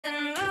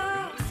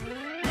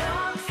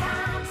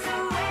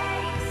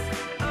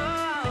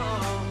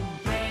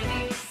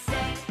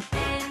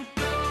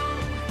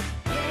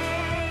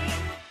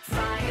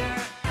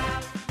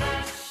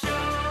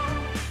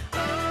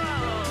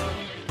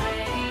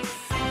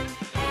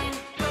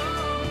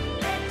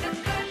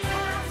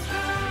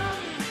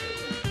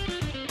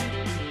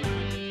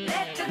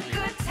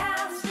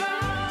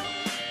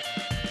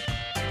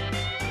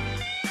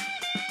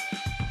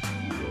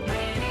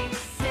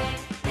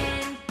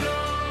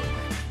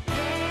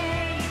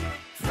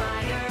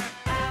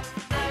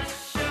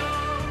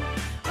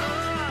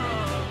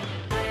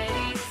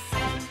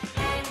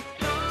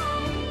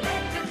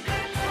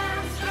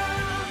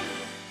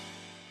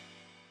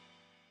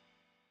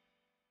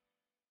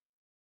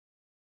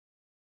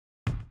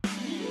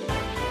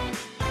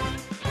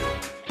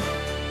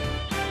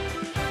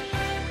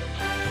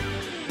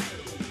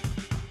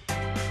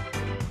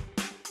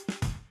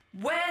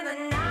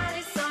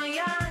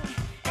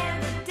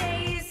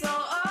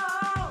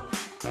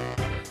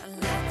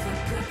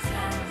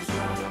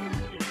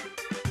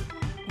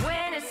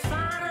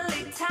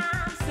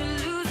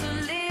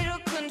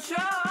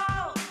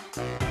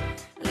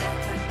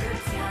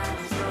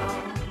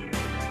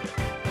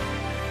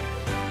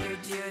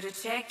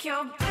check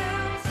your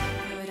boots,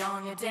 put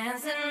on your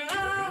dancing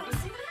moves.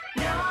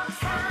 No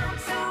time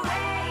to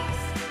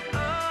waste.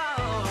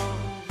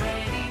 Oh,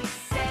 ready,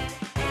 set,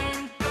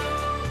 and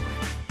go.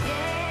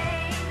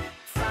 Yay,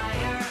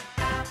 fire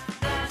up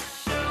the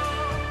show.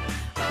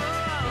 Oh,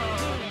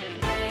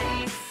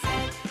 ready,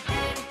 set,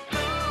 and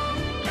go.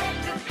 Let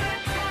the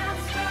good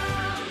times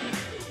roll.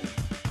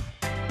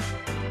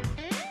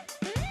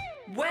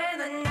 When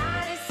the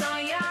night is so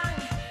young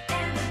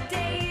and the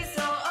day is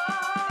so old,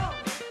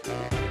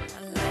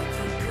 let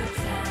the good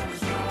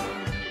times roll.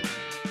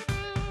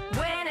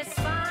 When it's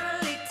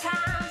finally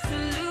time to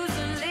lose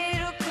a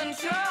little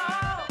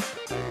control,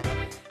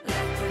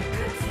 let the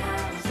good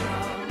times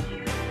roll.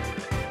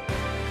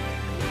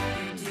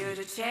 You do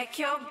to check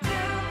your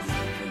boots,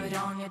 put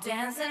on your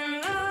dancing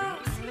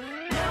moves.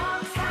 No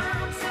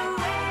time to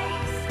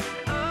waste.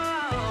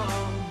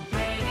 Oh,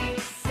 ready,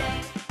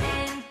 set,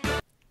 and go.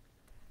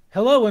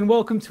 Hello and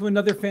welcome to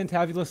another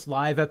fantabulous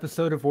live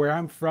episode of Where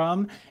I'm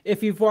From.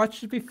 If you've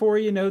watched it before,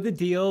 you know the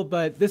deal,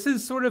 but this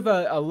is sort of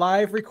a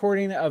live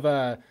recording of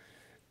a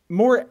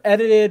more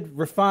edited,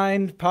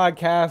 refined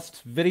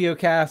podcast, video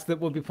cast that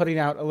we'll be putting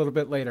out a little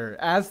bit later.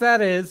 As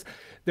that is,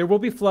 there will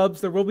be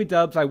flubs, there will be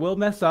dubs. I will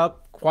mess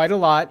up quite a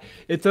lot.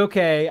 It's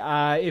okay.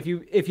 If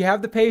you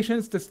have the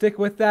patience to stick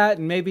with that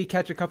and maybe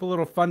catch a couple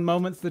little fun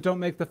moments that don't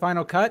make the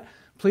final cut,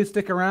 please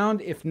stick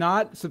around. If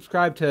not,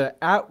 subscribe to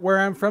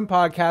 @WhereI'mFrom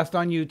podcast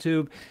on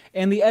YouTube,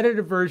 and the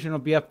edited version will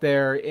be up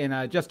there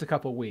in just a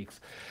couple weeks.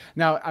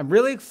 Now, I'm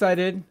really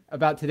excited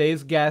about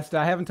today's guest.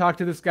 I haven't talked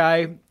to this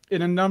guy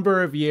in a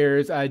number of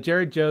years,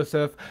 Jarod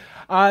Joseph,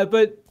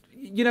 but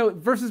you know,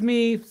 versus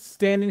me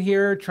standing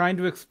here trying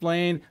to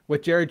explain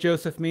what Jarod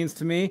Joseph means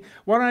to me,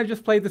 why don't I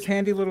just play this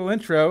handy little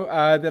intro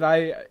that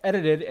I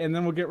edited, and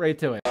then we'll get right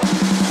to it.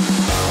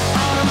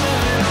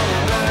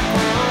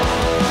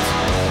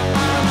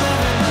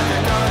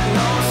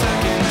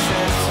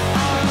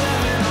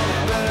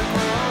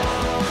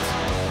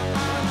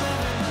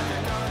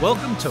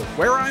 Welcome to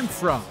Where I'm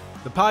From,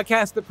 the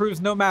podcast that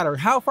proves no matter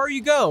how far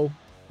you go,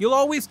 you'll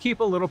always keep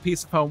a little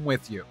piece of home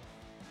with you.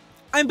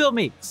 I'm Bill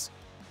Meeks.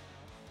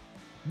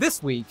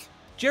 This week,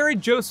 Jarod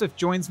Joseph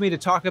joins me to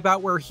talk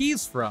about where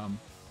he's from,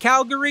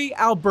 Calgary,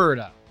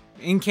 Alberta,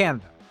 in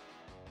Canada.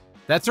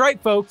 That's right,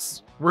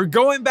 folks. We're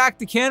going back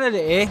to Canada,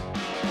 eh?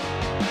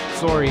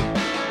 Sorry.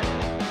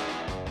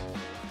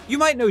 You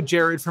might know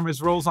Jarod from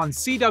his roles on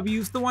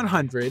CW's The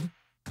 100,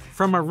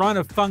 from a run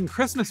of fun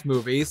Christmas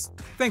movies,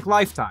 think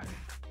Lifetime.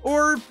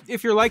 Or,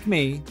 if you're like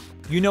me,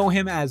 you know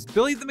him as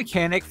Billy the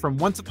Mechanic from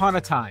Once Upon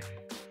a Time.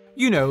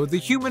 You know, the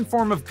human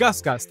form of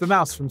Gus Gus, the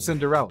mouse from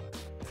Cinderella.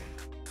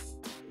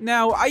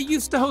 Now, I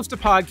used to host a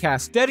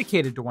podcast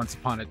dedicated to Once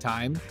Upon a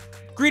Time,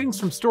 Greetings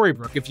from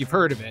Storybrooke if you've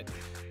heard of it,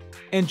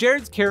 and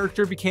Jarod's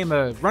character became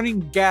a running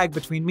gag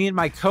between me and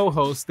my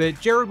co-host that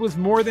Jarod was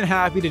more than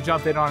happy to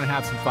jump in on and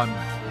have some fun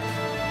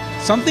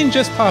with. Something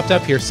just popped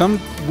up here, some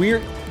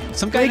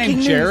guy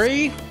named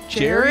Jerry?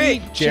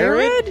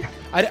 Jarod?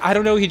 I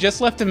don't know, he just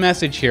left a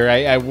message here.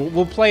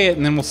 We'll play it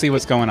and then we'll see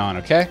what's going on,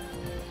 okay?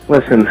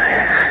 Listen,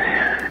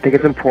 I think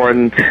it's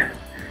important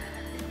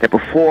that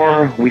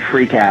before we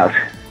freak out,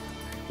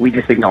 we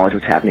just acknowledge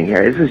what's happening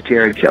here. This is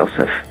Jarod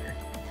Joseph.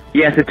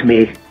 Yes, it's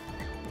me.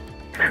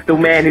 The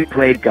man who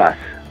played Gus.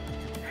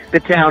 The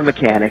town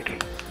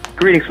mechanic.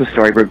 Greetings from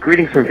Storybrooke.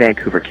 Greetings from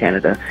Vancouver,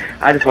 Canada.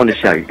 I just wanted to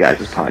shout you guys'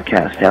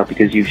 podcast out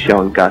because you've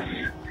shown Gus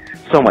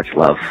so much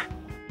love.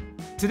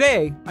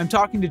 Today, I'm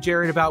talking to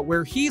Jarod about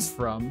where he's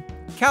from,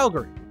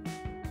 Calgary.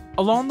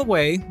 Along the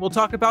way, we'll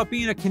talk about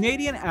being a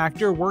Canadian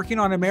actor working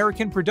on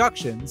American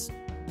productions,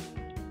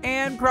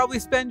 and probably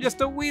spend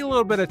just a wee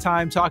little bit of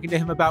time talking to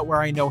him about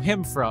where I know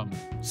him from,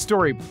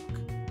 Storybrooke.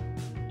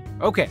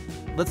 Okay,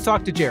 let's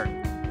talk to Jarod.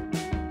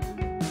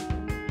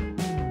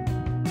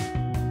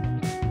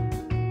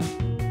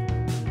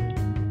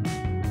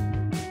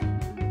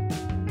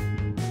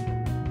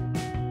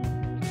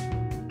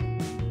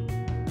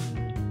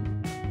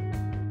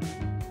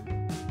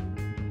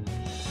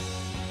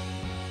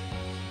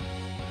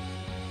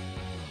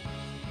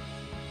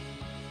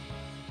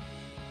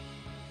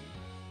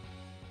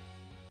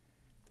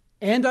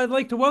 And I'd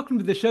like to welcome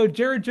to the show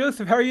Jarod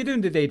Joseph. How are you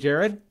doing today,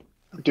 Jarod?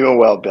 I'm doing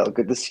well, Bill.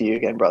 Good to see you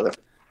again, brother.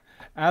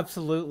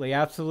 Absolutely,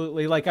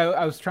 absolutely. Like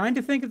I was trying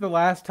to think of the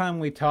last time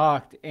we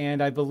talked,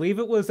 and I believe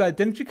it was,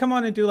 didn't you come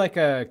on and do like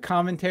a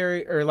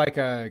commentary or like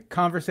a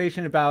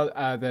conversation about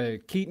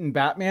the Keaton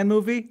Batman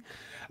movie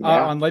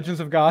on Legends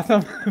of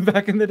Gotham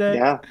back in the day?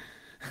 Yeah.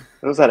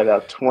 What was that,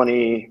 about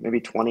maybe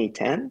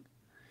 2010?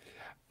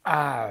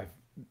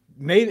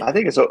 Maybe. I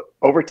think it's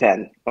over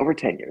 10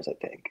 years, I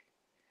think.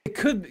 It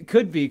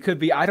could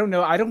be. I don't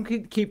know. I don't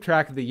keep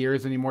track of the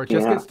years anymore. It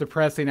just gets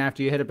depressing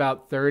after you hit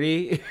about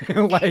 30.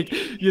 Like,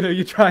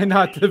 you try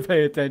not to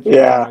pay attention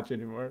too much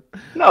anymore.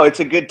 No, it's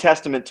a good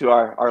testament to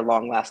our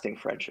long-lasting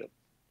friendship.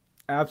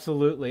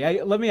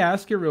 Absolutely. Let me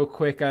ask you real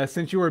quick,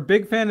 since you were a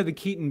big fan of the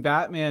Keaton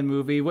Batman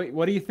movie,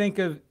 what do you think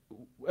of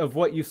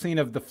what you've seen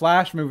of the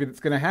Flash movie that's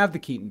going to have the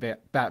Keaton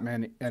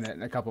Batman in it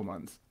in a couple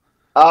months?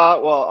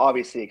 Well,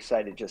 obviously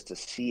excited just to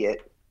see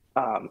it.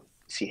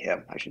 see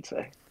him, I should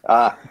say.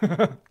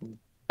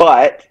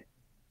 But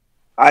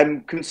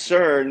I'm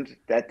concerned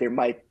that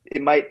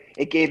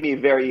it gave me a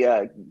very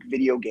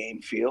video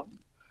game feel,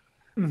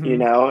 you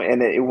know,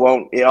 and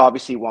it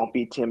obviously won't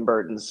be Tim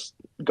Burton's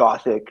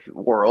gothic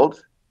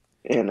world.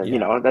 And, you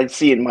know, I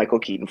see Michael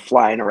Keaton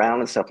flying around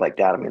and stuff like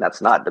that. I mean,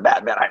 that's not the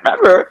Batman I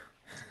remember,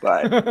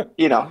 but,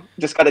 you know,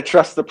 just got to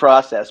trust the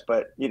process.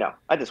 But, you know,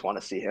 I just want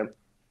to see him.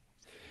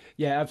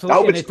 Yeah,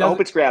 absolutely. I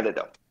hope it's grounded,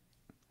 though.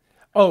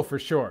 Oh, for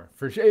sure.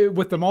 For sure.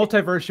 With the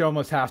multiverse, you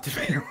almost have to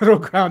be a little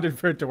grounded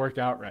for it to work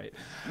out right.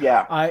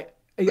 Yeah.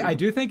 I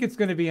do think it's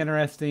going to be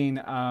interesting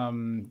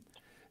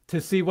to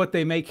see what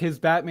they make his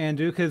Batman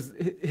do, because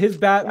his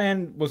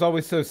Batman was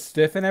always so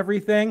stiff and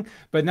everything.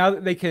 But now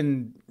that they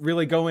can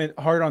really go in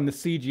hard on the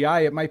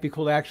CGI, it might be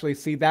cool to actually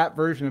see that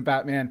version of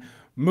Batman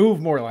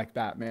move more like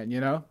Batman, you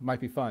know? Might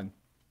be fun.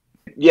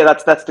 Yeah,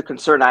 that's the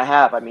concern I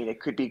have. I mean, it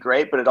could be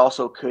great, but it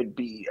also could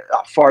be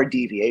a far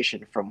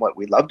deviation from what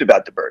we loved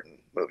about the Burton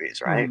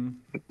movies, right?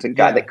 It's a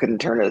guy that couldn't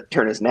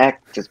turn his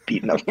neck, just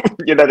beating up.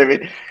 You know what I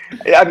mean?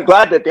 I'm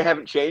glad that they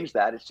haven't changed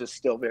that. It's just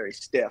still very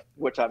stiff,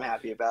 which I'm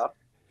happy about.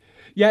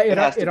 Yeah,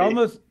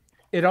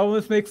 it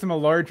almost makes him a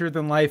larger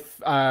than life,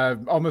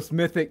 almost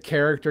mythic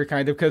character,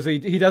 kind of, because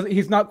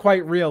he's not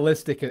quite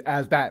realistic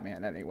as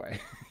Batman anyway.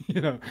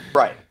 You know,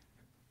 right?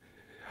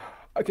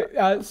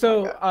 Okay,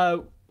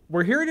 so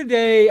we're here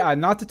today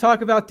not to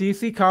talk about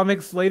DC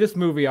Comics' latest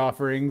movie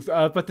offerings,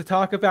 but to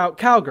talk about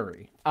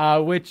Calgary,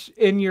 which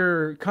in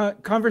your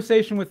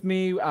conversation with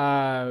me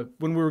when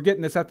we were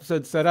getting this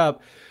episode set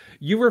up,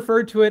 you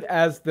referred to it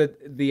as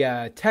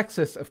the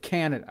Texas of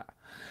Canada.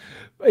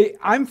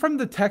 I'm from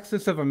the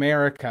Texas of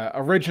America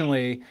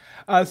originally,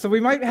 so we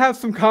might have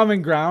some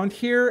common ground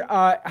here.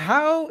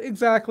 How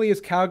exactly is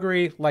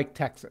Calgary like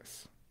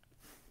Texas?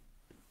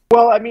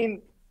 Well, I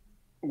mean,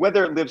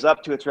 whether it lives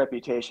up to its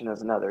reputation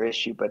is another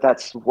issue, but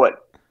that's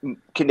what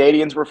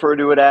Canadians refer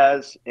to it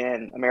as,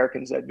 and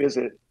Americans that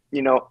visit,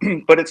 you know.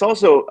 But it's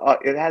also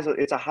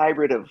it's a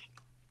hybrid of,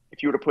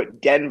 if you were to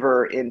put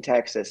Denver in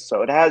Texas,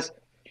 so it has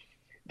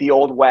the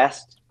old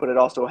West, but it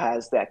also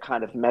has that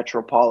kind of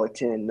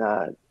metropolitan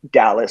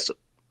Dallas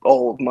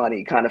old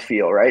money kind of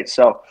feel, right?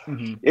 So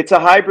it's a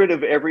hybrid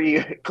of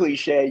every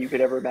cliche you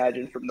could ever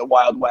imagine from the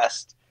Wild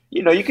West.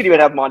 You know, you could even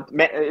have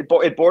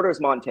it borders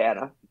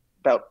Montana,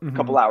 about a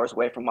couple hours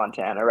away from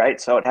Montana,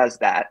 right? So it has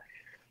that.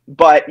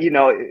 But, you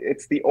know,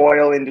 it's the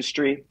oil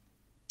industry.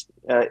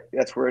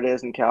 That's where it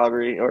is in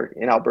Calgary, or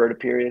in Alberta,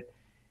 period.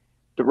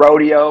 The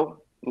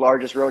rodeo,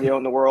 largest rodeo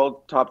in the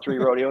world, top 3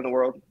 rodeo in the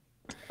world.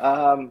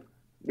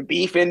 The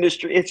beef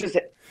industry. It's just,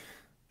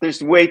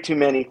 there's way too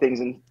many things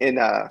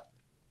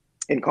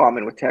in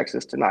common with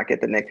Texas to not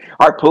get the nick.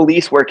 Our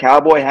police wear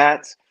cowboy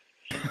hats.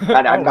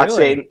 And I'm not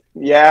saying,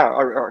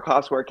 our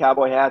cops wear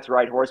cowboy hats,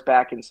 ride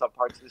horseback in some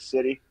parts of the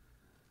city.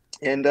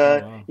 And,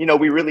 you know,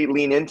 we really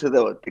lean into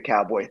the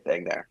cowboy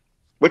thing there,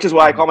 which is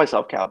why I call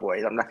myself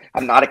cowboy.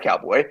 I'm not a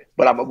cowboy,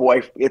 but I'm a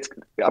boy.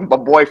 I'm a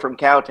boy from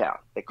Cowtown.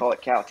 They call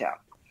it Cowtown.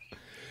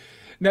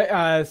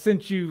 Now,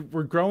 since you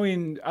were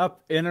growing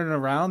up in and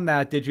around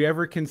that, did you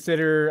ever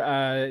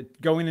consider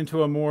going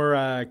into a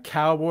more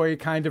cowboy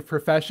kind of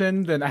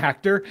profession than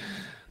actor?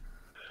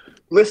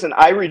 Listen,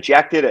 I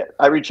rejected it.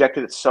 I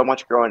rejected it so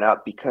much growing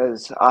up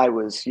because I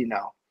was, you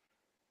know,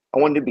 I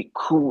wanted to be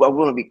cool. I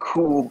want to be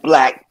cool,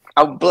 black.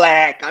 I'm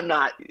black.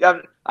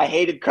 I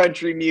hated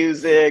country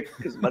music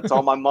because that's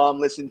all my mom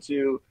listened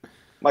to.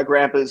 My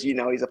grandpa's, you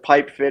know, he's a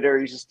pipe fitter.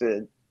 He's just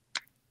a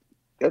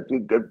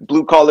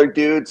blue collar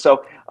dude.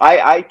 So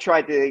I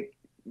tried to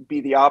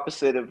be the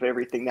opposite of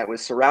everything that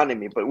was surrounding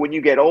me. But when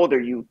you get older,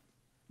 you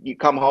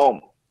come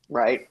home,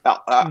 right?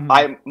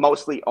 I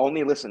mostly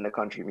only listen to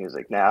country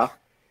music now.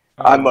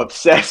 I'm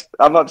obsessed.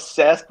 I'm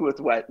obsessed with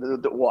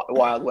the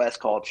Wild West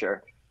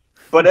culture.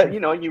 But, you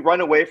know, you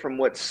run away from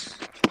what's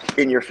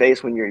in your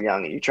face when you're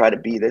young, and you try to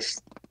be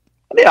this.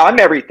 Yeah, I'm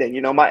everything.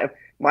 You know,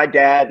 my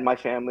dad, my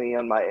family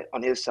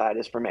on his side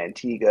is from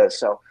Antigua.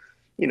 So,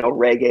 you know,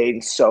 reggae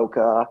and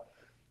soca.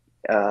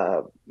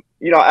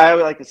 You know, I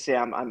would like to say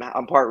I'm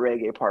part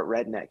reggae, part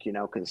redneck, you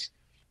know, because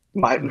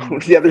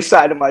the other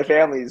side of my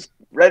family is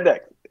redneck.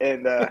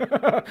 And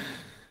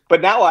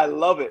but now I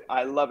love it.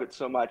 I love it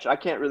so much. I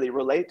can't really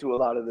relate to a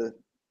lot of the,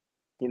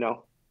 you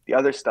know, the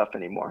other stuff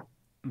anymore.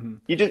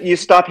 You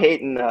stop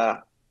hating,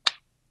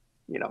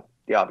 you know,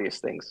 the obvious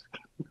things.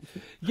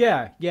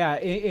 Yeah,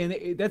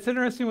 and that's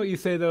interesting what you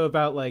say though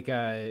about like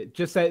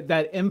just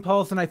that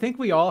impulse, and I think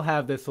we all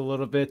have this a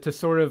little bit to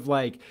sort of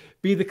like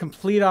be the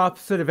complete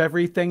opposite of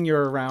everything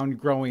you're around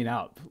growing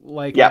up.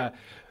 Like,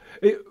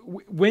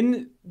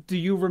 when do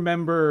you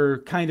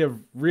remember kind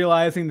of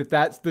realizing that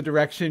that's the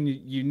direction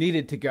you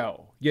needed to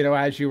go? You know,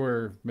 as you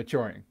were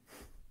maturing.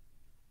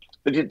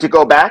 To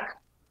go back.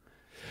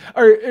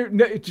 Or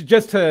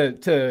just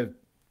to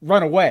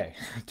run away,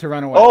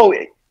 Oh,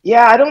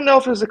 yeah. I don't know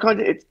if it was a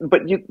content,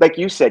 but you, like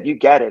you said, you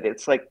get it.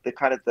 It's like the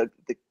kind of the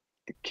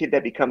kid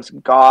that becomes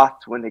goth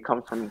when they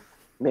come from,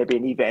 maybe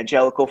an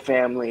evangelical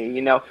family,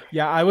 you know.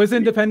 Yeah, I was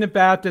independent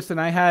Baptist, and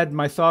I had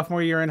my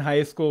sophomore year in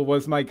high school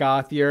was my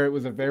goth year. It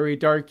was a very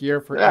dark year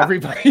for Yeah.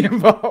 everybody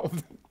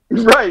involved.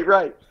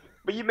 Right.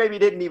 But you maybe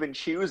didn't even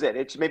choose it.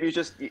 Maybe it's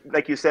just,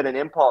 like you said, an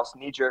impulse,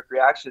 knee-jerk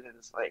reaction, and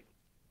it's like,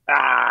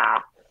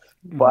 ah.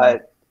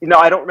 But, you know,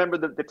 I don't remember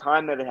the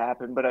time that it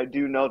happened, but I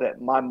do know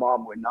that my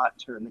mom would not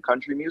turn the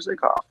country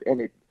music off.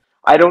 And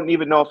I don't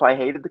even know if I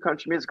hated the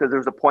country music, because there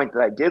was a point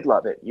that I did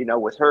love it. You know,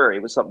 with her,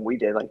 it was something we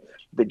did, like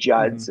the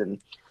Judds and,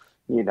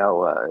 you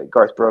know,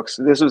 Garth Brooks.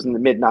 This was in the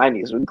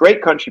mid-'90s. It was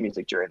great country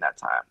music during that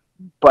time.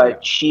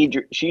 But she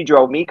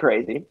drove me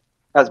crazy,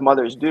 as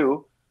mothers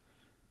do.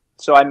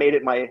 So I made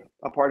it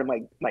a part of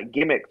my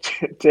gimmick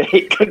to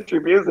hate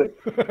country music.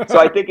 So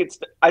I think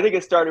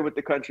it started with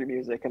the country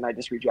music, and I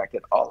just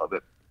rejected all of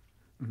it.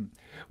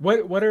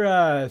 What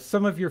are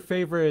some of your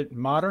favorite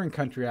modern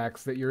country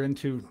acts that you're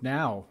into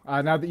now?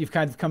 Now that you've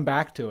kind of come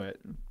back to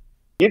it.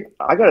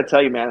 I got to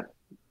tell you, man,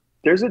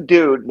 there's a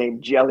dude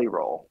named Jelly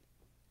Roll.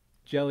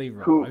 Jelly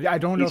Roll. I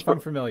don't know if I'm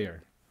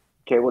familiar.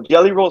 Okay, well,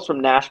 Jelly Roll's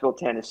from Nashville,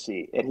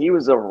 Tennessee, and he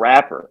was a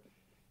rapper.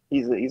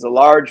 He's a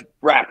large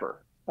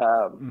rapper.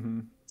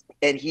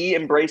 And he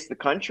embraced the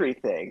country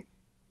thing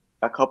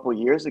a couple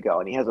years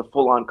ago, and he has a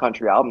full-on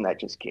country album that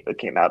just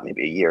came out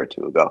maybe a year or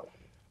two ago.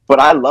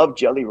 But I love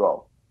Jelly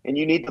Roll, and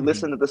you need to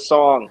listen to the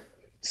song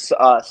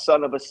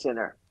 "Son of a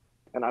Sinner."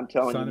 And I'm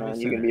telling you, man,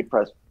 you're gonna be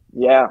impressed.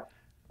 Yeah,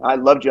 I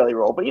love Jelly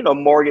Roll, but you know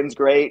Morgan's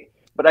great.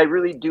 But I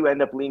really do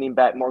end up leaning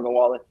back, Morgan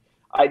Wallen.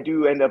 I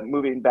do end up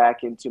moving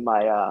back into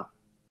my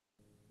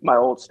my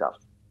old stuff.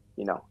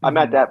 You know, I'm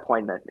at that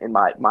point in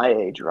my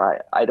age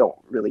where I don't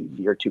really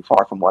veer too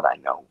far from what I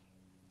know.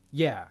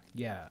 Yeah,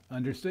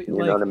 understood. You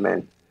know what I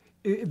mean?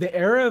 The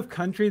era of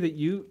country that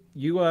you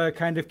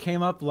kind of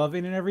came up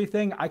loving and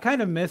everything, I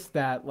kind of missed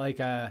that. Like,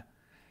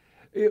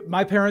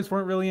 my parents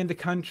weren't really into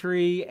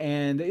country,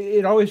 and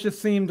it always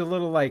just seemed a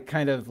little like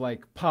kind of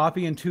like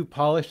poppy and too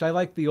polished. I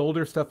like the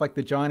older stuff, like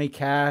the Johnny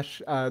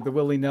Cash, the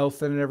Willie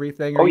Nelson, and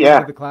everything. Are you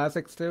into the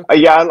classics too?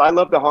 Yeah, I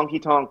love the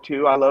honky tonk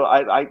too. I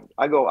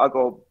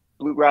go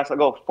bluegrass. I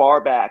go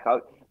far back.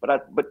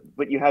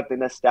 But you have the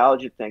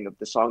nostalgia thing of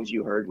the songs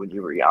you heard when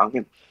you were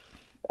young.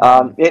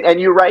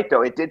 And you're right,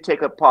 though. It did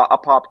take a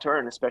pop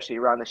turn, especially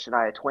around the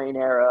Shania Twain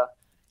era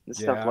and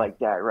stuff like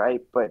that,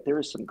 right? But there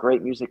was some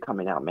great music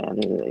coming out, man.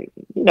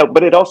 You know,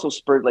 but it also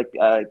spurred like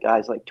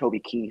guys like Toby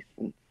Keith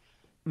and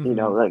you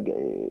know, like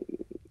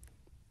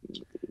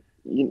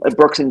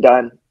Brooks and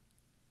Dunn.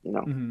 You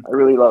know, I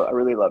really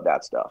love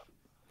that stuff.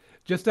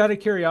 Just out of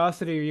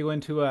curiosity, are you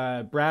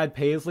into Brad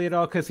Paisley at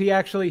all? Because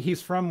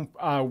he's from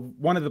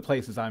one of the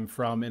places I'm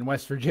from in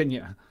West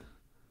Virginia.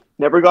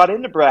 Never got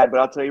into Brad, but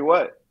I'll tell you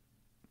what.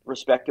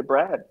 Respect to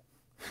Brad.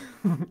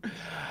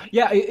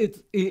 Yeah,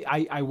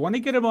 I want to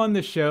get him on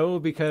the show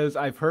because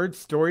I heard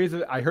stories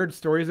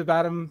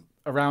about him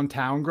around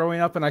town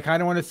growing up, and I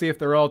kind of want to see if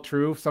they're all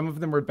true. Some of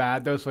them were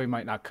bad though, so he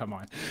might not come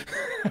on.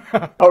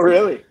 Oh,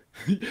 really?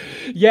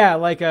 Yeah,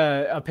 like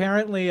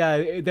apparently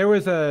there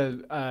was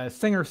a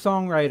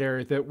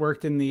singer-songwriter that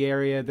worked in the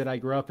area that I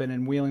grew up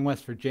in Wheeling,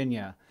 West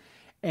Virginia,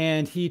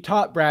 and he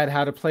taught Brad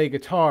how to play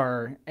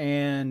guitar,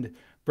 and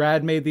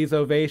Brad made these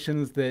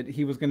ovations that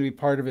he was going to be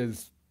part of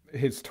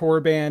his tour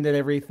band and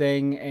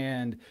everything,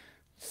 and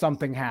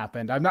something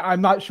happened.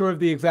 I'm not sure of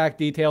the exact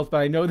details,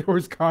 but I know there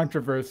was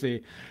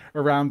controversy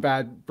around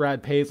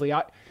Brad Paisley.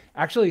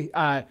 Actually,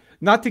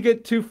 not to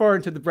get too far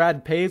into the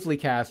Brad Paisley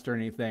cast or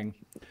anything,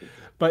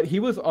 but he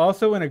was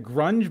also in a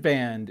grunge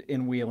band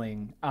in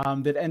Wheeling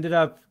that ended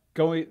up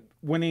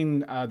winning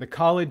the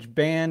college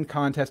band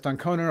contest on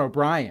Conan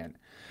O'Brien.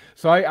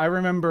 So I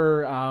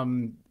remember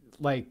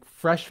like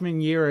freshman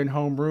year in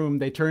homeroom,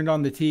 they turned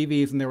on the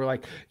TVs and they were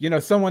like, you know,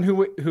 someone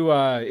who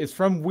is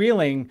from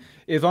Wheeling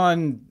is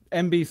on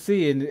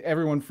NBC, and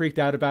everyone freaked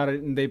out about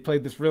it. And they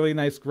played this really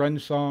nice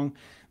grunge song.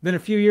 Then a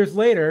few years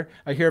later,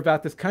 I hear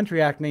about this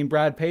country act named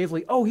Brad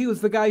Paisley. Oh, he was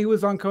the guy who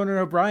was on Conan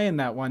O'Brien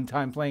that one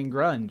time playing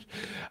grunge.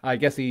 I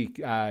guess he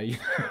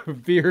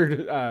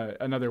veered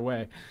another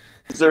way.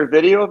 Is there a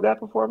video of that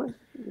performance?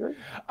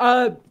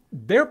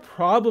 There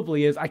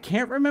probably is. I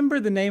can't remember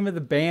the name of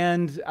the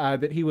band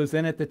that he was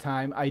in at the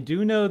time. I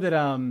do know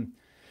that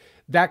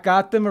that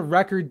got them a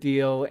record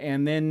deal,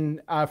 and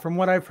then from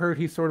what I've heard,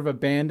 he sort of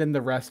abandoned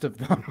the rest of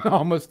them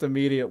almost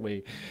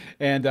immediately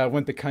and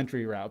went the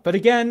country route. But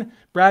again,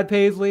 Brad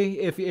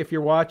Paisley, if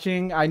you're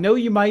watching, I know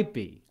you might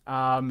be.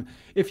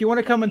 If you want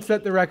to come and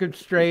set the record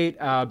straight,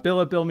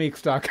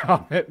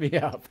 bill@billmeeks.com, hit me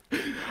up.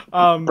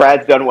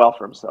 Brad's done well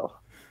for himself.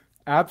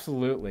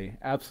 Absolutely.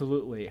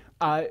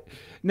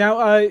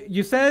 Now,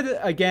 you said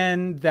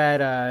again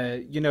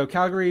that, you know,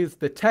 Calgary is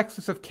the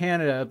Texas of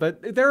Canada,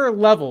 but there are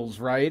levels,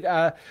 right?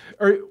 Are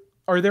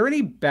there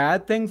any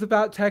bad things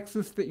about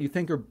Texas that you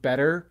think are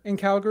better in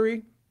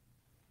Calgary?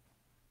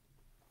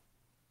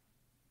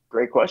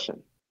 Great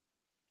question.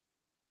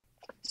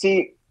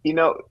 See, you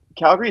know,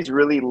 Calgary's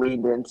really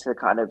leaned into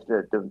kind of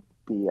the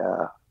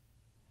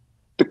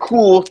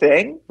cool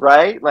thing,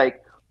 right?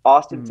 Like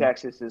Austin,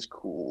 Texas is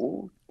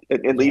cool.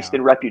 At least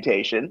in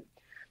reputation.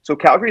 So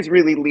Calgary's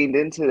really leaned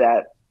into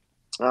that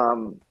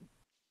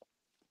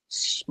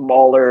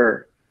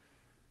smaller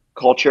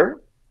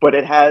culture, but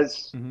it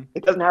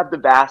doesn't have the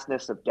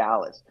vastness of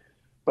Dallas.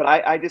 But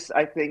I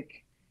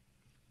think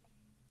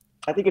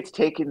it's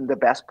taken the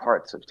best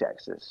parts of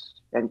Texas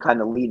and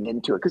kind of leaned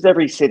into it, because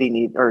every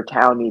city or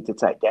town needs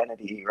its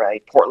identity,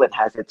 right? Portland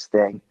has its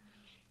thing,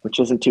 which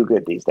isn't too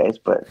good these days,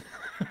 but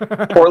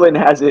Portland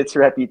has its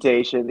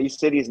reputation. These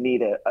cities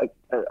need a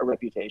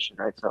reputation,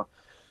 right? So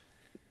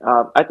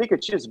I think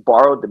it's just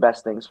borrowed the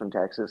best things from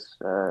Texas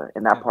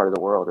in that part of the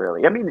world,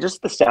 really. I mean,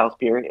 just the South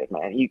period,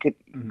 man.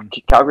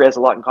 Calgary has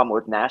a lot in common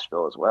with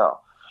Nashville as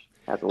well.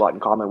 Has a lot in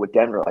common with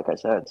Denver, like I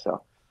said.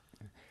 So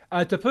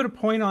to put a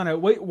point on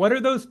it, what are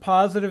those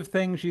positive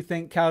things you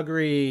think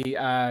Calgary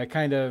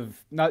kind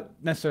of, not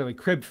necessarily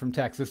cribbed from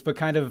Texas, but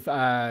kind of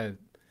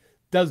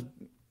does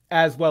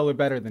as well or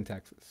better than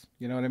Texas?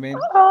 You know what I mean?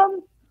 I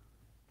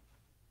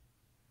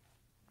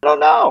don't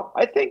know.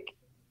 I think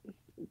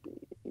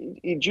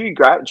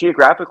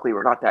geographically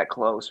we're not that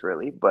close,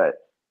 really,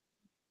 but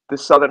the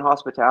Southern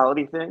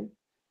hospitality thing,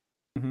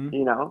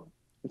 you know,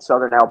 in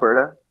Southern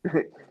Alberta,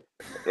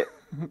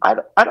 I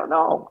don't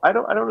know. I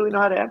don't really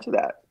know how to answer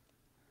that.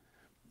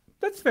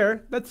 That's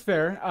fair. That's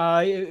fair.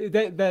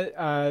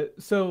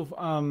 So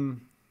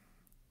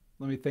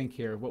let me think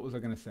here. What was I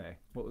going to say?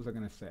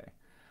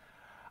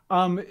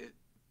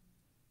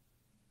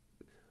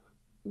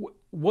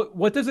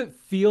 What does it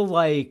feel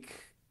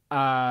like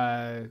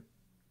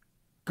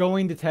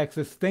going to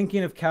Texas,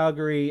 thinking of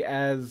Calgary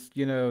as,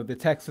 you know, the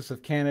Texas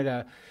of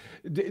Canada?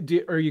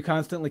 Are you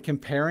constantly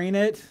comparing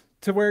it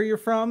to where you're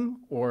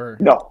from, or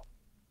no?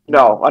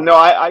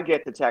 I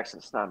get to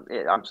Texas.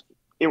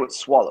 It would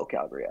swallow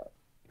Calgary out.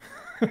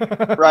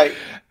 Right.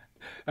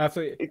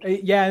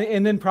 Absolutely. Yeah,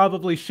 and then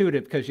probably shoot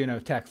it because, you know,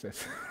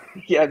 Texas.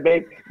 Yeah,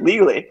 maybe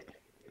legally.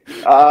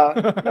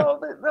 No.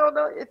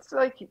 It's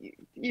like,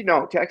 you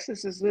know,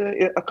 Texas is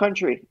a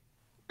country.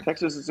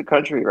 Texas is a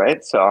country,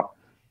 right? So,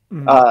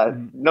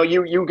 no,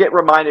 you get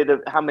reminded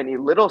of how many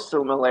little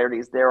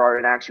similarities there are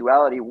in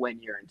actuality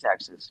when you're in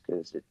Texas,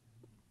 because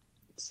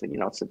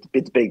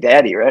it's Big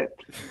Daddy, right?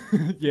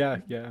 Yeah.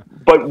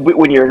 But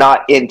when you're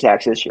not in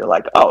Texas, you're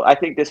like, oh, I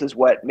think this is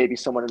what maybe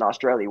someone in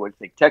Australia would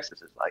think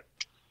Texas is like.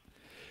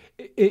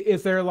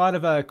 Is there a lot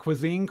of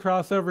cuisine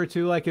crossover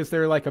too? Like, is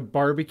there like a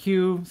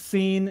barbecue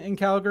scene in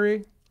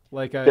Calgary?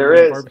 There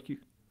is. Barbecue?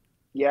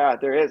 Yeah,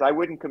 there is. I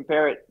wouldn't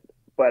compare it,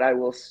 but I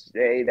will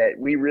say that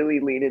we really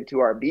lean into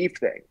our beef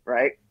thing,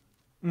 right?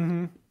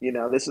 Mm-hmm. You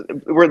know,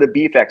 we're the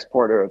beef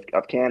exporter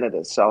of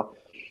Canada, so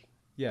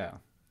yeah.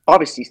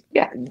 Obviously,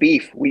 yeah,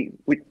 beef. We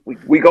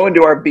go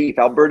into our beef.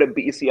 Alberta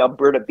beef. You see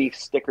Alberta beef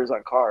stickers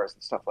on cars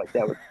and stuff like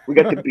that. We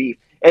got the beef,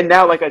 and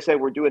now, like I said,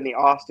 we're doing the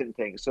Austin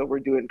thing. So we're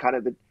doing kind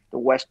of the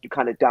West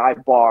kind of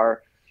dive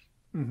bar,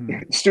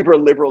 super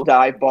liberal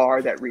dive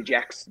bar that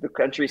rejects the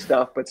country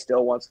stuff, but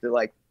still wants to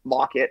like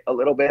mock it a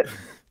little bit.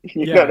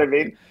 You know what I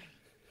mean?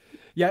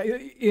 Yeah,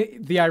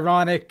 the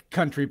ironic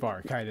country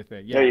bar kind of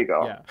thing. Yeah, there you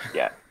go.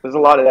 Yeah, there's a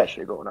lot of that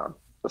shit going on.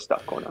 The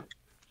stuff going on.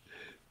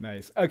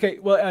 Nice. Okay.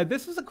 Well,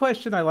 this is a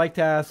question I like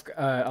to ask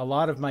a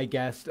lot of my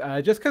guests,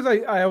 just because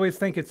I always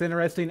think it's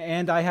interesting,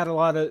 and I had a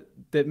lot of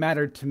that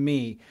mattered to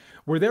me.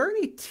 Were there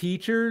any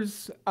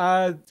teachers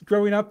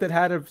growing up that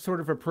had a sort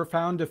of a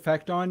profound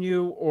effect on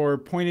you or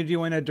pointed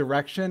you in a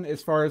direction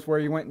as far as where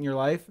you went in your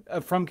life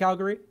from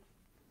Calgary?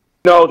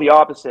 No, the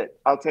opposite.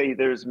 I'll tell you,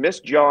 there's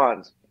Miss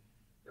Johns,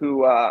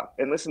 who,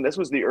 and listen, this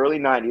was the early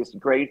 90s,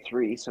 grade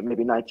 3, so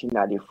maybe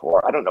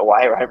 1994. I don't know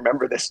why I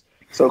remember this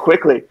so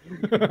quickly,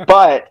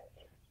 but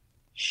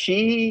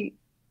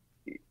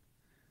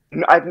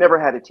I've never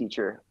had a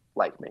teacher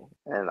like me,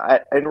 and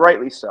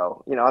rightly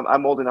so. You know,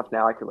 I'm old enough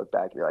now. I could look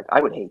back and be like, I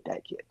would hate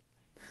that kid.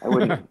 I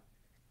wouldn't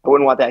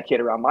want that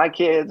kid around my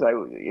kids.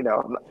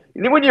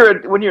 When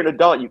you're an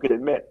adult, you could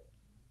admit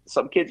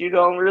some kids you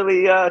don't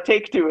really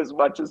take to as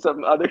much as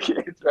some other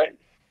kids, right?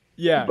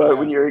 Yeah. But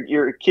when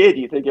you're a kid,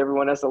 you think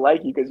everyone has to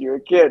like you because you're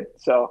a kid.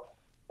 So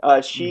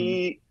this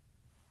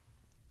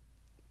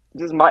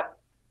is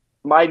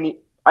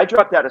I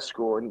dropped out of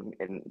school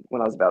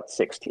when I was about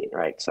 16,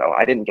 right? So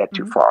I didn't get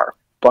too far.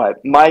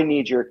 But my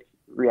knee-jerk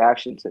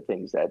reaction to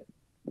things that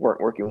weren't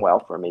working well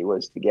for me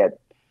was to get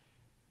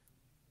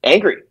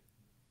angry.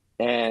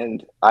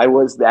 And I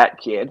was that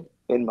kid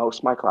in most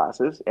of my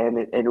classes. And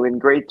in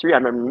grade 3, I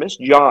remember Miss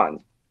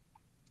Johns.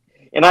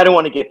 And I don't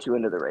want to get too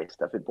into the race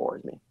stuff. It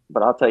bores me.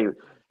 But I'll tell you,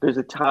 there's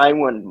a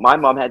time when my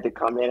mom had to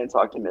come in and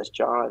talk to Miss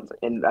Johns.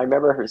 And I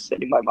remember her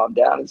sitting my mom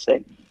down and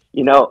saying,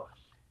 you know,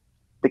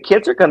 the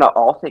kids are going to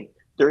all think,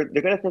 they're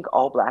going to think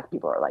all black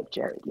people are like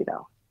Jarod, you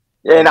know.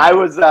 And I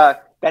was,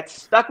 that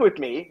stuck with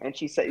me. And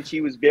she said,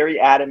 she was very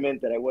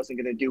adamant that I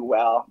wasn't going to do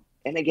well.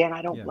 And again,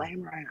 I don't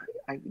blame her.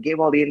 I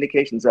gave all the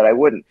indications that I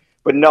wouldn't.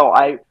 But no,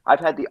 I've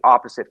had the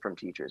opposite from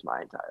teachers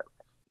my entire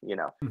life, you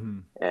know.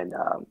 And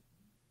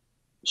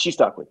she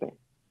stuck with me.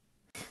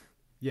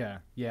 Yeah.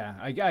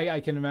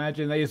 I can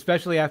imagine,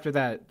 especially after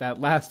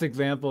that last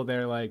example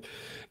there, like,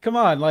 come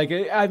on, like,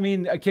 I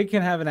mean, a kid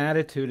can have an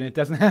attitude and it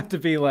doesn't have to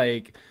be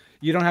like,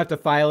 you don't have to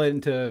file it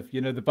into,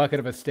 the bucket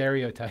of a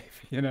stereotype,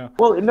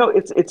 Well, no,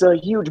 it's a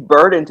huge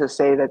burden to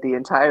say that the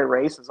entire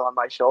race is on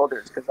my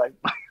shoulders because I,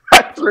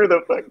 I threw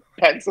the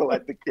pencil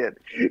at the kid.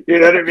 You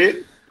know what I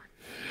mean?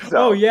 So,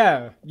 Oh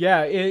yeah,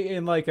 yeah.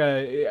 In like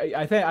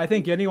I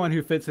think anyone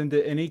who fits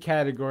into any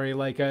category,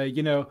 like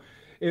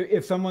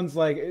if someone's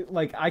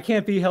like I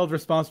can't be held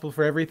responsible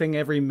for everything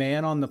every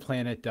man on the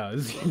planet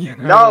does.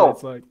 No.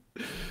 It's like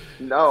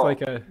no,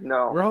 it's like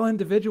no. we're all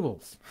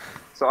individuals.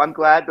 So I'm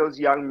glad those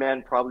young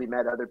men probably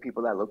met other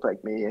people that look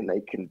like me and they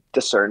can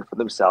discern for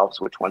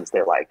themselves which ones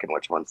they like and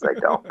which ones they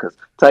don't. Because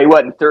tell you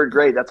what, in third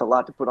grade, that's a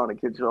lot to put on a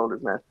kid's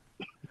shoulders, man.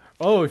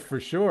 Oh, for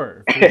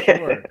sure, for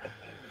sure.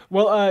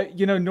 Well,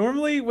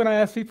 normally when I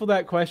ask people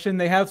that question,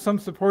 they have some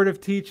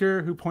supportive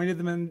teacher who pointed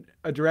them in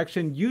a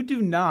direction. You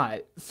do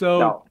not. So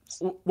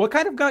No. what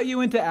kind of got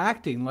you into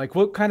acting? Like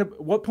what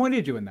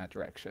pointed you in that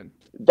direction?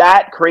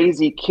 That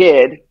crazy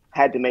kid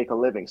had to make a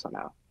living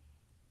somehow,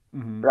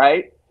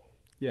 right?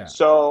 Yeah.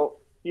 So,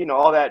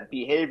 all that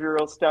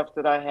behavioral stuff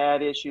that I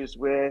had issues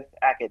with,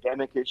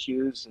 academic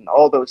issues, and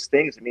all those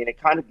things, I mean,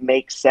 it kind of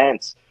makes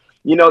sense.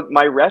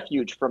 My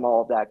refuge from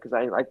all of that, because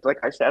like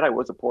I said, I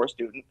was a poor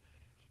student.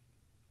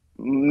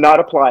 Not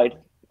applied.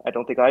 I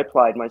don't think I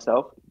applied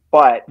myself,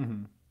 but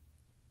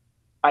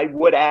I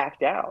would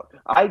act out.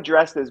 I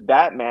dressed as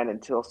Batman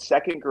until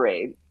second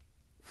grade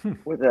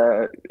with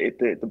the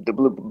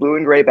blue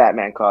and gray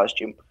Batman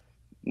costume.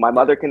 My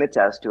mother can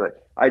attest to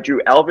it. I drew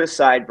Elvis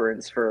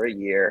sideburns for a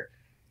year.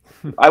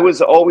 I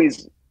was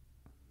always,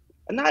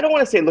 and I don't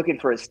want to say looking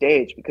for a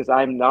stage because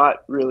I'm not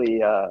really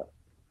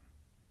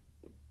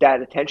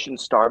that attention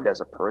starved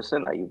as a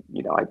person.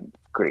 I'm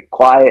pretty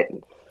quiet,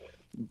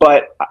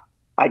 but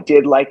I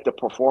did like the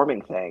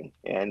performing thing,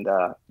 and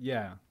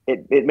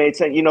it made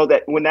sense.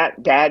 That when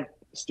that dad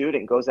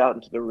student goes out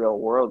into the real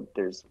world,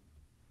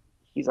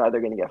 he's either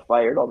going to get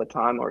fired all the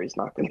time or he's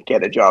not going to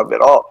get a job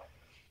at all.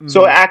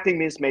 So acting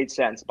just made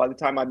sense. By the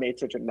time I made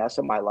such a mess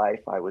of my life,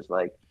 I was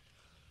like,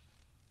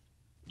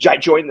 I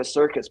joined the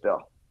circus,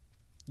 Bill.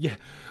 Yeah.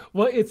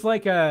 Well, it's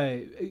like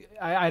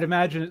I'd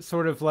imagine it's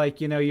sort of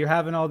like, you're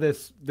having all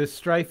this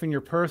strife in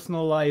your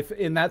personal life,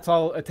 and that's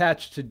all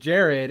attached to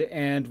Jarod.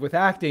 And with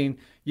acting,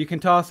 you can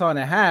toss on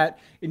a hat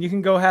and you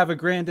can go have a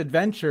grand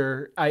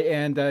adventure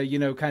and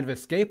kind of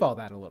escape all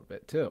that a little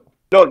bit too.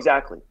 No,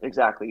 exactly.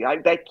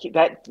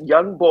 That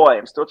young boy,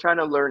 I'm still trying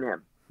to learn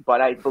him, but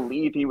I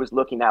believe he was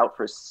looking out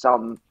for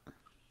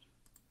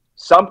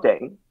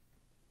something,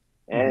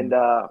 and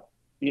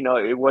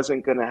it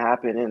wasn't going to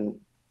happen in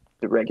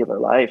the regular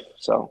life.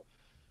 So,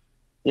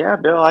 yeah,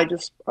 Bill, I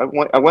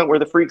went where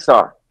the freaks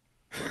are.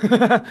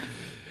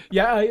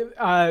 Yeah,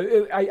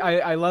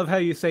 I love how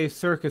you say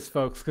circus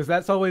folks, because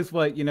that's always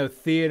what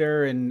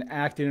theater and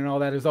acting and all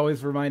that has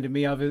always reminded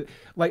me of.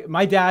 Like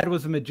my dad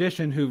was a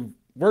magician who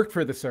worked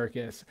for the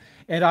circus,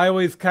 and I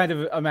always kind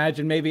of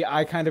imagine maybe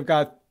I kind of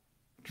got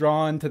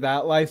drawn to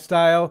that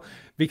lifestyle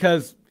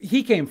because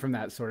he came from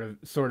that sort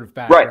of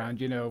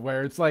background, right.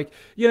 Where it's like,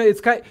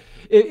 it's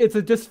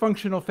a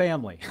dysfunctional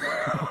family.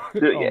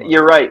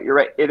 You're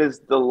right. It is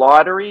the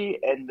lottery,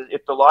 and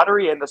if the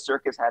lottery and the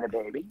circus had a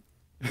baby,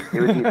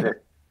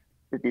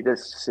 it'd be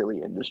this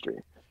silly industry.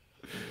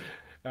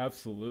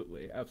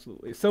 Absolutely.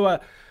 So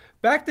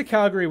back to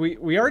Calgary,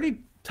 we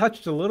already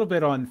touched a little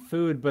bit on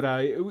food, but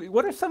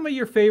what are some of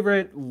your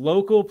favorite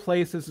local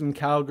places in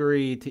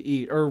Calgary to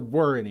eat, or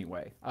were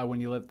anyway, when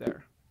you lived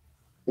there?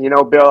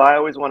 Bill, I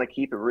always want to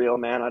keep it real,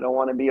 man. I don't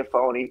want to be a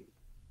phony.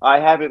 I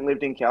haven't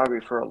lived in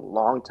Calgary for a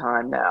long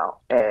time now,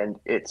 and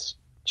it's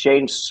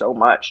changed so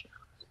much.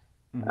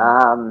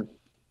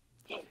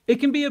 It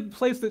can be a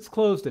place that's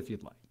closed if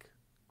you'd like.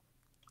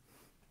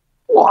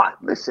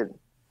 What? Listen,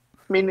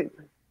 I mean,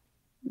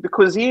 the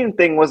cuisine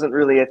thing wasn't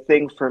really a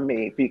thing for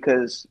me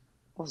because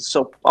I was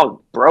so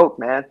broke,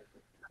 man.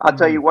 I'll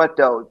tell you what,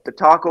 though, the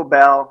Taco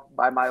Bell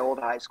by my old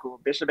high school,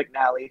 Bishop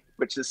McNally,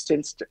 which is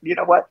since,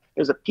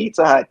 there's a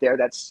Pizza Hut there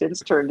that's since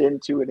turned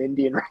into an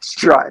Indian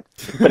restaurant,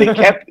 but it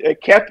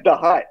kept the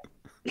hut.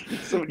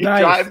 So when you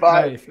drive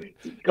by, it's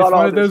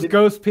one of those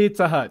ghost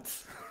Pizza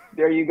Huts.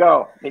 There you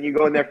go, and you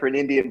go in there for an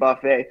Indian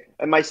buffet.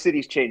 And my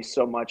city's changed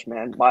so much,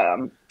 man.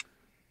 I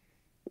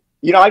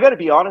got to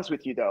be honest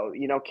with you, though.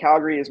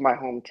 Calgary is my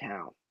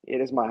hometown.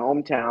 It is my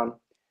hometown.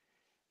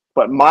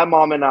 But my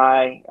mom and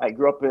I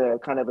grew up in a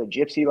kind of a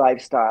gypsy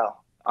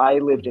lifestyle. I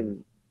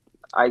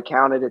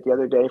counted it the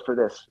other day for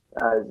this,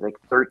 like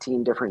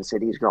 13 different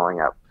cities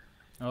growing up.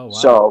 Oh, wow.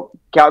 So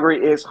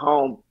Calgary is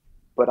home,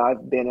 but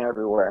I've been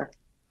everywhere.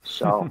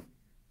 So,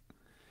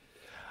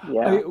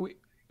 yeah.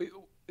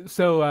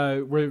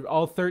 So were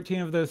all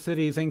 13 of those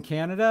cities in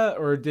Canada,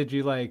 or did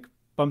you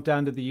bump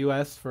down to the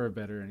U.S. for a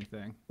bit or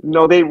anything?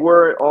 No, they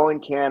were all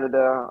in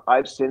Canada.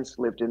 I've since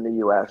lived in the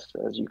U.S.,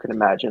 as you can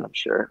imagine, I'm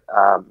sure.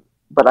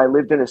 But I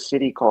lived in a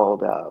city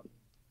called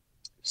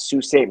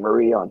Sault Ste.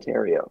 Marie,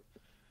 Ontario,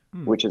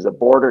 which is a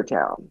border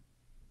town,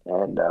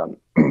 and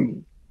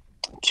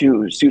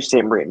to Sault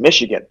Ste. Marie,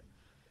 Michigan.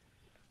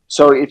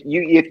 So if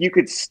you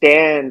could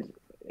stand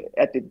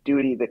at the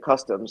the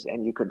customs,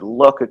 and you could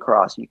look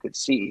across, you could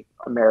see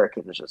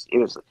Americans. Just it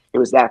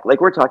was that,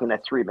 like, we're talking a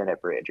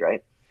 3-minute bridge,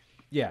 right?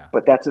 Yeah.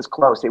 But that's as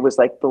close. It was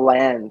like the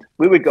land.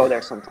 We would go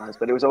there sometimes,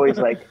 but it was always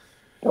like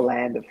the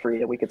land of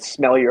freedom. We could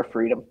smell your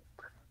freedom.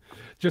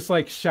 Just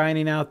like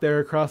shining out there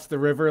across the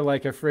river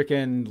like a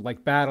freaking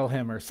like battle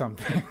hymn or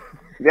something.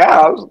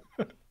 Yeah,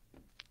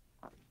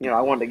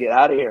 I wanted to get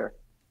out of here.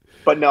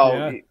 But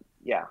no,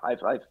 yeah,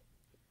 I've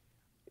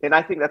and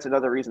I think that's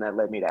another reason that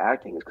led me to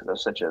acting, is because I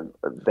was such a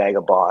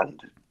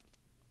vagabond,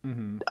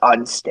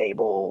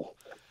 unstable.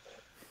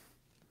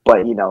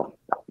 But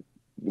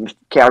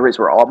Calgary's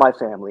where all my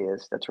family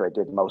is. That's where I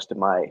did most of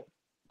my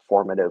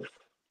formative,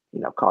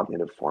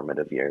 cognitive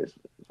formative years.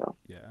 So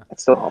Yeah.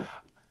 that's still home.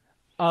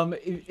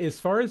 As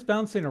far as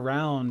bouncing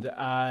around,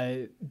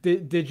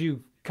 did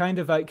you kind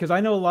of, because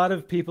I know a lot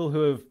of people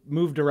who have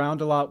moved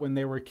around a lot when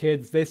they were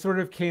kids, they sort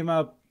of came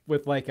up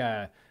with like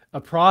a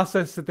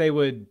process that they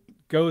would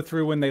go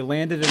through when they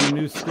landed in a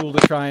new school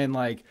to try and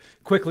like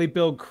quickly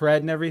build cred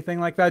and everything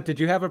like that. Did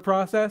you have a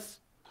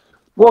process?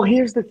 Well,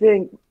 here's the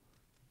thing.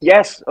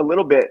 Yes, a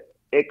little bit.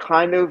 It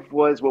kind of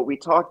was what we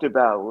talked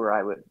about, where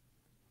I would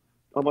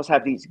almost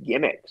have these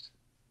gimmicks.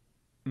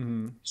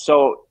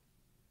 So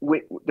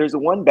there's the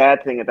one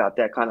bad thing about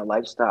that kind of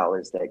lifestyle,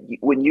 is that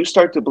when you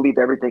start to believe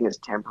everything is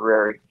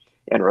temporary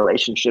and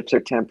relationships are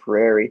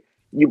temporary,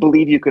 you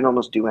believe you can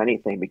almost do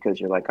anything, because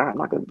you're like, I'm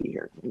not going to be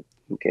here.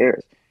 Who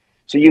cares?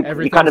 So you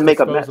kind of make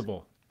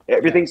disposable. a mess.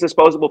 Everything's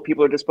disposable.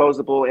 People are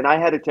disposable. And I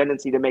had a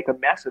tendency to make a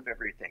mess of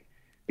everything,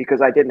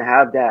 because I didn't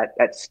have that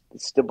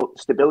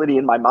stability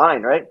in my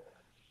mind, right?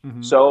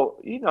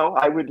 So,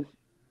 I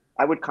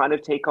would kind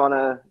of take on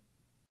a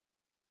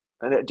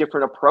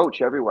different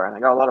approach everywhere. And I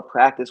got a lot of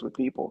practice with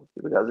people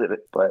because of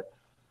it. But,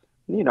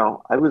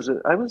 I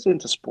was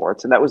into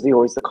sports, and that was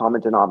always the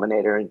common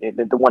denominator. And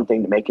the one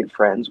thing to making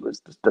friends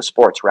was the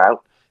sports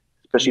route,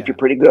 especially if you're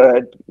pretty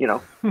good,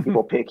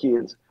 people pick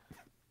you.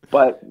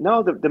 But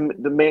no,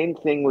 the main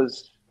thing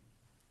was,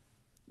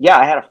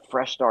 I had a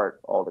fresh start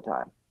all the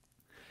time.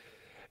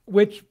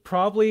 Which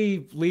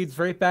probably leads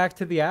right back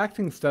to the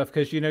acting stuff,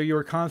 because you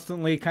were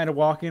constantly kind of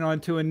walking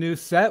onto a new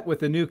set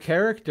with a new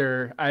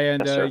character,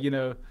 and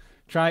Yes,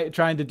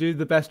 trying to do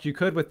the best you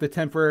could with the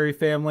temporary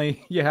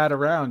family you had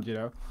around.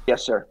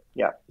 Yes, sir.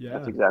 Yeah,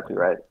 that's exactly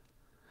right.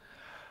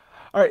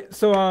 All right,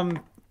 so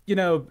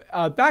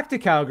back to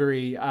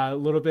Calgary a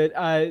little bit.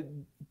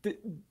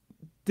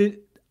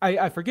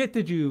 I forget,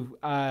 did you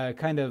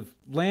kind of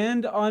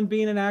land on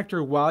being an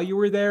actor while you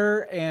were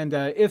there? And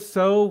if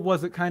so,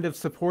 was it kind of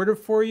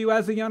supportive for you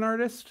as a young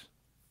artist?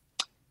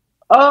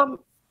 Like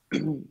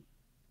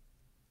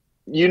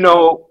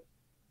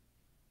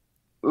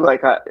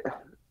I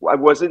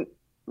wasn't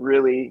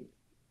really,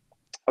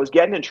 I was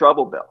getting in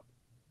trouble, Bill.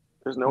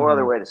 There's no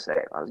other way to say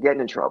it. I was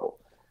getting in trouble,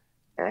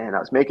 and I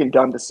was making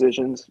dumb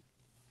decisions,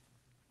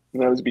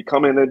 and I was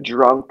becoming a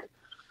drunk,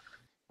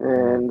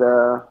 and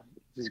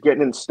just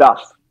getting in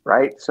stuff.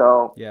 Right.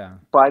 So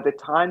by the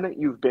time that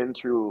you've been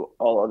through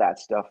all of that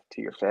stuff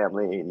to your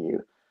family,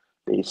 and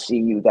they see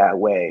you that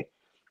way,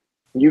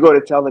 you go to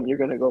tell them you're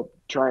going to go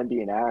try and be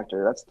an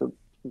actor. That's the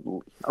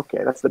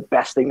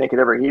best thing they could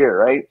ever hear.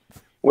 Right.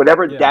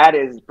 Whatever that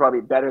is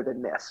probably better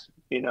than this,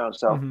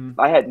 so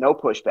I had no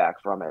pushback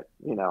from it,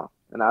 and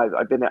I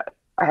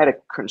had a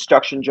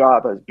construction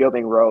job. I was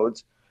building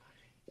roads,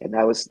 and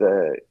I was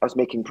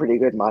making pretty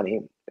good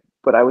money,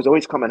 but I was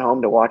always coming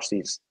home to watch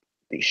these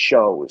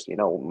shows.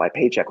 My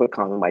paycheck would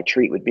come, and my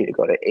treat would be to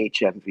go to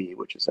HMV,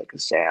 which is like a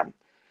Sam,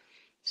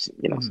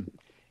 and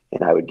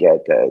I would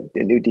get the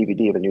new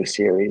DVD of a new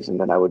series, and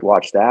then I would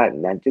watch that,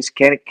 and then just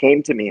kind of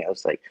came to me. I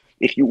was like,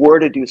 if you were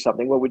to do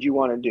something, what would you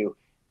want to do?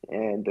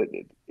 And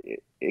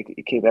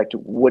it came back to,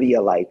 what do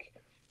you like,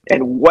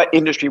 and what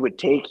industry would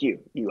take you?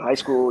 You're a high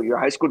school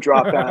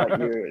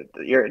dropout.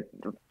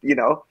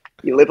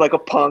 You live like a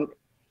punk.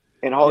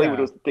 And Hollywood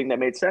was the thing that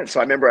made sense.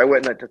 So I remember I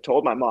went and I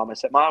told my mom, I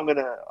said, Mom,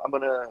 I'm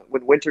gonna,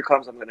 when winter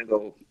comes, I'm gonna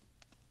go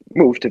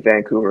move to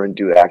Vancouver and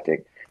do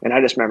acting. And I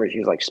just remember she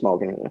was like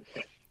smoking.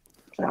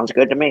 Sounds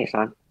good to me,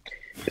 son.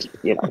 Just,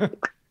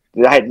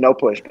 I had no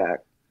pushback.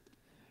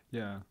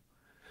 Yeah.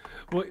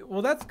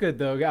 Well, that's good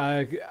though,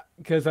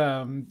 because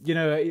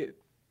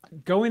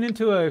going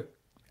into a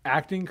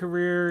acting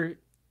career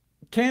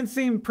can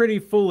seem pretty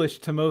foolish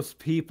to most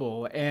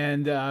people,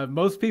 and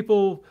most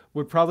people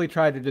would probably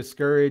try to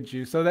discourage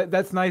you. So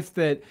that's nice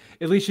that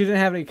at least you didn't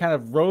have any kind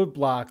of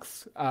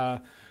roadblocks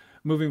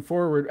moving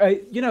forward.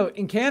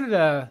 In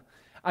Canada,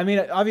 I mean,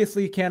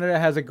 obviously Canada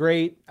has a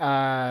great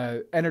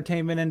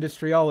entertainment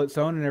industry all its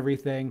own and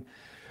everything,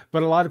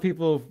 but a lot of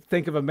people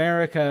think of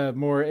America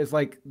more as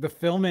like the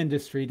film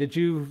industry. Did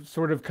you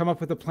sort of come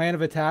up with a plan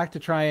of attack to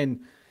try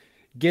and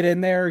get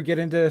in there, get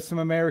into some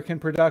American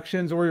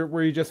productions, or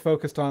were you just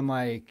focused on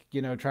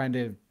trying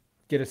to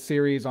get a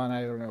series on,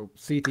 I don't know,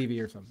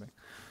 CTV or something?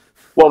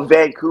 Well,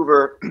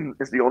 Vancouver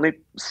is the only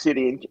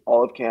city in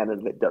all of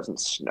Canada that doesn't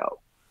snow.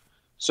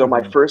 So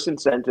my first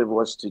incentive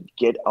was to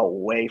get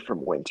away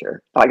from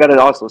winter. I got to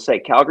also say,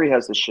 Calgary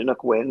has the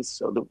Chinook winds,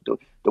 so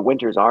the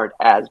winters aren't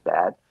as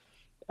bad.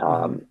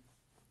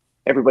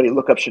 Everybody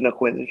look up Chinook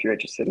Winds if you're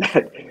interested in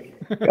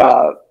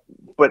that.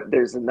 But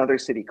there's another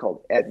city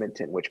called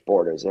Edmonton, which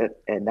borders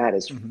it, and that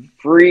is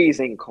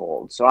freezing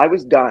cold. So I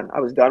was done. I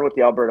was done with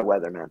the Alberta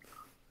weather, man.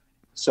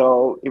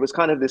 So it was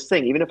kind of this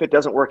thing. Even if it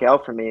doesn't work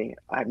out for me,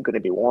 I'm going to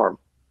be warm.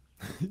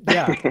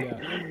 Yeah.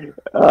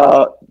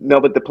 No,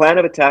 but the plan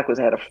of attack was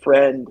I had a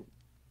friend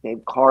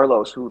named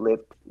Carlos who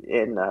lived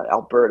in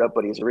Alberta,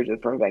 but he's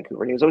originally from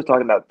Vancouver. And he was always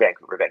talking about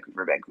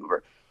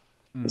Vancouver.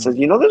 He says,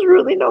 there's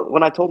really no.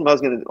 When I told him I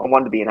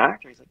wanted to be an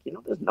actor, he's like,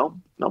 there's no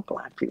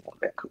black people in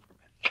Vancouver.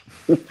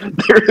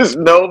 There is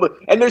no,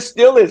 and there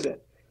still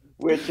isn't.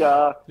 Which,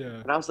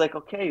 and I was like,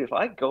 okay, if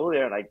I go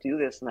there and I do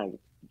this and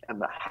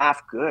I'm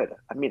half good,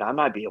 I mean, I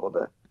might be able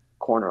to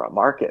corner a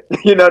market.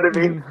 You know what I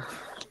mean?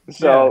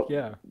 So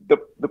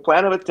the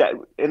plan of attack,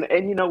 and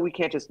we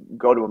can't just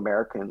go to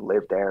America and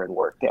live there and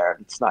work there.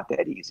 It's not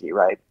that easy,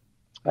 right?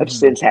 I've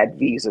since had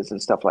visas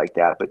and stuff like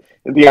that, but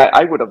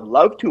I would have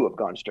loved to have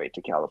gone straight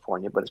to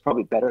California, but it's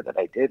probably better that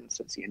I didn't,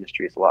 since the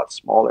industry is a lot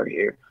smaller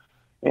here,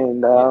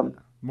 and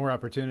more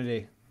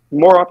opportunity.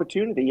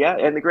 Yeah.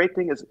 And the great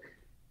thing is,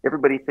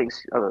 everybody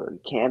thinks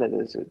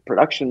Canada's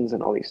productions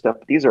and all these stuff,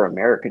 but these are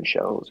American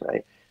shows,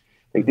 right?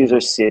 Like these are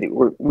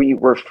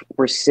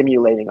we're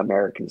simulating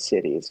American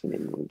cities. I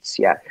mean,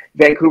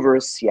 Vancouver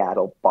is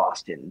Seattle,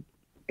 Boston,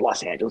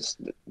 Los Angeles,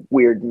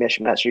 weird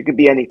mishmash. It could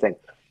be anything.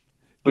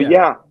 But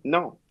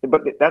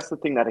but that's the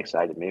thing that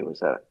excited me, was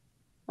that,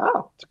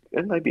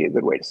 it might be a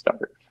good way to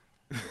start.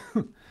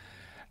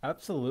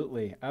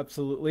 Absolutely.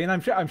 And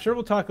I'm sure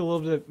we'll talk a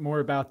little bit more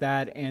about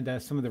that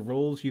and some of the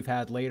roles you've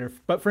had later.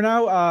 But for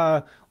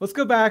now, let's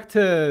go back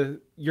to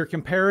your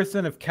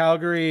comparison of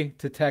Calgary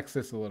to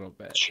Texas a little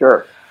bit.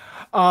 Sure.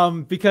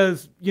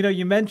 Because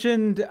you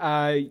mentioned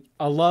a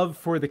love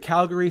for the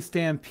Calgary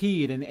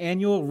Stampede, an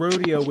annual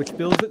rodeo which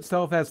bills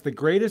itself as the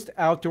greatest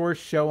outdoor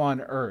show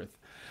on earth.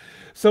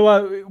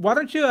 So why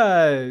don't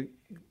you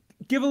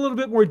give a little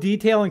bit more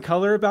detail and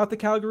color about the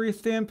Calgary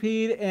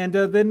Stampede, and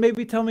then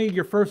maybe tell me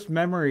your first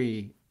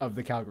memory of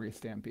the Calgary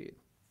Stampede.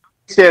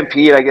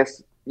 Stampede, I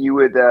guess you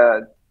would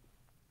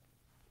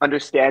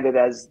understand it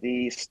as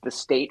the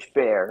state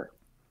fair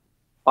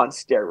on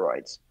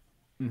steroids.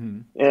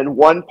 And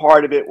one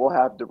part of it will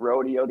have the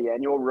rodeo, the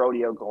annual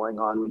rodeo going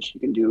on, which you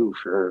can do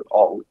for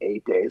all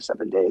 8 days,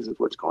 7 days of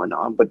what's going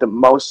on. But the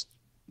most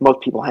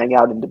people hang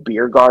out in the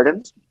beer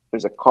gardens.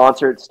 There's a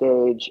concert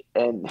stage,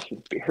 and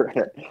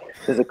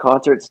there's a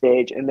concert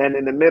stage, and then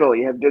in the middle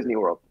you have Disney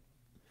World.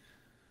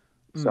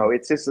 So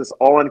it's just this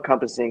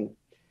all-encompassing.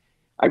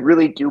 I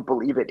really do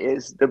believe it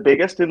is the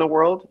biggest in the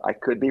world. I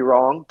could be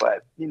wrong,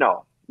 but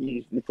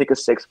you think of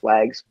Six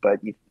Flags,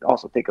 but you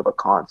also think of a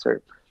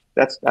concert.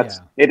 That's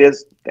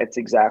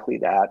exactly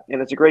that,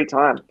 and it's a great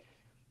time.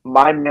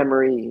 My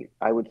memory,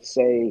 I would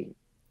say,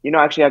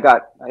 actually I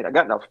got in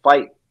a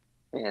fight,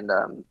 and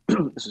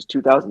this was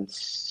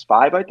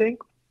 2005, I think.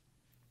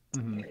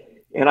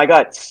 And I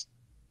got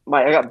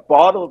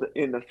bottled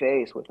in the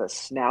face with a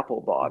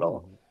Snapple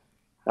bottle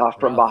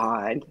from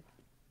behind,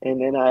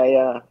 and then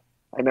I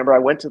remember I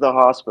went to the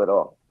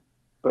hospital,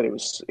 but it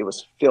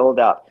was filled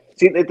up.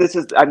 See,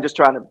 I'm just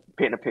trying to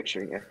paint a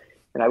picture here,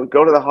 and I would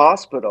go to the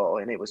hospital,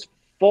 and it was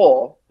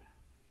full.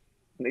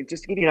 And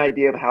just to give you an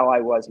idea of how I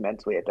was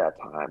mentally at that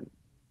time,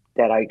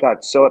 that I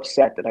got so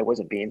upset that I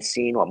wasn't being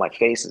seen while my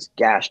face is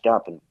gashed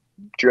up and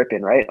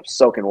dripping, right? I'm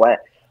soaking wet.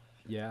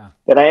 Yeah.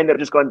 Then I ended up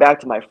just going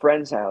back to my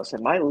friend's house,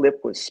 and my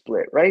lip was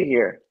split right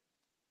here.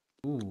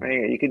 Right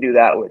here. You can do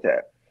that with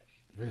it.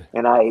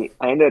 And I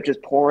ended up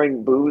just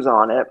pouring booze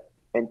on it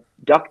and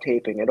duct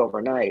taping it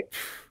overnight.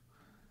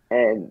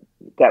 And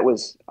that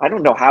was, I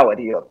don't know how it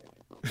healed.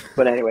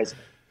 But anyways,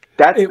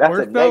 that's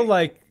worked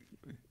though,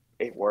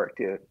 it worked,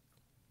 dude.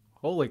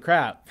 Holy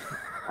crap.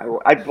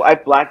 I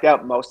blacked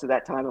out most of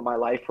that time in my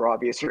life for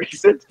obvious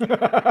reasons.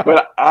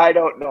 But I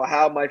don't know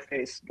how my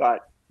face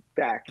got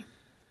back.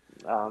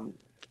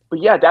 But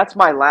yeah, that's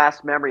my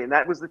last memory, and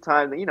that was the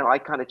time that I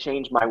kind of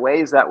changed my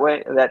ways that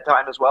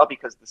time as well,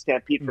 because the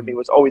Stampede for me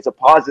was always a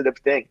positive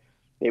thing.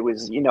 It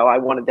was I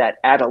wanted that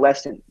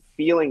adolescent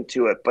feeling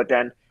to it, but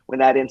then when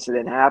that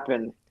incident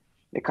happened,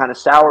 it kind of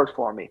soured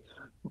for me.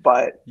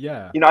 But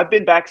I've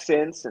been back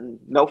since, and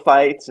no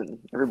fights, and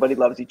everybody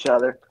loves each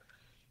other.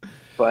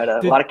 But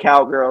a lot of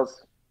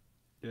cowgirls.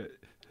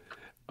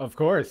 Of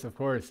course.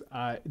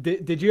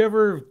 Did you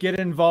ever get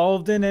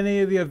involved in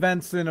any of the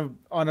events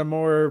on a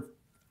more,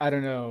 I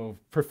don't know,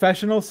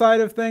 professional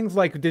side of things?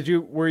 Like,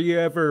 were you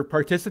ever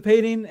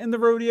participating in the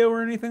rodeo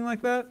or anything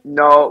like that?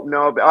 No,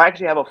 but I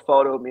actually have a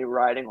photo of me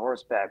riding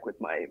horseback with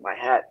my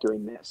hat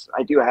doing this.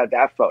 I do have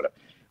that photo.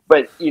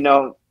 But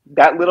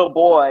that little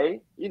boy,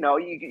 you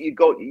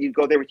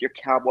go there with your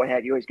cowboy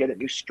hat. You always get a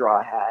new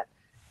straw hat.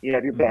 You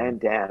have your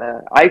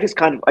bandana. I just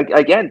kind of,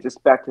 again,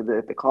 just back to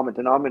the common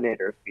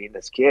denominator of being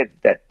this kid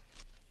that,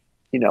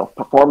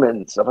 performing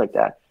and stuff like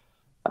that.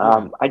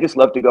 I just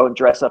love to go and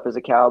dress up as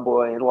a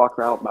cowboy and walk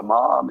around with my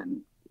mom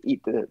and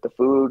eat the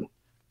food.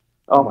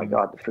 Oh my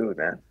God, the food,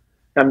 man.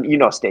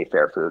 State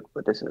fair food,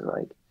 but this is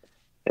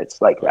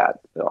It's like that.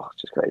 Oh,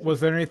 it's just crazy. Was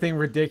there anything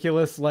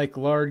ridiculous like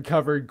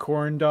lard-covered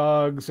corn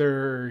dogs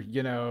or,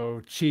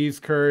 cheese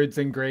curds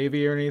and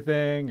gravy or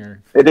anything?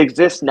 Or It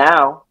exists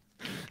now,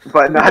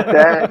 but not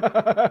then.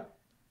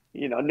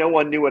 No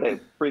one knew what a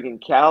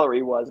freaking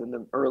calorie was in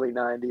the early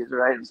 '90s,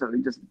 right? And so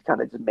we just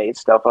kind of just made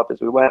stuff up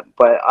as we went.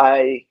 But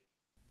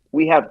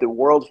we have the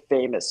world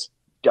famous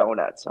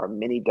donuts, our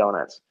mini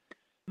donuts,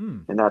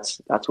 and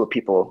that's what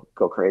people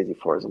go crazy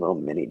for, is little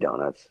mini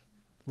donuts.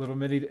 Little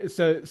mini.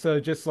 So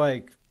just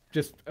a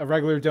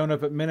regular donut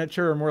but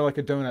miniature, or more like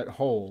a donut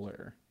hole,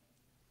 or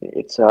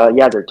It's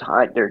they're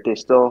tied. They're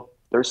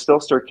still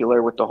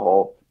circular with the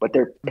hole, but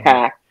they're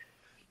packed,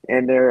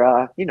 and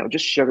they're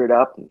just sugared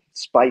up and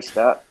spiced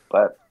up.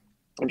 But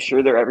I'm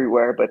sure they're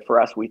everywhere. But for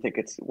us, we think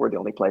we're the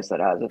only place that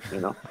has it.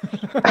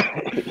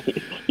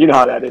 You know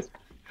how that is.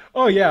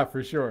 Oh yeah,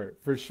 for sure,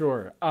 for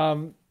sure.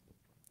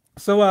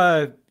 So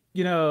I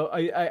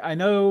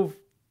know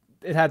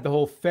it had the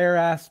whole fair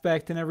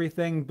aspect and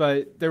everything,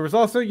 but there was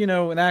also,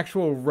 an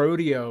actual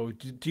rodeo.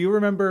 Do you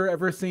remember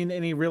ever seeing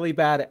any really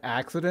bad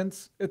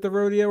accidents at the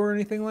rodeo or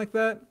anything like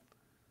that?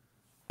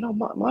 No,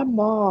 my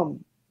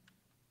mom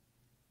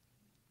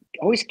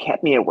always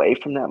kept me away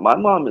from that. My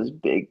mom is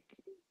big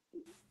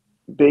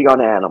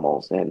on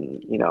animals,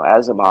 and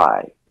as am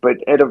I. But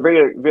at a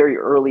very, very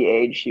early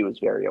age, she was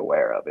very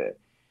aware of it,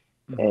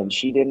 and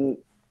she didn't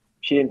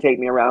take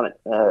me around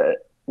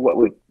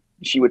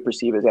she would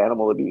perceive as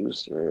animal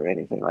abuse or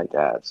anything like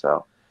that.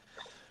 So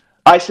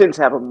I since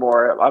have a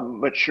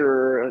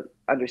mature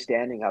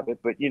understanding of it,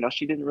 but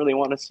she didn't really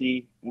want to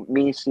see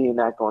me seeing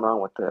that going on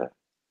with the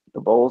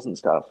bulls and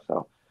stuff.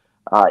 So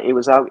it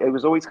was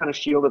always kind of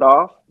shielded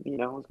off. It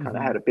kind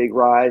of had a big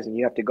rise, and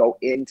you have to go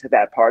into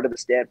that part of the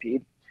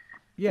stampede.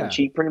 Yeah, and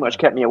she pretty much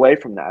kept me away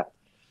from that.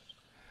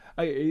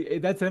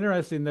 That's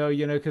interesting though,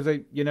 because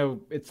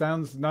it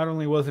sounds not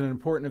only was it an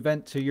important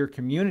event to your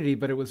community,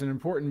 but it was an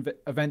important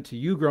event to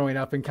you growing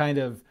up, and kind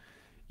of,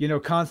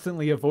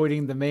 constantly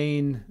avoiding the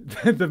main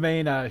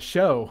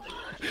show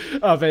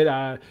of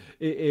it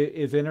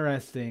is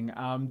interesting.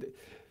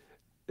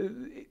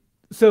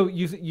 So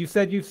you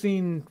said you've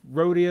seen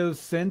rodeos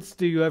since.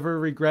 Do you ever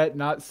regret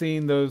not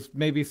seeing those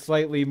maybe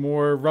slightly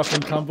more rough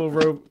and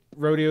tumble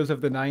rodeos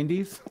of the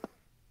 '90s?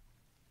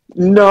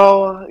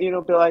 No,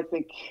 Bill, I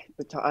think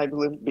I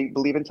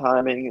believe in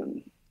timing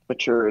and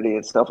maturity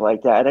and stuff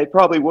like that. I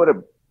probably would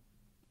have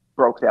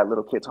broke that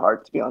little kid's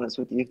heart, to be honest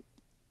with you.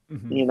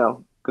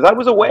 Because I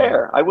was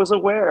aware. I was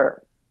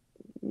aware.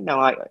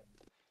 I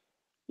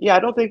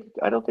don't think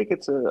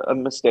it's a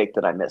mistake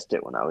that I missed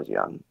it when I was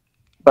young.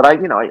 But I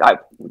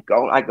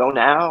go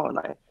now, and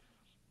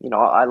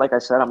like I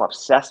said, I'm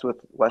obsessed with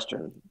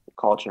Western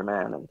culture,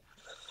 man. And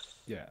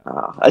yeah,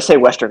 I say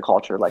Western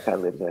culture like I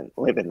live in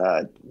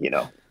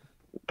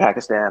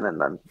Pakistan,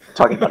 and I'm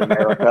talking about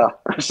America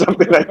or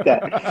something like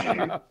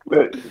that.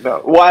 But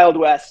no, Wild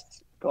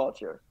West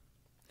culture.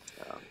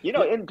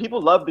 And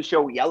people love the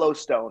show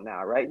Yellowstone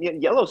now, right?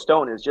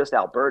 Yellowstone is just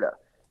Alberta.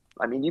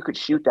 I mean, you could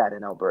shoot that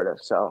in Alberta.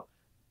 So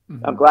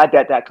I'm glad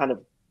that kind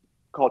of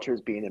culture is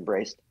being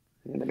embraced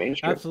in the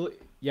mainstream. Absolutely.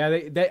 Yeah,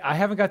 I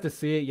haven't got to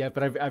see it yet,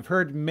 but I've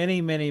heard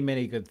many, many,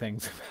 many good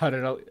things about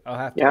it. I'll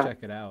have to check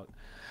it out.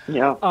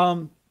 Yeah.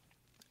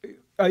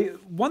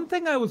 One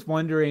thing I was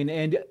wondering,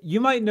 and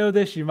you might know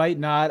this, you might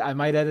not, I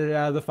might edit it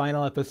out of the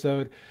final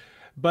episode,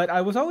 but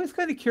I was always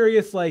kind of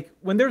curious, like,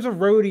 when there's a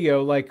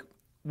rodeo, like,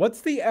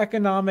 what's the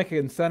economic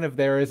incentive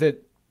there? Is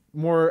it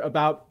more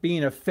about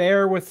being a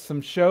fair with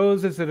some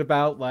shows? Is it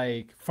about,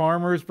 like,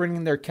 farmers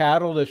bringing their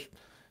cattle to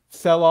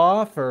sell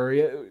off? Or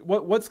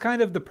what's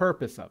kind of the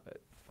purpose of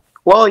it?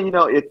 Well, you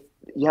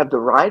have the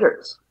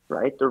riders,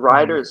 right? The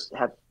riders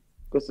have,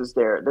 this is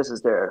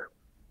their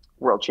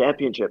World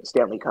Championship,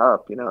 Stanley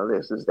Cup.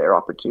 This is their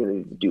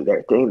opportunity to do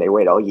their thing. They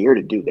wait all year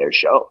to do their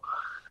show.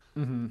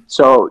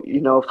 So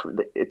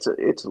it's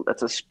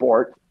a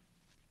sport.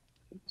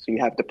 So you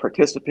have the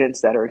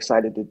participants that are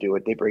excited to do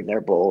it. They bring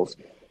their bulls,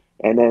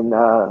 and then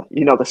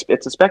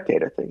it's a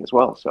spectator thing as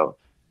well. So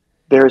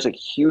there's a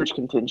huge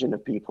contingent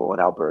of people in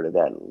Alberta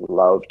that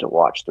love to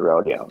watch the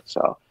rodeo.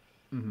 So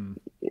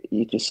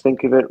you just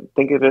think of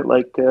it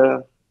like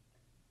an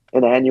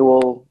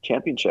annual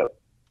championship.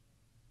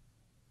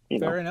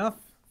 Fair enough.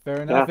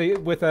 Yeah.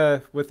 With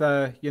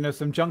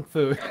some junk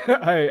food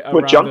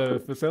around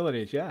the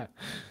facilities. Yeah.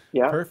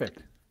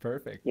 Perfect.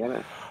 Yeah,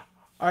 man.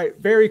 All right.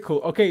 Very cool.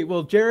 Okay.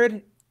 Well,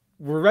 Jarod,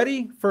 we're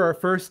ready for our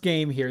first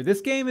game here.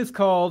 This game is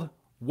called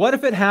What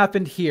If It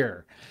Happened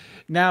Here?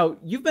 Now,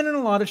 you've been in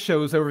a lot of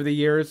shows over the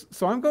years,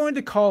 so I'm going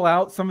to call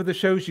out some of the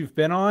shows you've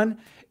been on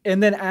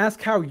and then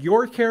ask how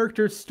your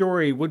character's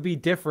story would be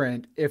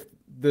different if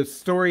the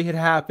story had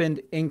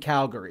happened in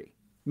Calgary.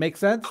 Make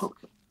sense?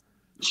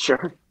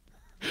 Sure.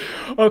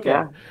 Okay.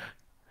 Yeah.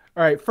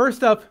 All right.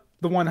 First up,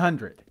 the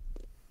 100.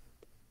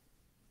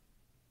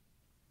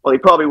 Well, he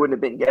probably wouldn't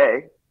have been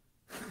gay.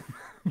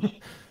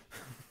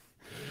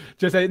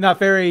 Just not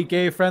very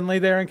gay friendly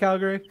there in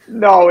Calgary?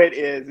 No, it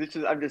is.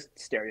 I'm just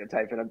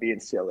stereotyping. I'm being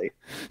silly.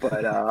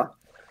 But,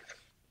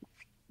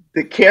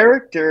 the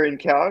character in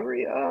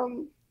Calgary,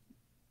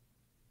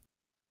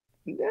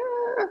 Yeah,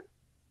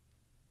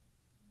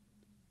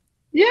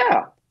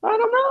 yeah. I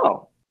don't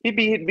know. He'd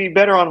be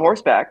better on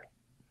horseback.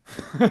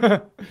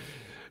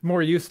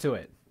 More used to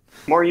it.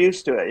 More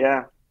used to it.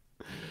 Yeah.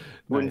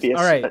 Wouldn't Nice. be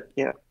All right.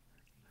 yeah.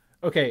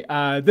 Okay,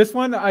 this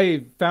one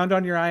I found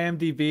on your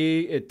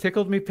IMDb. It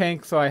tickled me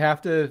pink, so I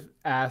have to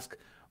ask: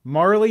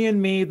 Marley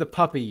and Me, the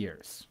puppy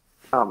years.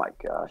 Oh my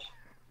gosh.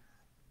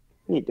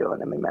 What are you doing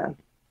to me, man?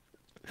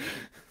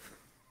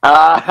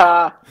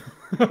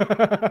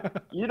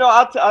 You know,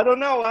 I don't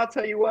know. I'll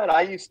tell you what.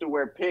 I used to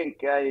wear pink.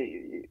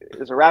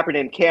 There's a rapper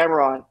named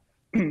Cameron,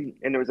 and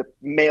there was a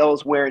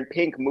males wearing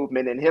pink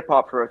movement in hip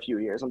hop for a few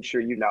years. I'm sure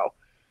you know.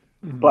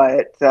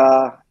 But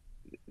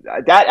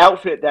that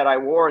outfit that I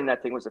wore in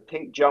that thing was a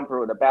pink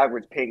jumper with a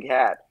backwards pink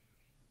hat,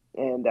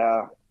 and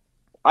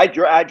I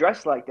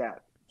dressed like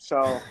that.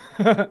 So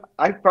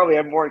I probably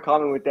have more in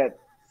common with that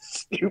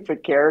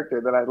stupid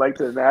character than I'd like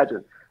to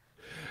imagine.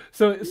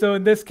 So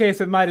in this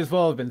case, it might as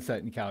well have been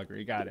set in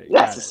Calgary. Got it.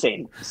 That's the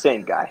same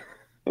guy.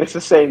 It's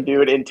the same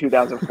dude in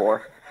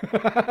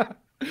 2004.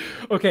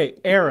 Okay,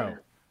 Arrow.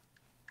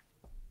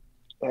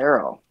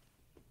 Arrow.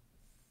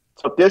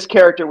 So this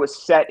character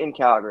was set in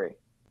Calgary.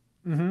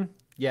 Mm-hmm.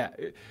 Yeah.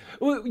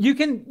 Well, you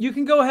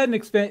can go ahead and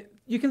expand.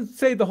 You can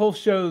say the whole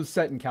show's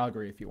set in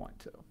Calgary if you want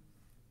to.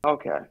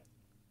 Okay.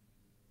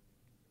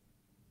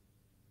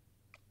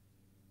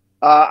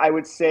 I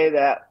would say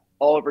that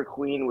Oliver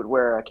Queen would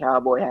wear a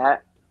cowboy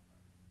hat.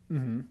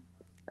 Mm-hmm.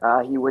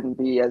 He wouldn't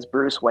be as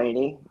Bruce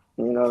Wayne.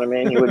 You know what I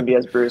mean? He wouldn't be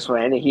as Bruce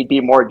Wayne. He'd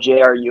be more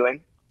J.R. Ewing.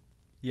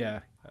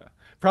 Yeah.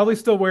 Probably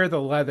still wear the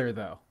leather,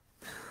 though.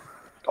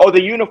 Oh,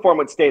 the uniform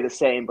would stay the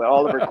same, but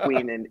Oliver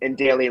Queen in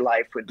daily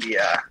life would be,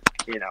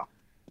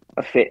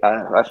 a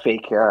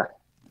fake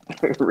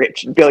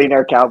rich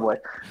billionaire cowboy.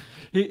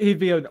 He'd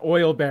be an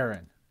oil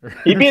baron.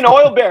 He'd be an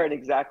oil baron,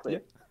 exactly. Yeah.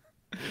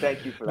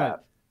 Thank you for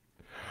that.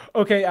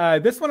 Okay,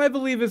 this one I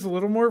believe is a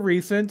little more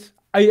recent.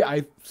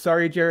 I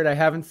sorry, Jared, I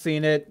haven't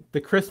seen it.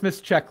 The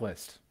Christmas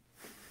Checklist.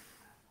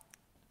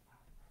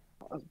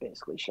 That was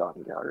basically shot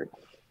in Calgary.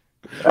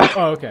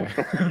 Oh, okay.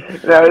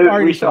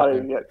 No, we shot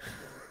it yet.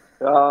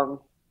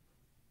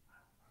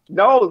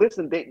 No,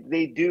 listen,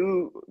 they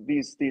do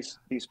these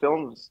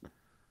films.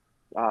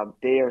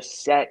 They are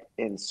set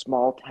in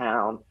small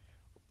town,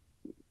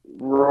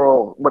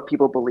 rural, what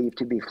people believe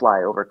to be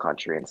flyover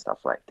country and stuff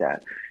like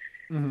that.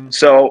 Mm-hmm.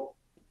 So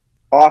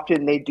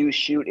often they do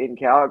shoot in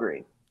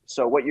Calgary.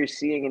 So what you're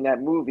seeing in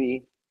that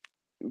movie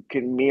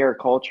can mirror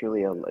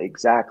culturally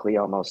exactly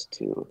almost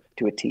to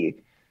a T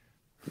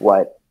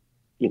what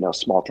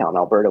small town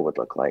Alberta would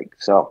look like.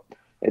 So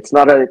it's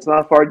not a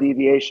far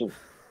deviation.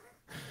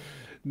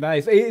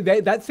 Nice.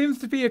 That seems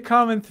to be a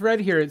common thread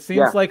here. It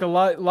seems like a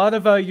lot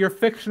of your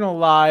fictional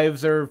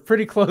lives are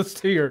pretty close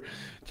to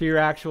your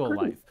actual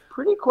life.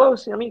 Pretty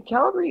close. I mean,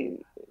 Calgary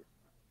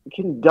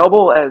can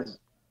double as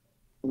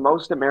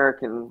most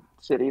American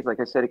cities. Like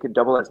I said, it could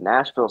double as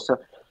Nashville. So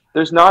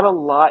there's not a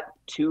lot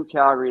to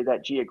Calgary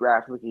that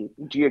geographically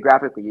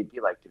you'd be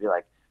like to be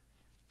like,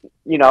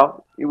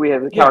 we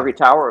have the Calgary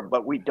Tower,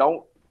 but we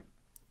don't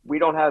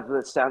have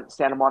the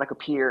Santa Monica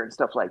Pier and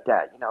stuff like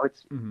that.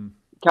 It's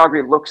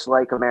Calgary looks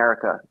like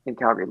America and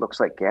Calgary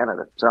looks like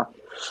Canada. So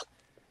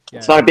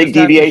it's not a big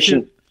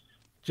deviation.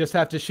 Just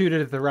have to shoot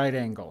it at the right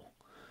angle.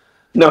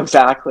 No,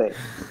 exactly.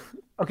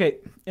 Okay,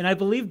 and I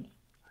believe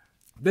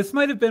this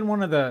might have been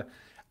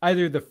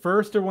either the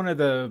first or one of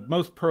the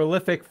most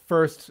prolific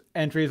first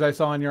entries I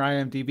saw on your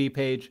IMDb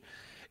page,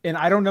 and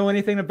I don't know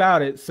anything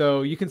about it,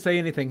 so you can say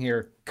anything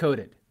here.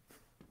 Coded.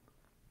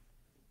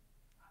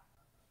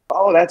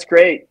 Oh, that's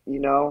great.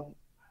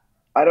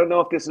 I don't know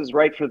if this is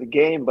right for the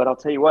game, but I'll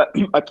tell you what,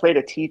 I played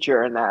a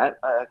teacher in that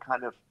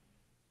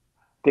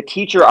the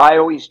teacher I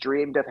always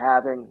dreamed of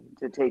having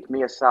to take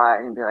me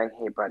aside and be like,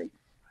 hey, buddy,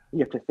 you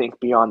have to think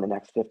beyond the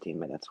next 15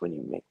 minutes when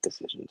you make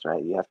decisions,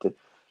 right? You have to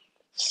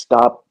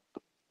stop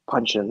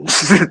punching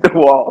the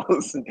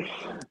walls.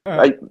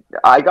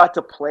 I got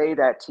to play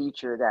that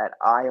teacher that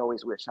I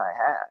always wish I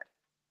had.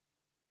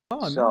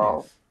 Oh, so,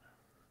 nice.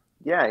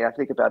 Yeah, I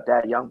think about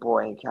that young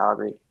boy in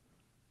Calgary.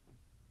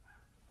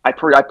 I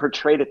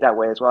portrayed it that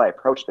way as well. I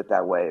approached it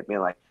that way,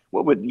 being like,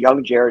 what would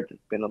young Jarod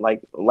been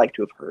like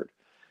to have heard?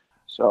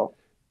 So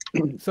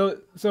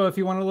if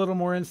you want a little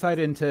more insight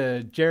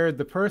into Jarod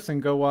the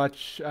person, go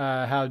watch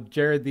how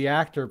Jarod the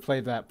actor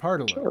played that part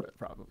a little bit,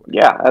 probably.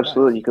 Yeah,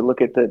 absolutely. You could look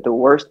at the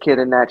worst kid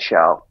in that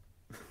show,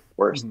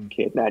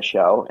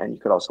 and you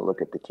could also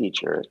look at the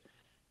teacher,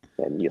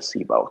 and you'll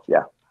see both.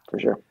 Yeah, for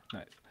sure.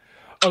 Nice.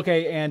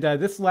 Okay, and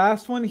this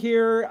last one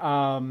here,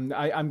 I'm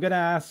going to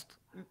ask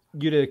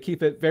you to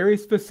keep it very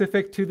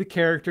specific to the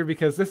character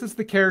because this is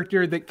the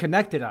character that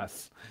connected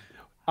us.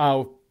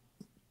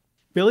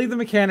 Billy the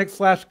Mechanic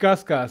 /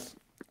 Gus Gus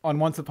on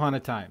Once Upon a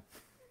Time.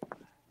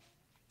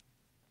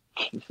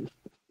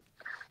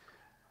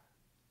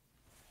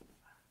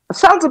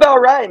 Sounds about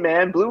right,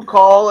 man. Blue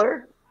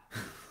collar,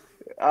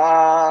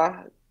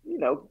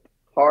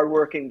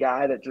 hardworking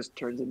guy that just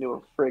turns into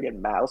a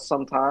friggin' mouse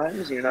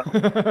sometimes,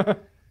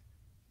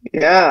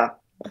 Yeah.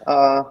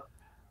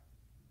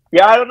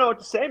 I don't know what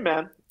to say,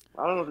 man.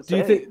 I don't know what to Do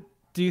you say. think?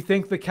 Do you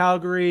think the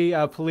Calgary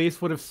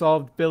police would have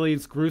solved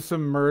Billy's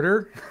gruesome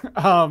murder?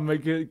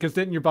 Because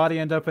didn't your body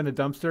end up in a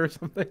dumpster or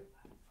something?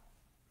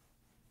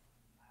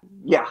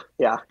 Yeah,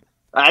 yeah.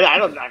 I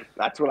don't know.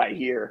 That's what I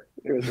hear.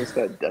 It was just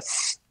a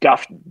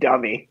stuffed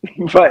dummy.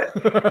 But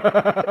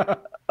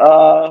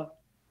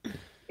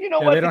you know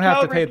Yeah, what? they don't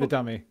have to pay the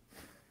dummy.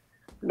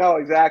 No,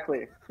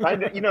 exactly.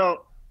 The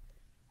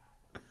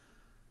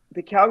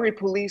Calgary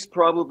police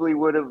probably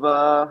would have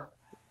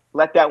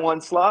let that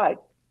one slide.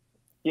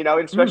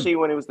 Especially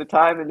when it was the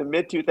time in the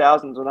mid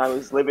 2000s when I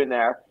was living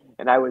there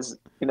and I was,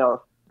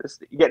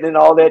 just getting in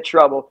all that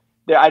trouble.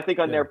 I think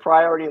on their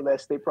priority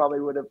list, they probably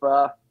would have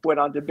went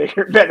on to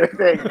bigger, better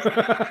things.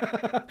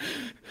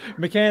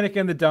 Mechanic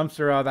in the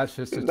dumpster. Oh, that's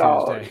just a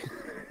Tuesday.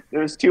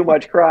 There's too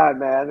much crime,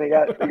 man. They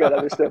got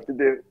other stuff to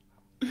do.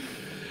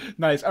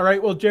 Nice. All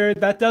right. Well,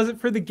 Jarod, that does it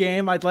for the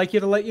game. I'd like you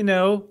to let you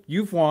know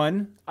you've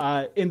won.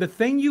 And the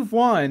thing you've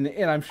won,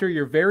 and I'm sure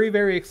you're very,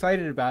 very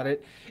excited about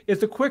it,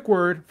 is a quick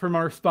word from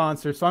our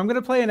sponsor. So I'm going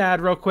to play an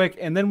ad real quick,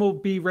 and then we'll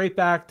be right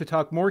back to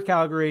talk more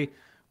Calgary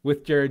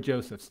with Jarod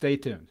Joseph. Stay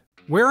tuned.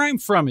 Where I'm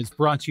From is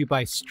brought to you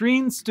by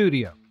Stream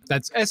Studio.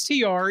 That's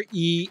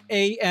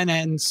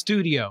STREANN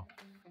Studio,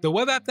 the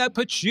web app that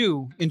puts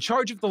you in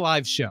charge of the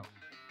live show.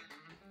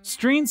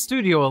 Stream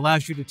Studio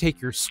allows you to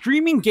take your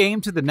streaming game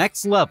to the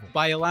next level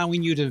by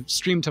allowing you to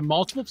stream to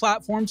multiple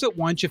platforms at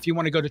once. If you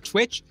want to go to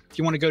Twitch, if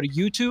you want to go to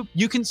YouTube,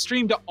 you can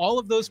stream to all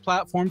of those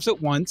platforms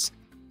at once,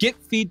 get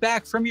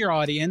feedback from your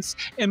audience,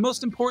 and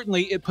most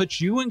importantly, it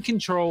puts you in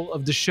control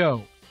of the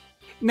show.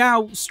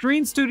 Now,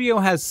 Stream Studio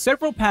has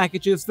several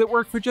packages that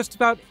work for just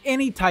about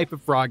any type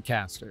of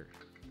broadcaster.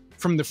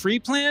 From the free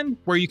plan,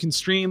 where you can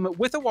stream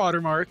with a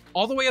watermark,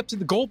 all the way up to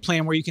the gold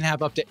plan, where you can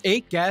have up to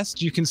 8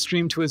 guests. You can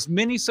stream to as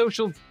many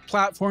social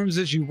platforms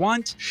as you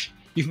want.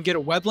 You can get a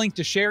web link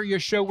to share your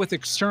show with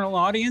external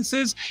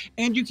audiences,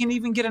 and you can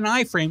even get an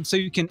iframe so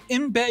you can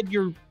embed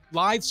your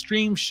live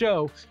stream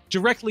show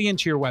directly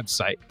into your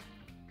website.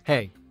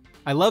 Hey,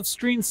 I love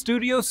Stream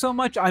Studio so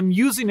much, I'm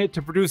using it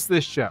to produce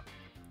this show.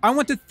 I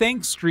want to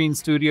thank Stream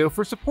Studio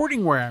for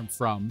supporting Where I'm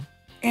From,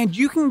 and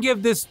you can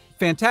give this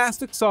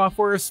fantastic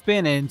software a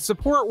spin and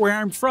support Where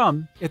I'm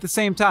From at the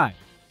same time.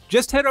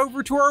 Just head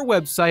over to our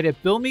website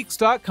at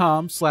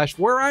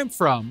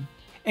billmeeks.com/whereimfrom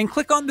and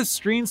click on the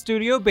Stream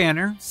Studio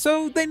banner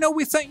so they know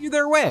we sent you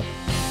their way.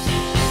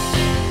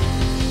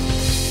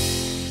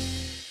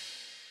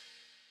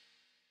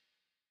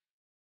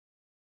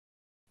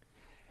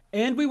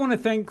 And we want to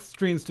thank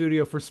Stream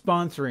Studio for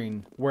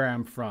sponsoring Where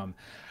I'm From.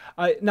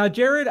 Now,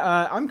 Jarod,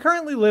 I'm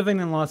currently living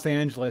in Los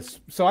Angeles,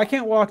 so I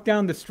can't walk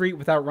down the street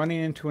without running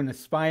into an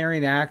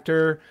aspiring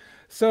actor.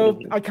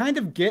 So I kind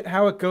of get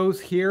how it goes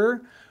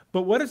here,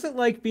 but what is it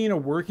like being a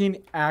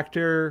working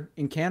actor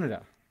in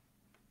Canada?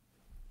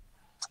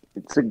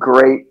 It's a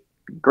great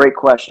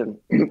question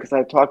because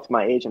I've talked to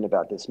my agent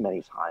about this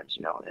many times,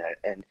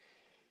 and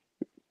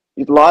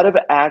a lot of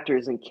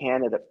actors in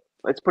Canada,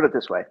 let's put it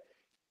this way.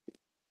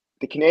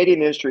 The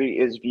Canadian industry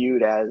is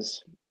viewed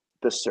as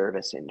the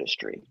service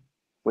industry,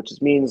 which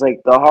means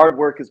like the hard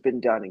work has been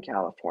done in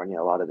California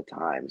a lot of the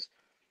times.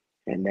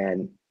 And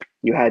then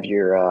you have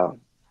your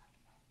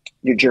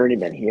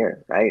journeyman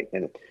here, right?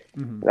 And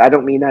I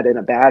don't mean that in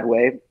a bad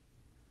way,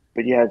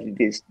 but you have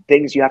these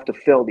things you have to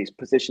fill, these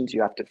positions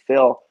you have to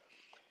fill.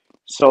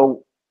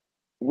 So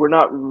we're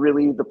not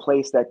really the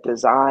place that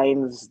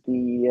designs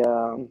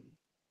the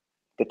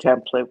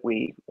template.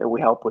 We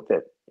help with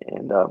it.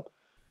 And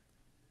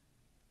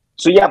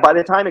so yeah, by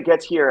the time it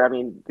gets here, I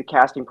mean, the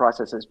casting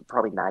process is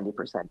probably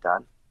 90%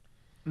 done.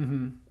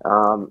 And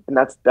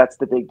that's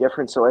the big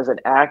difference. So as an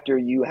actor,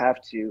 you're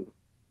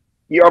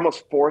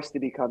almost forced to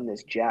become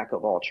this jack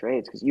of all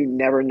trades because you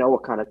never know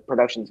what kind of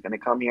production is going to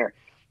come here.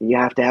 And you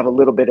have to have a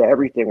little bit of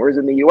everything. Whereas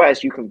in the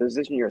US, you can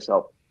position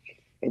yourself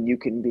and you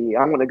can be,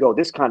 I'm going to go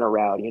this kind of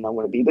route, I'm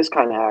going to be this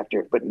kind of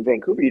actor. But in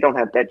Vancouver, you don't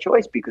have that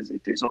choice because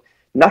there's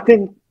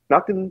nothing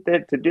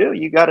there to do.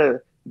 You got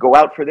to go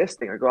out for this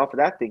thing or go out for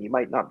that thing. You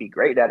might not be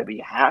great at it, but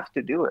you have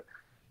to do it.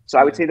 So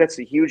I would say that's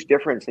a huge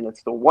difference. And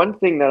it's the one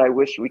thing that I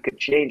wish we could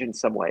change in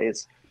some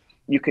ways.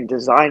 You can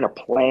design a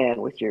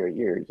plan with your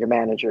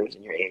managers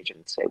and your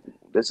agents. Say,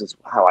 this is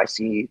how I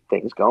see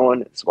things going.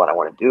 This is what I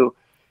want to do.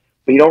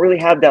 But you don't really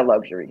have that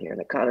luxury here, and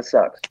it kind of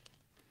sucks.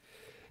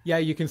 Yeah,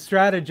 you can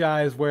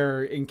strategize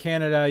where in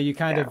Canada you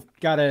kind of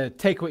got to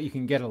take what you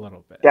can get a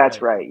little bit.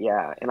 That's right,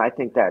 yeah. And I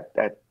think that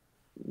a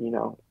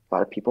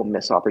lot of people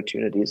miss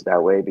opportunities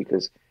that way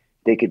because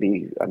they could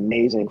be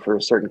amazing for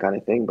a certain kind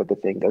of thing, but the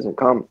thing doesn't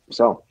come.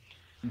 So.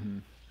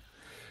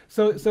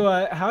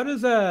 So how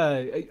does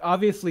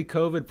obviously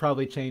COVID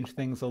probably changed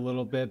things a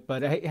little bit,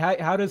 but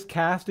how does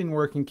casting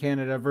work in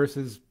Canada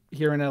versus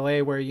here in LA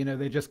where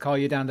they just call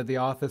you down to the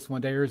office one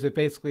day, or is it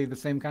basically the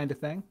same kind of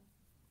thing?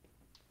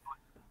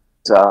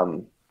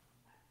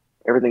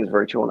 Everything's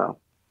virtual now,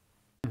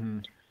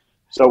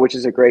 so which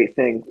is a great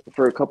thing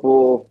for a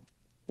couple.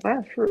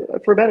 For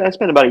about, I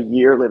spent about a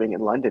year living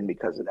in London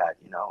because of that,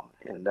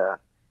 and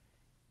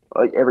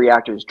every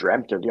actor's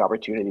dreamt of the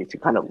opportunity to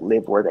kind of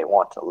live where they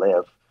want to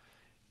live.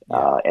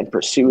 and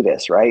pursue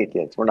this, right?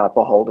 We're not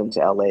beholden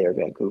to LA or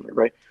Vancouver,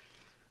 right?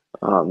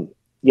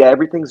 Yeah,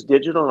 everything's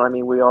digital. I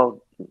mean,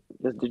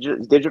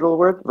 is digital a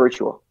word?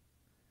 Virtual.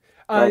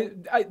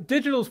 Right?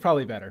 Digital's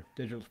probably better.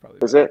 Digital's probably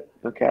Is better. it?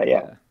 Okay,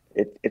 yeah.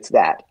 It's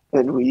that.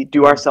 And we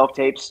do our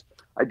self-tapes.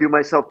 I do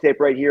my self-tape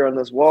right here on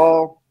this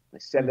wall. I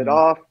send it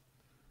off.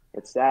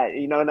 It's that,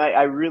 and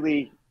I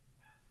really,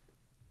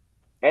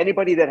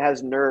 anybody that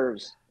has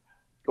nerves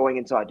going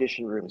into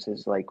audition rooms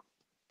is like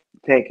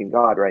thanking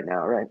God right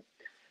now, right?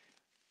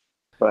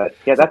 But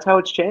yeah, that's how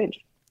it's changed.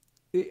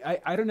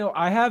 I don't know.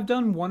 I have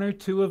done one or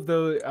two of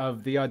the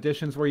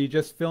auditions where you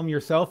just film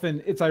yourself,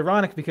 and it's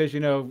ironic because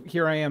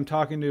here I am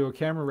talking to a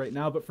camera right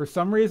now, but for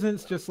some reason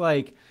it's just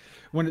like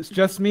when it's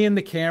just me and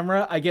the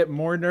camera, I get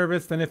more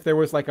nervous than if there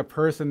was like a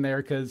person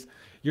there because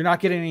you're not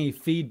getting any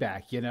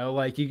feedback.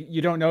 Like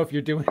you don't know if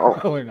you're doing it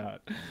well or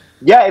not.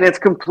 Yeah, and it's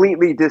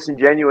completely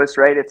disingenuous,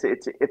 right?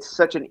 It's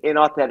such an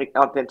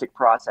authentic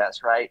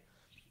process, right?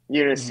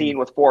 You're in a scene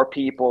with 4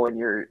 people and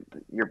you're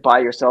by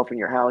yourself in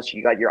your house.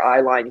 You got your eye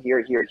line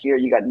here.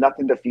 You got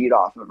nothing to feed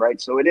off of, right?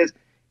 So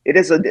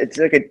it's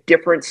like a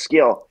different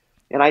skill.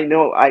 And I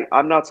know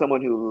I'm not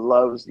someone who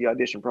loves the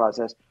audition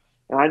process.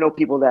 And I know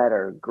people that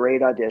are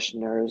great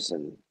auditioners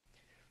and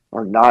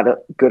are not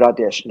good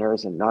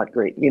auditioners and not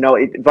great,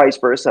 vice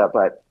versa.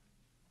 But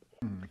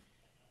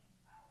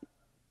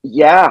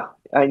yeah,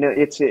 I know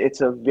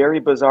it's a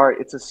very bizarre,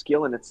 it's a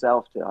skill in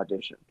itself to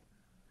audition.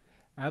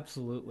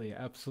 Absolutely.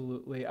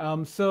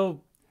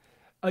 So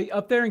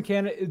up there in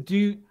Canada,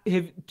 do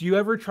you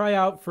ever try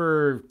out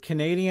for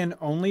Canadian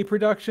only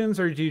productions,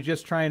 or do you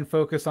just try and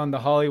focus on the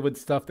Hollywood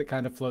stuff that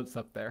kind of floats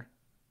up there?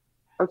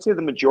 I would say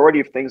the majority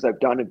of things I've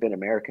done have been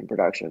American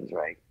productions,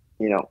 right?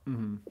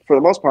 For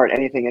the most part,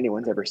 anything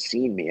anyone's ever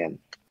seen me in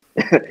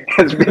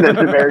has been an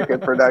American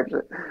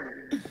production.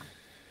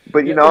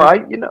 But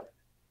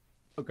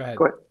Oh, go ahead.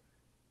 Go ahead.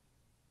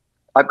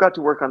 I've got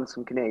to work on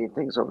some Canadian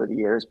things over the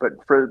years, but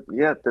for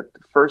the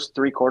first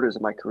 3/4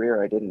 of my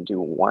career, I didn't do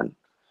one.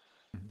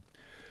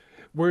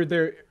 Were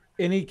there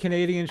any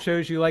Canadian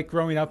shows you liked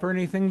growing up or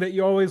anything that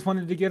you always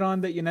wanted to get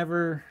on that you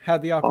never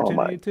had the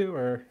opportunity to?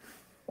 Or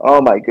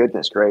oh my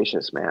goodness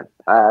gracious, man!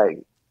 I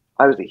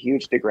was a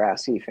huge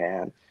Degrassi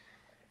fan.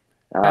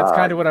 That's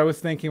kind of what I was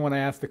thinking when I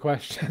asked the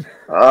question.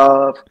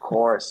 Of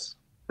course,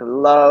 I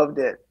loved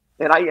it,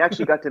 and I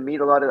actually got to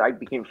meet I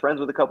became friends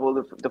with a couple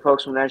of the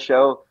folks from that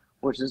show,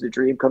 which is a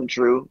dream come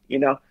true,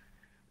 Nice.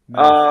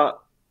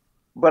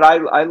 But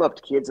I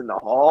loved Kids in the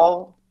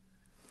Hall,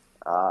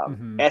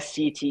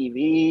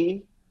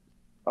 SCTV.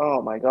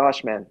 Oh my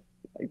gosh, man.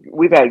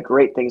 We've had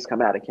great things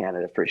come out of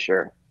Canada for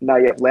sure. Now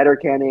you have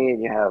Letterkenny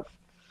and you have,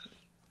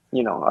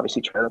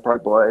 obviously Trailer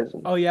Park Boys.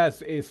 Oh,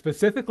 yes.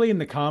 Specifically in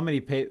the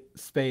comedy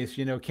space,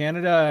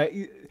 Canada,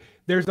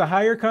 there's a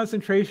higher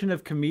concentration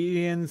of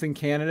comedians in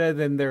Canada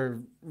than there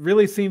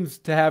really seems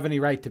to have any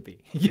right to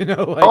be.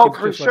 Oh,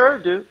 for sure,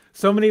 dude.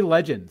 So many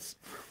legends.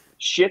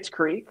 Schitt's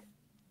Creek.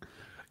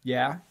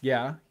 Yeah.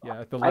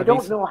 I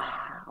don't know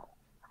how.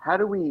 I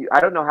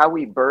don't know how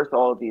we birth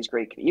all of these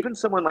great, even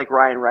someone like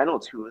Ryan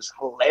Reynolds, who is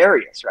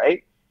hilarious,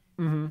 right?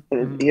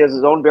 He has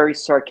his own very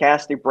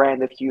sarcastic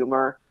brand of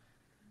humor.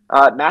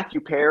 Matthew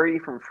Perry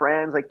from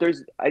Friends,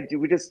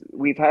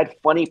 we've had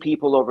funny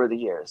people over the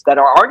years that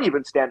aren't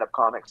even stand-up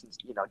comics.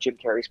 Jim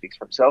Carrey speaks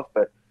for himself,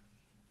 but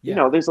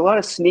there's a lot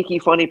of sneaky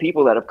funny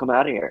people that have come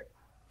out of here.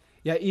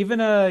 Yeah, even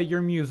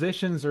your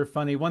musicians are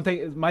funny. One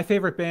thing, my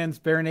favorite band's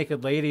Bare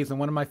Naked Ladies, and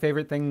one of my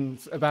favorite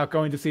things about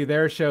going to see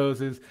their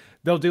shows is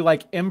they'll do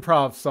like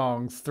improv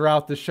songs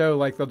throughout the show.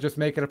 Like they'll just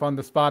make it up on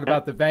the spot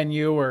about the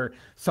venue or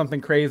something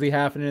crazy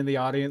happening in the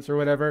audience or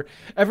whatever.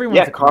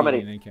 Everyone's a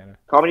comedian in Canada.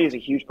 Comedy is a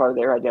huge part of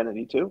their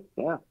identity too.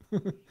 Yeah.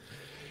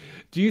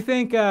 Do you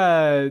think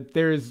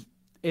there's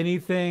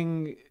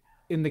anything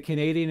in the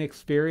Canadian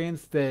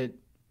experience that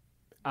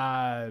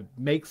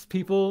makes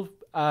people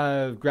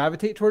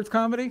gravitate towards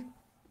comedy?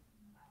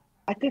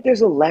 I think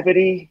there's a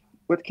levity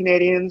with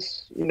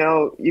Canadians.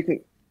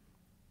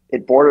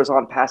 It borders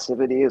on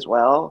passivity as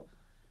well.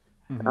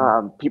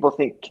 People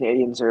think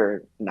Canadians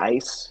are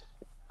nice.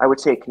 I would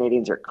say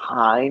Canadians are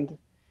kind,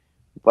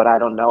 but I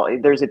don't know.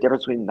 There's a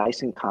difference between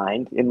nice and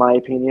kind, in my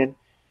opinion.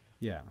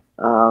 Yeah.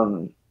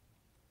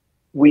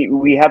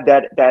 We have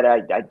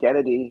that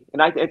identity,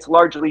 and it's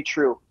largely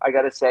true. I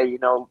got to say,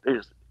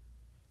 there's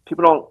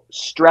people don't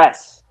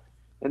stress,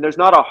 and there's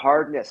not a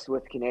hardness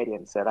with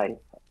Canadians that I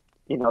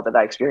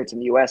experience in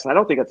the U.S. And I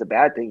don't think that's a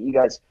bad thing. You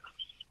guys,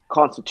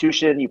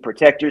 Constitution, you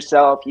protect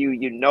yourself.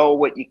 You know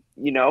what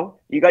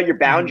you got your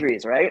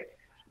boundaries, right?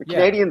 The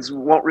Canadians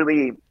won't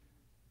really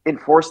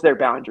enforce their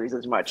boundaries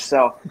as much.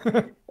 So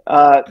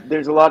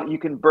there's a lot. You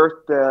can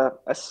birth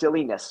a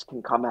silliness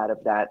can come out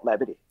of that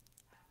levity.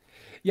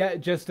 Yeah,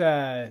 just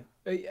I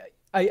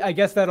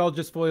guess that all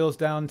just boils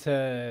down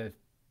to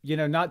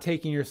not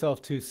taking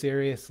yourself too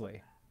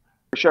seriously.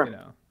 For sure.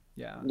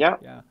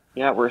 Yeah.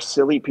 We're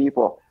silly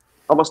people,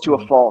 almost to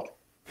a fault.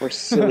 We're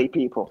silly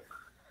people.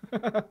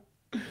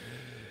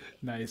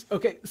 Nice.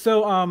 Okay,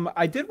 so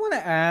I did want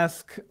to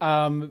ask,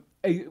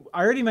 I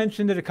already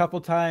mentioned it a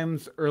couple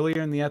times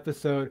earlier in the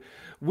episode.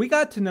 We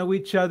got to know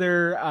each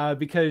other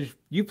because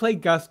you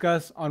played Gus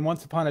Gus on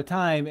Once Upon a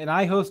Time, and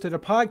I hosted a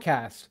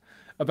podcast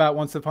about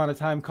Once Upon a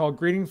Time called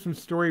Greetings from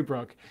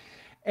Storybrooke.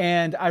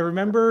 And I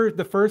remember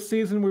the first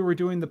season we were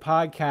doing the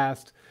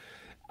podcast,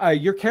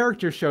 your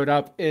character showed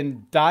up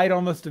and died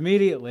almost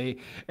immediately.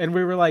 And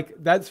we were like,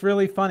 that's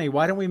really funny.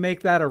 Why don't we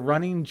make that a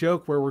running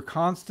joke where we're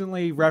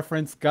constantly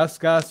reference Gus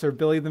Gus or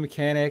Billy the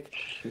Mechanic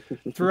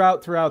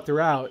throughout.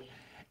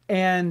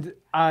 And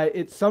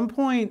at some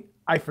point,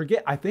 I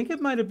forget, I think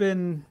it might have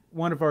been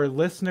one of our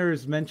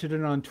listeners mentioned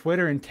it on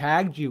Twitter and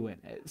tagged you in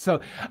it.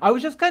 So I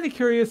was just kind of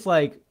curious,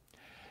 like,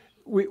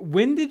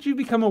 when did you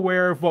become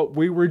aware of what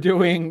we were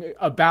doing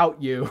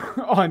about you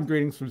on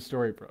Greetings from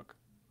Storybrooke?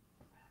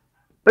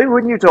 But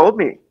when you told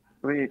me,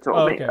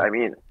 Okay. I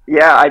mean,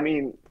 yeah, I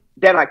mean,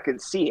 then I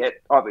could see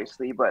it,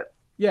 obviously, but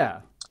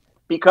Yeah.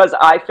 because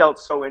I felt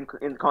so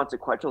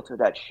inconsequential to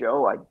that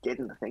show, I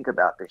didn't think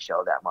about the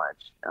show that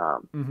much.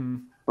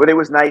 But it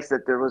was nice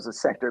that there was a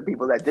sector of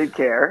people that did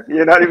care.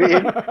 You know what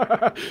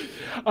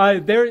I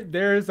mean?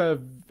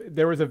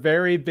 There was a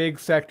very big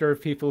sector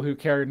of people who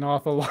cared an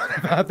awful lot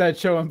about that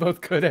show in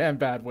both good and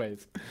bad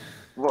ways.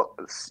 Well,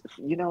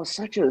 you know,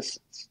 such an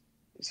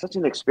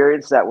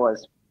experience that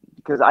was,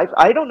 because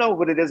I don't know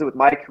what it is with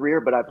my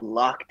career, but I've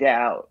lucked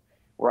out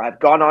where I've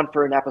gone on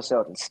for an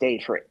episode and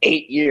stayed for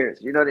 8 years.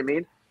 You know what I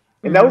mean?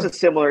 And that was a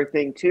similar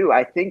thing too.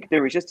 I think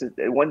there was just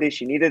one day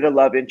she needed a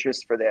love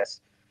interest for this.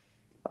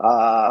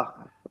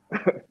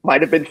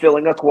 Might have been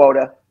filling a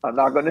quota. I'm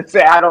not going to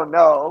say I don't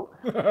know,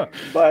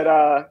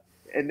 but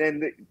and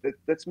then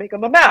let's make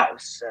him a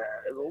mouse.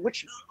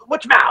 Which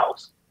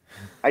mouse?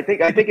 I think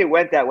it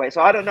went that way.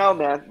 So I don't know,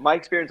 man. My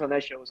experience on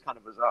that show was kind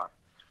of bizarre.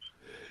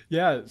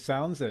 Yeah,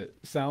 sounds it.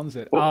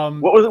 What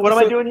am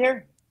I doing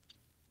here?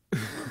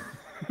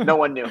 No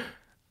one knew.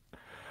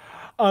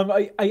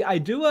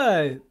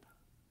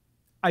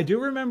 I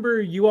do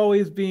remember you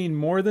always being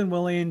more than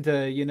willing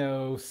to, you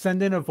know,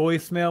 send in a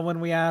voicemail when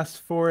we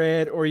asked for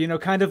it, or, you know,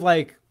 kind of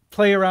like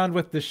play around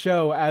with the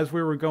show as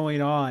we were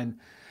going on.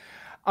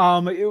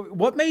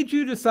 What made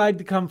you decide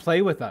to come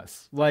play with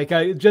us? Like,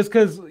 just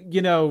because,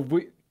 you know,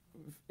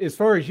 as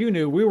far as you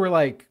knew, we were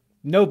like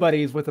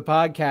nobodies with a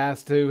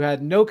podcast who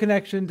had no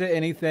connection to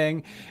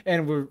anything,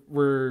 and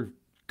we're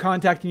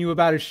contacting you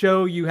about a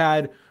show you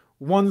had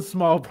one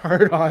small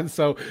part on.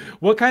 So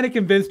what kind of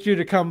convinced you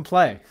to come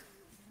play?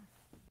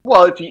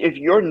 Well, if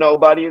you're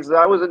nobodies,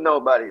 I was a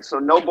nobody. So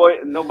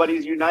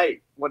nobodies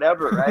unite,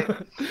 whatever, right?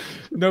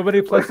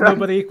 Nobody plus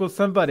nobody equals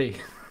somebody.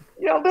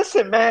 You know,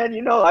 listen, man.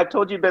 You know, I've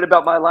told you a bit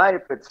about my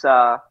life. It's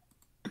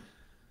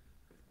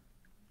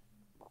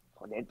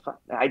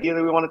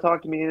ideally we want to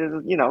talk to me. Is,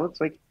 you know,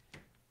 it's like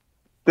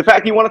the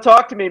fact you want to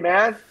talk to me,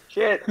 man.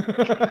 Shit,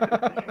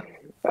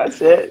 that's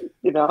it.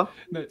 You know.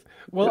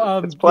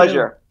 Well, it's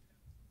pleasure.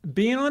 You know,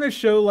 being on a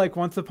show like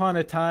Once Upon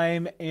a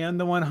Time and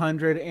The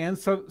 100 and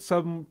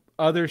some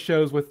other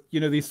shows with, you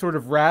know, these sort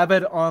of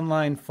rabid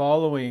online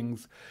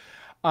followings,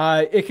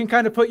 it can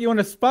kind of put you in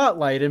a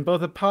spotlight in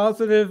both a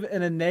positive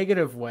and a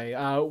negative way.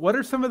 What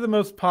are some of the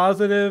most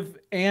positive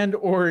and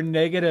or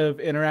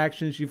negative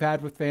interactions you've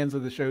had with fans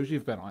of the shows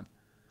you've been on?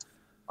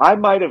 I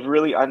might have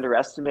really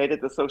underestimated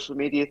the social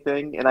media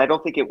thing, and I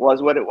don't think it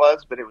was what it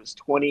was, but it was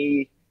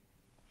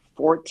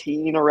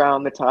 2014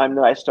 around the time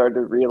that I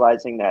started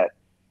realizing that,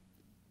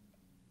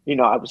 you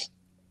know, I was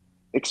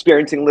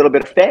experiencing a little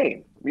bit of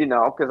fame, you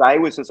know, because I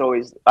was just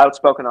always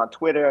outspoken on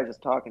Twitter. I was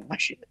just talking my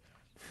shit.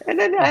 And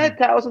then I had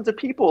thousands of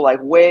people like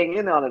weighing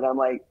in on it. I'm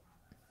like,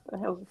 what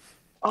the hell?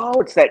 Oh,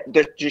 it's that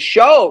the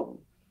show.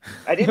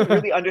 I didn't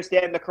really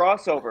understand the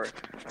crossover.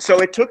 So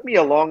it took me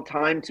a long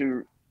time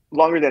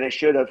longer than it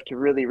should have, to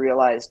really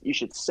realize you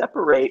should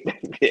separate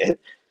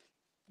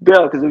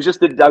Bill, because I was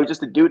just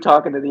a dude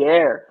talking to the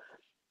air,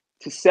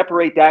 to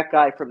separate that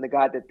guy from the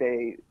guy that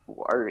they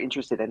are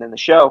interested in the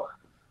show.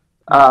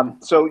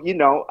 So, you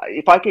know,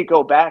 if I could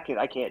go back, and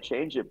I can't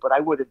change it, but I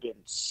would have been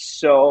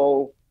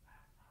so,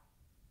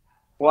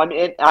 well,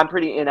 I'm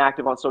pretty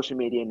inactive on social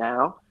media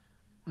now,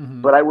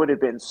 but I would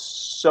have been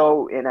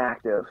so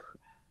inactive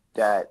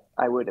that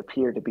I would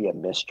appear to be a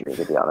mystery,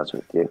 to be honest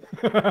with you.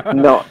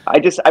 No,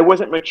 I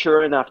wasn't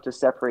mature enough to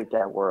separate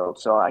that world.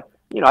 So I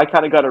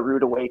kind of got a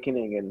rude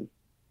awakening, and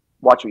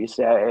watch what you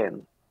say.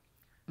 And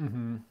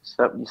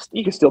so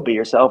you can still be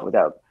yourself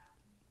without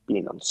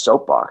being on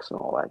soapbox and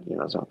all that, you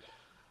know, so.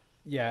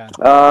 Yeah.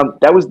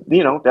 That was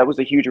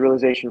a huge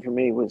realization for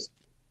me, was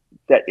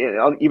that, you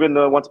know, even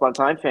the Once Upon a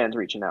Time fans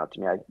reaching out to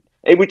me,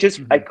 I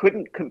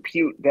couldn't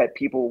compute that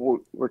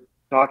people were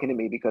talking to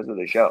me because of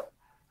the show.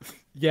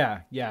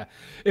 Yeah.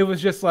 It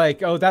was just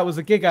like, oh, that was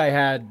a gig I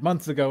had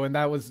months ago, and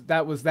that was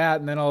that,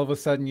 and then all of a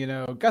sudden, you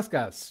know,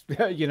 Gus,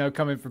 you know,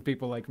 coming from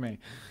people like me.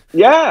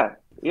 Yeah,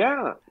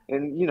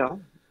 and you know,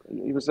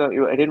 it was I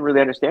didn't really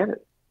understand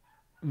it.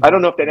 I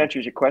don't know if that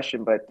answers your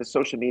question, but the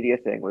social media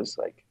thing was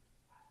like,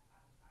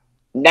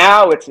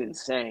 now it's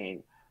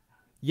insane.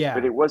 Yeah.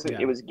 But it wasn't.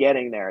 Yeah. It was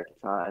getting there at the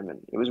time, and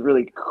it was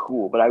really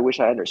cool. But I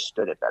wish I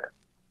understood it better.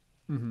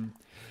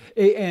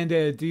 And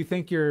do you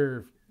think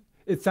you're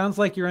it sounds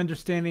like your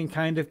understanding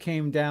kind of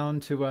came down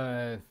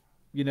to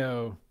you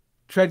know,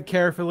 tread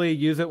carefully,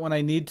 use it when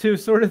I need to,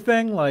 sort of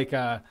thing. Like,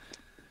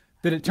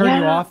 did it turn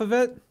you Yeah. off of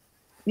it?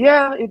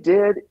 Yeah, it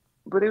did,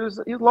 but a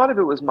lot of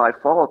it was my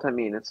fault. I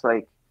mean, it's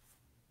like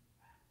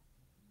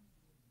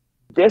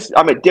this.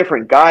 I'm a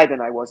different guy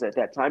than I was at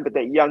that time, but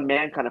that young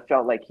man kind of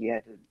felt like he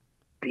had to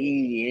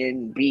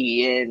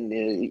be in,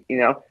 you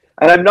know.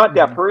 And I'm not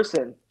that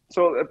person,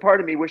 so a part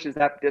of me wishes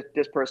that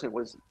this person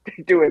was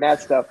doing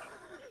that stuff.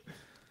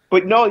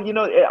 But no, you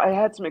know, I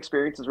had some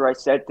experiences where I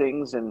said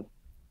things and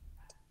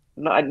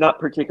not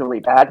particularly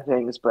bad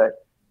things, but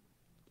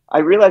I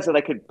realized that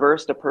I could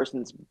burst a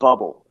person's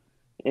bubble,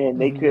 and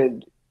they Hmm.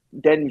 could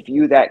then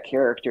view that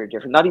character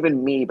different. Not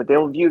even me, but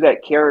they'll view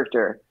that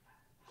character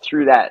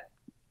through that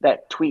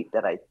tweet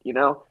that I, you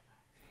know.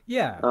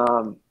 Yeah.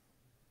 Um,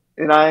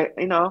 and I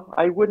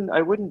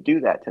wouldn't do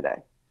that today.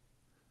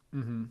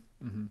 Hmm.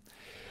 Hmm.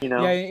 You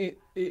Yeah,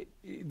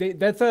 know.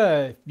 that's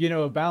a, you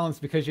know, a balance,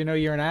 because, you know,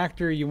 you're an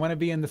actor, you want to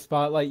be in the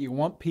spotlight, you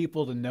want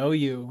people to know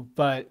you,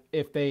 but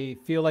if they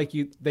feel like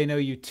they know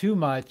you too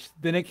much,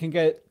 then it can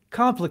get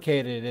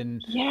complicated.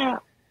 And Yeah,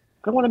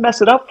 I don't want to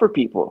mess it up for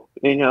people.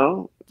 You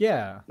know.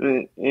 yeah.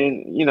 And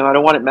you know, I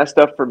don't want it messed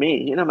up for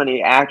me. You know how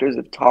many actors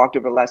have talked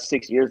over the last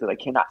 6 years that I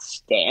cannot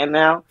stand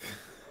now?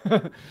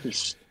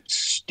 These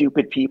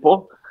stupid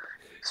people.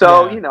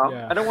 So, Yeah, you know,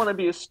 yeah. I don't want to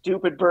be a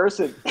stupid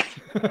person.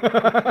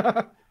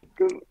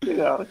 You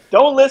know,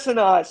 don't listen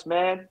to us,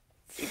 man.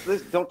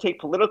 Don't take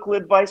political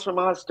advice from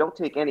us. Don't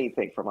take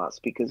anything from us,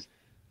 because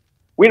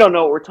we don't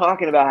know what we're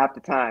talking about half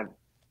the time. Mhm.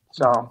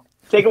 So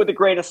take it with a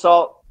grain of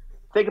salt.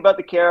 Think about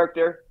the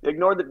character.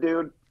 Ignore the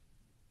dude.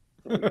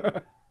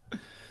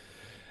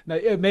 Now,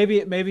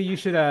 maybe you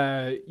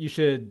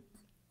should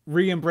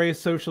re-embrace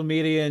social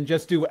media and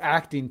just do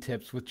acting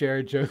tips with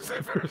Jarod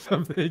Joseph or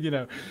something, you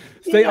know.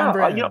 Stay on Yeah,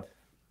 brand.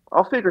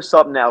 I'll figure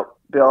something out,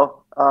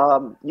 Bill.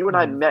 You and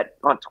I Hmm. met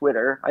on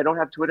Twitter. I don't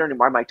have Twitter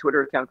anymore. My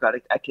Twitter account got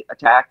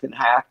attacked and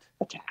hacked.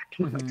 Attacked.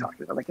 What am I Hmm.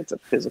 talking about? Like it's a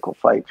physical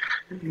fight.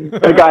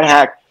 I got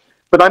hacked.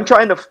 But I'm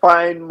trying to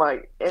find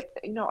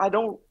you know,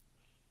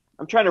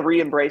 I'm trying to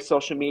re-embrace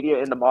social media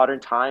in the modern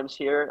times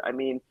here. I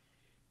mean,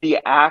 the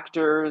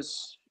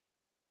actors,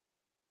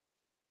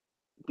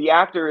 the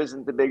actor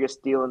isn't the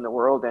biggest deal in the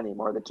world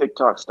anymore. The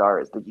TikTok star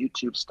is, the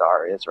YouTube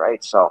star is,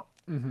 right? So,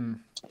 Hmm.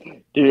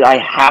 dude, I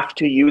have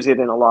to use it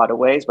in a lot of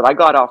ways, but I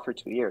got off for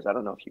 2 years. I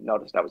don't know if you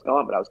noticed I was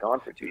gone, but I was gone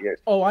for 2 years.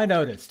 Oh, I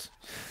noticed.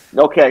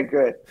 Okay,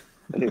 good.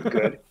 That is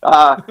good.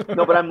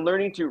 No, but I'm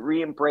learning to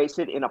re-embrace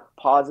it in a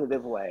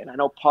positive way. And I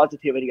know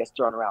positivity gets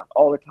thrown around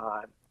all the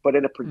time, but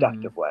in a Hmm.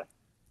 productive way,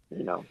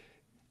 you know?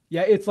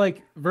 Yeah, it's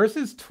like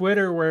versus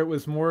Twitter, where it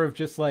was more of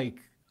just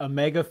like a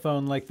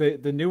megaphone, like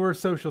the newer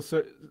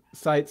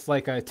sites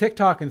like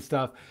TikTok and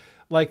stuff.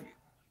 Like,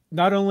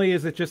 not only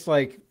is it just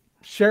like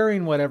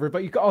sharing whatever,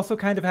 but you also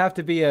kind of have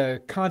to be a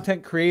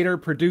content creator,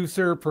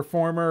 producer,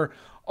 performer,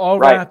 all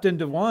Right. wrapped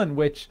into one.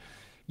 Which,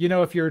 you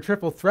know, if you're a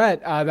triple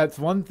threat, that's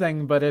one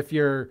thing. But if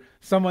you're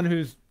someone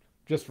who's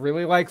just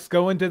really likes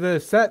going to the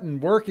set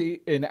and work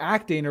in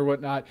acting or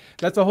whatnot,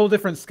 that's a whole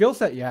different skill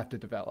set you have to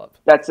develop.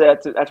 That's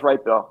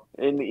right, Bill.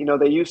 And you know,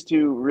 they used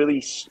to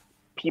really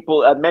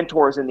people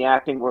mentors in the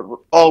acting world would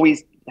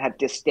always had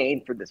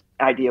disdain for this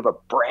idea of a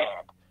brand.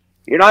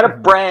 You're not a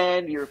Hmm.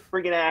 brand. You're a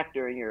friggin'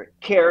 actor, and you're a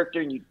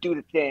character, and you do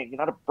the thing. You're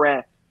not a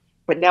brand.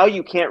 But now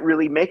you can't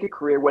really make a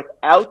career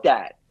without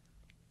that.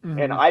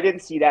 And Hmm. I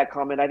didn't see that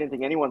coming. I didn't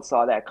think anyone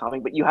saw that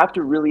coming. But you have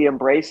to really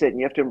embrace it, and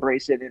you have to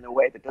embrace it in a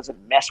way that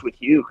doesn't mess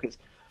with you. Because,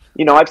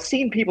 you know, I've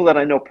seen people that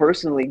I know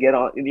personally get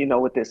on, you know,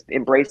 with this,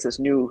 embrace this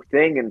new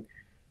thing, and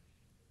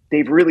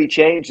they've really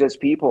changed as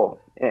people.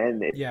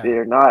 And Yeah.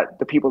 they're not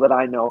the people that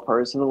I know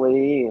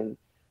personally. And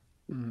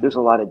Mhm.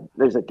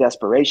 there's a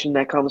desperation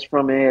that comes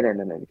from it, and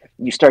then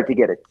you start to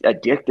get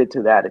addicted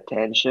to that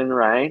attention,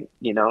 right?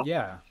 You know,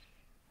 Yeah.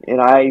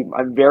 and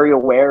I'm very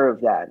aware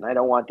of that, and I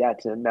don't want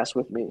that to mess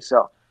with me.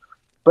 So,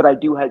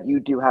 but you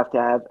do have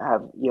to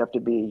have you have to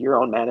be your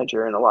own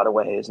manager in a lot of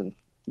ways, and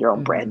your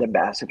own brand Hmm.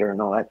 ambassador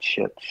and all that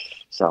shit.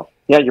 So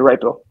yeah, you're right,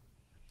 Bill.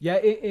 Yeah,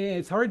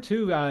 it's hard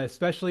too,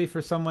 especially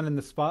for someone in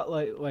the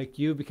spotlight like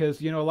you, because,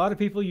 you know, a lot of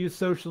people use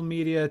social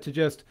media to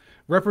just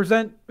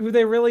represent who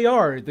they really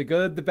are, the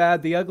good, the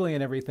bad, the ugly,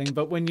 and everything.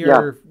 But when Yeah,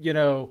 you're, you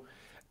know,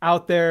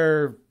 out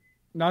there,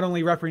 not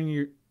only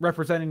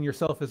representing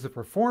yourself as a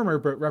performer,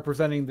 but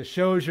representing the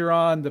shows you're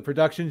on, the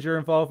productions you're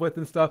involved with,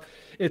 and stuff,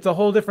 it's a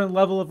whole different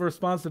level of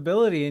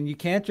responsibility. And you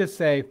can't just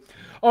say,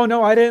 "Oh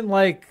no, I didn't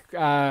like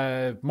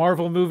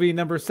Marvel movie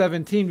number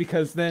 17,"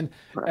 because then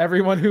right.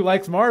 everyone who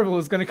likes Marvel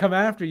is going to come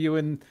after you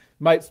and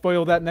might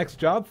spoil that next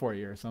job for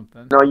you or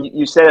something. No,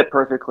 you said it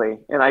perfectly,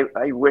 and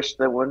I wish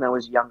that when I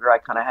was younger, I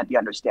kind of had the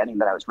understanding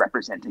that I was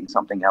representing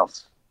something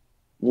else.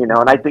 You know,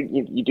 and I Hmm. think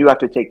you do have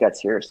to take that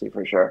seriously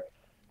for sure.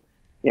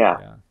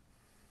 Yeah,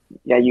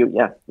 Yeah.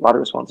 yeah, a lot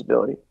of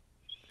responsibility.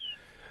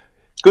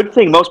 Good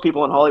thing most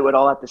people in Hollywood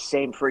all have the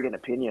same friggin'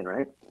 opinion,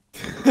 right?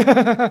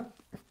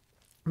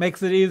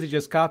 Makes it easy.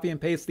 Just copy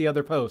and paste the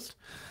other post.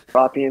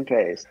 Copy and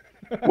paste.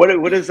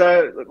 What is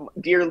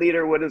dear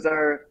leader? What is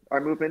our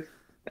movement?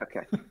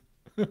 Okay.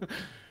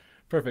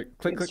 Perfect.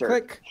 Click, click, Insert.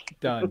 click.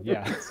 Done.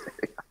 Yeah.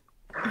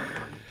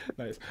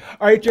 Nice.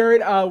 All right,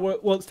 Jared.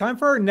 Well, it's time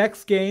for our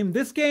next game.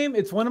 This game,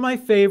 it's one of my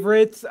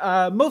favorites.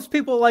 Most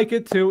people like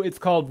it too. It's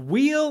called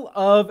Wheel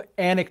of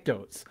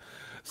Anecdotes.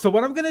 So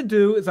what I'm going to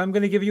do is I'm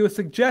going to give you a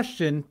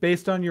suggestion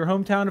based on your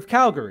hometown of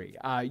Calgary.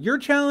 Your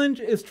challenge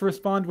is to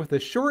respond with a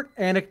short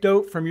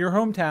anecdote from your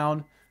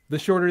hometown. The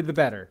shorter, the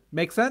better.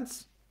 Make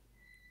sense?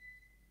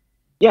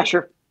 Yeah,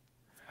 sure.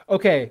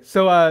 Okay.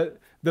 So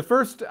the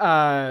first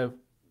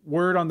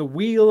word on the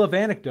Wheel of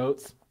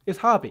Anecdotes is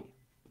hobby.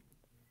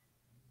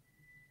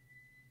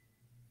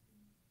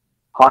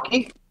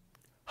 Hockey?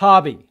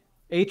 Hobby.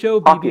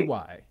 Hobby.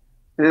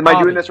 Am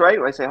I doing this right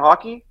when I say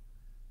hockey?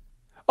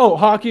 Oh,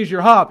 hockey is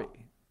your hobby.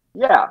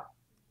 Yeah.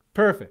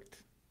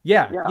 Perfect.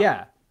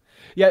 Yeah.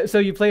 So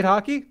you played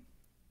hockey?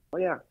 Oh,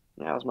 yeah.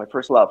 Yeah, that was my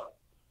first love.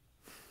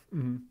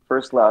 Mm-hmm.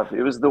 First love.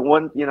 It was the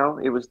one,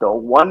 it was the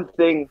one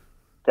thing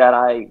that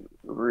I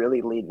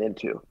really leaned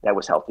into that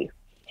was healthy.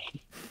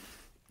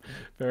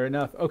 Fair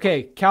enough.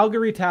 Okay,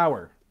 Calgary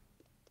Tower.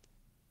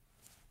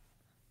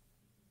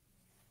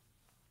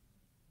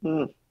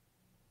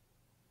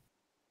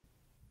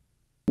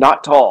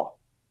 Not tall.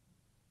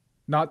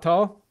 Not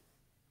tall?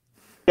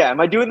 Yeah,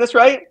 am I doing this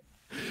right?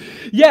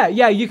 Yeah,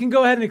 you can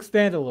go ahead and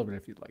expand a little bit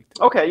if you'd like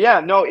to. Okay, yeah,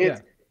 no,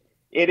 it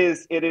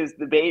is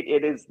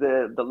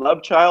the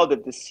love child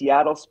of the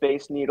Seattle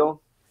Space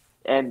Needle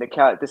and the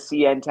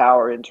CN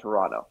Tower in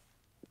Toronto.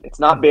 It's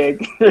not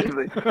big.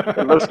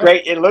 It looks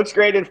great. It looks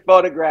great in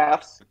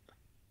photographs.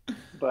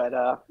 But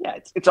yeah,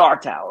 it's our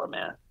tower,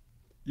 man.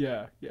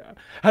 Yeah.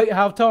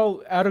 How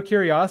tall, out of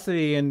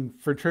curiosity and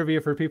for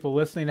trivia for people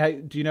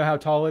listening, do you know how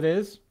tall it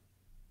is?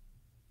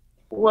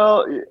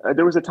 Well,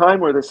 there was a time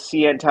where the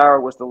CN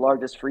Tower was the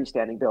largest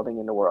freestanding building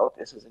in the world.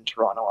 This is in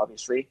Toronto,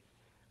 obviously.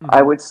 Mm-hmm.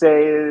 I would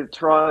say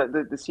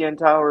Toronto, the CN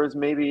Tower is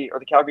maybe, or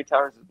the Calgary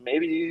Tower is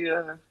maybe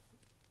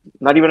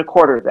not even a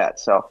quarter of that.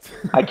 So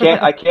I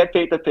can't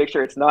paint the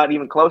picture. It's not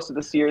even close to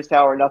the Sears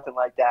Tower, nothing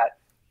like that.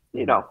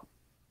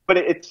 But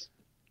it's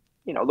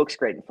looks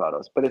great in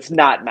photos, but it's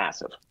not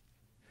massive.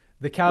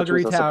 The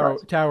Calgary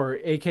Tower,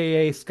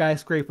 aka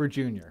Skyscraper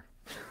Junior.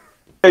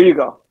 There you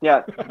go.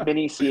 Yeah,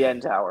 mini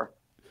CN Tower.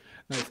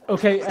 Nice.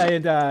 Okay,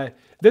 and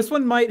this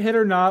one might hit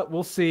or not.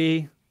 We'll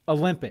see.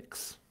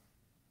 Olympics.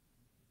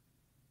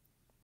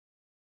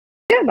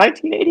 Yeah,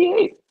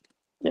 1988.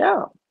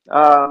 Yeah.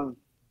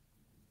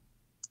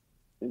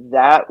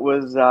 That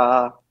was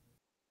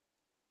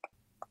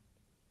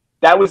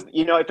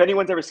if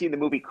anyone's ever seen the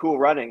movie Cool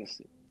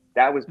Runnings,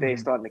 that was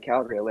based on the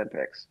Calgary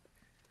Olympics.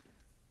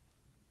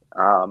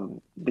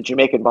 The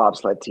Jamaican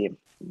bobsled team,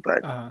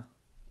 but what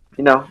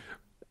do you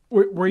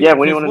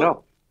want to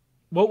know?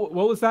 What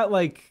was that,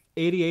 like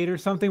 88 or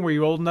something? Were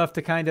you old enough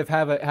to kind of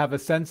have a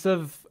sense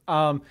of?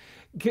 I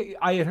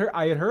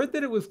had heard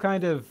that it was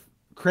kind of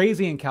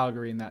crazy in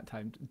Calgary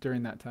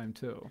during that time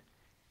too.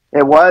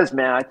 It was,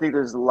 man. I think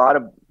there's a lot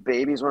of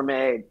babies were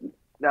made,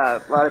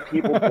 a lot of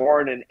people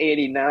born in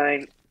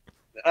 '89.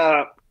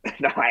 I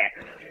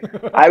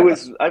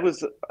was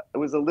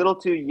a little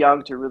too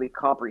young to really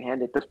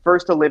comprehend it. The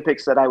first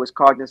Olympics that I was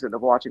cognizant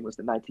of watching was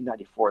the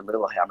 1994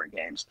 Lillehammer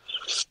Games.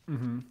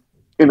 Mm-hmm.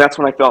 And that's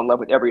when I fell in love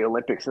with every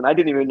Olympics. And I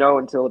didn't even know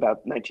until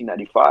about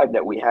 1995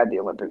 that we had the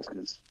Olympics.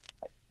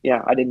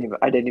 I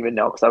didn't even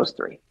know because I was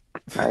 3.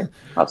 Right?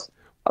 I was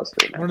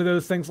 3. Man. One of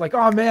those things like,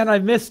 oh man, I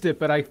missed it,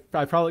 but I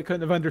probably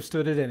couldn't have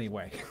understood it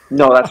anyway.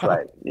 No, that's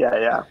right.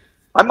 Yeah.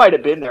 I might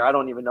have been there. I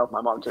don't even know if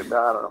my mom took me.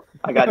 I don't know.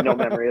 I got no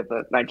memory of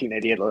the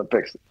 1988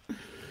 Olympics.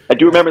 I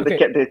do remember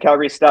the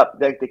Calgary stuff,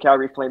 the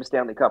Calgary Flames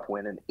Stanley Cup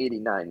win in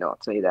 '89. No, I'll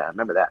tell you that. I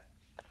remember that.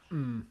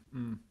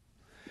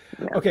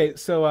 Yeah. Okay,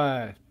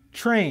 so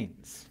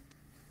trains.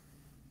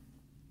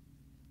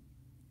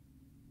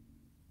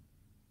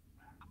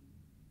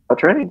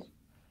 Trains.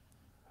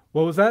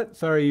 What was that?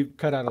 Sorry, you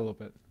cut out a little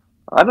bit.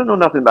 I don't know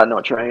nothing about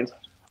no trains.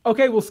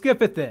 Okay, we'll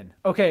skip it then.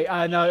 Okay,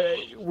 now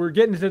we're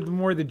getting to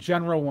more of the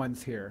general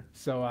ones here.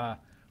 So,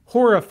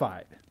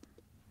 horrified.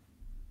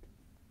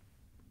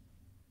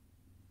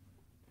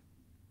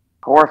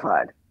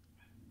 Horrified.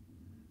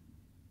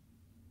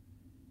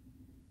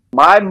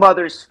 My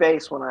mother's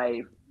face when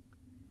I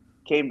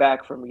came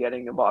back from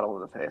getting a bottle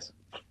in the face.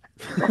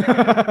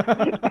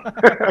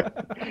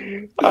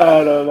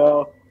 I don't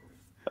know.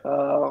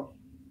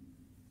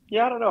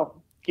 I don't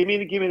know. Give me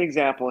an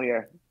example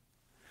here.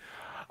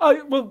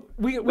 Well,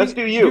 let's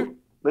do you.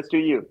 Let's do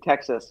you.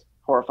 Texas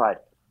horrified.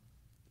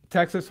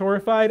 Texas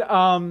horrified.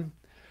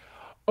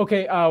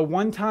 Okay.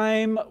 One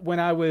time when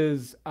I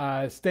was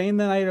staying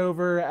the night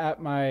over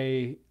at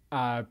my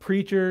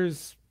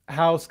preacher's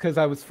house because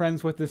I was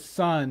friends with his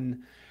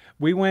son,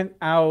 we went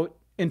out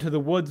into the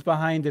woods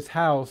behind his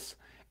house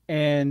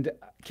and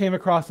came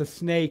across a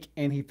snake,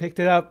 and he picked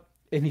it up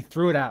and he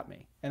threw it at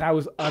me, and I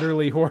was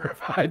utterly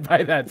horrified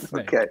by that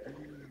snake.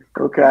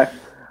 Okay.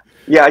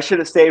 Yeah, I should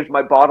have saved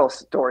my bottle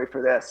story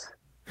for this.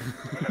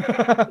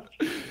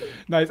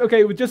 Nice.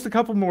 Okay, with just a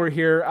couple more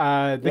here.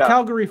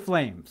 Calgary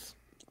Flames.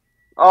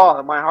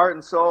 Oh, my heart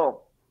and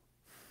soul.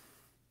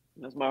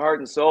 That's my heart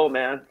and soul,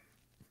 man.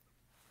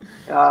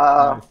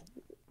 Uh, Nice.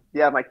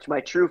 yeah,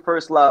 my true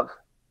first love.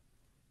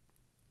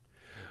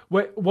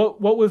 What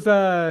was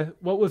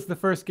the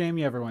first game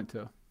you ever went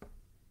to?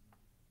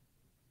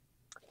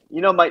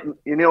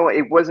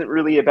 It wasn't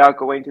really about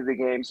going to the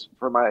games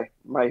for my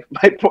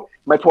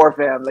poor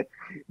family,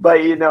 but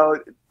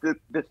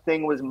the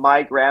thing was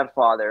my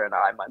grandfather and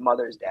I, my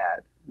mother's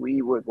dad,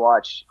 we would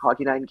watch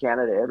Hockey Night in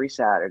Canada every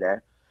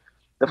Saturday.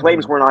 The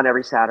Flames Mhm. weren't on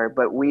every Saturday,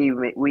 but we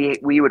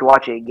would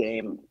watch a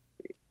game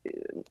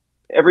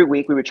every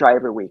week. We would try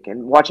every week,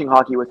 and watching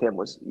hockey with him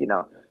was,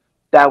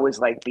 that was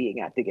like being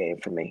at the game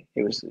for me.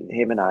 It was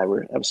him and I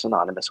was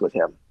synonymous with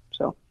him.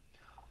 So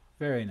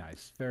Very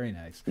nice. Very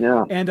nice.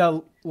 yeah, And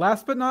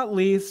last but not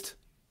least,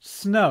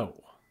 snow.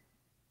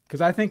 Because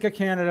I think of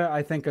Canada,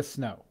 I think of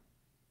snow.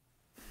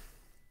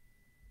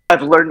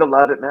 I've learned to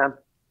love it, man.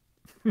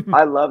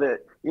 I love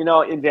it.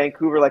 In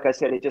Vancouver, like I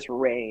said, it just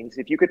rains.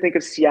 If you could think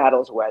of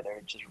Seattle's weather,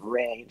 it just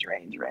rains,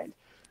 rains, rains.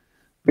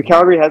 But Mhm.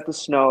 Calgary has the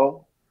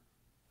snow,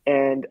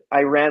 and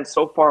I ran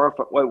so far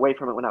away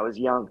from it when I was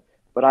young.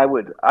 But I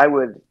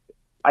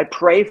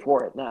pray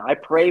for it now. I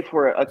pray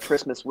for a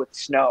Christmas with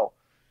snow.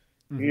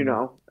 You Mhm.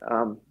 know,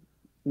 um,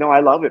 no,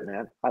 I love it,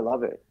 man. I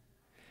love it.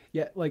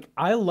 Yeah, like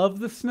I love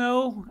the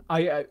snow.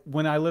 I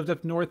when I lived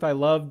up north, I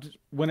loved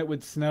when it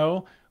would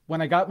snow.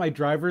 When I got my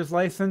driver's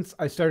license,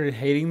 I started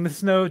hating the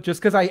snow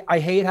just because I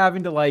hate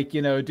having to like,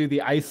 do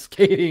the ice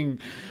skating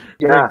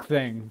rig Yeah.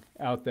 thing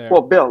out there.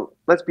 Well, Bill,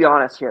 let's be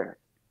honest here.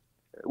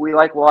 We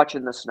like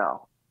watching the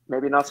snow.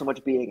 Maybe not so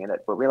much being in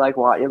it, but we like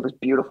watching. It was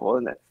beautiful,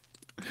 isn't it?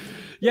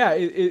 Yeah,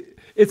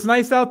 it's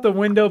nice out the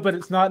window, but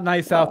it's not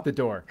nice out Oh, the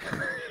door.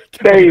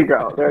 there Kind you of.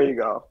 go. There you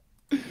go.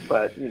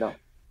 But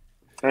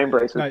I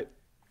embrace it. Right.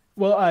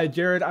 Well,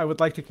 Jared, I would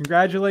like to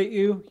congratulate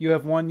you. You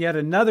have won yet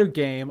another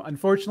game.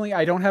 Unfortunately,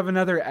 I don't have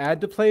another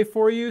ad to play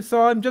for you,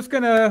 so I'm just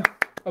gonna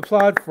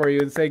applaud for you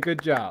and say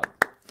good job.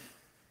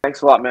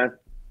 Thanks a lot, man.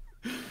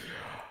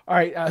 All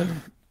right.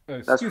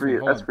 That's Excuse for me. you.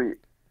 Hold That's on. for you.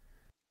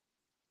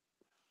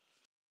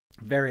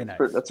 Very nice.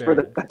 For Very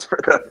the that's for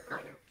the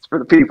it's for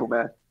the people,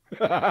 man.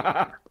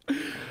 nice.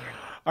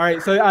 All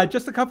right. So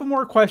just a couple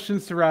more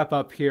questions to wrap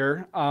up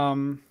here.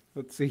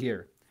 Let's see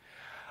here.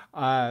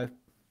 Uh,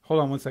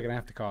 hold on one second. I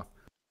have to cough.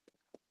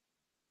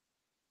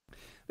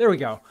 There we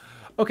go.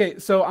 Okay,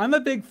 so I'm a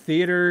big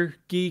theater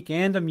geek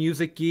and a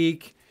music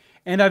geek,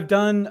 and I've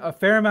done a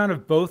fair amount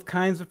of both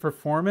kinds of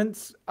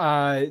performance.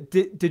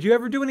 Did you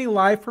ever do any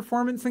live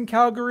performance in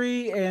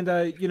Calgary? And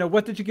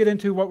what did you get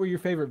into? What were your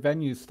favorite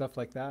venues? Stuff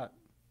like that.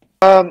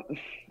 Um,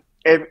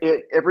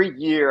 every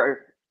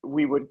year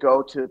we would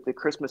go to the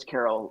Christmas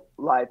Carol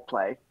live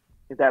play.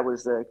 That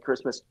was the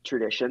Christmas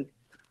tradition.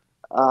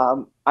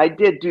 I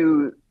did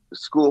do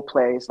school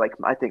plays like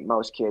I think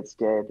most kids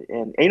did,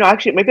 and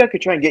actually maybe I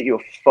could try and get you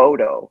a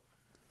photo.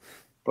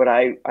 But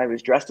I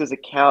was dressed as a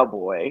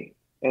cowboy,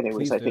 and it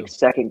was Please I think do.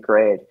 second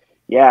grade.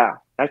 Yeah,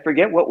 I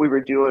forget what we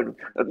were doing.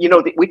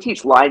 We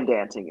teach line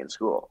dancing in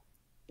school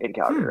in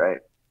Calgary, Hmm. right?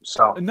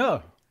 So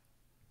No.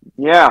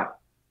 yeah,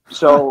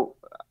 so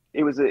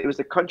it was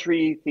a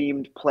country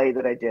themed play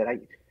that I did.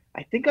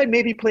 I think I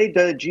maybe played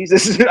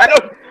Jesus. I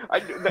don't I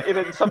and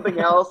then something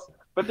else.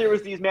 But there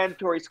was these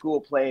mandatory school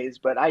plays,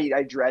 but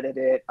I dreaded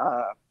it.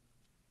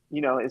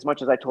 As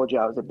much as I told you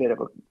I was a bit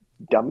of a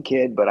dumb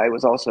kid, but I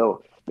was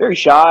also very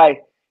shy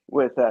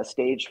with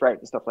stage fright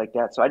and stuff like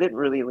that. So I didn't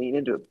really lean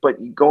into it.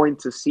 But going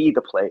to see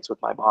the plays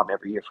with my mom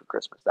every year for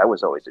Christmas, that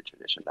was always a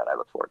tradition that I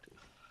look forward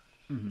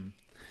to. Mhm.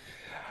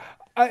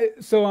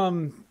 So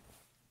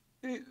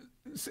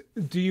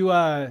do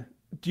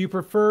you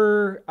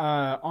prefer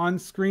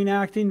on-screen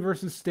acting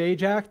versus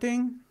stage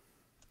acting?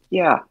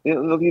 Yeah,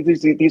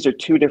 these are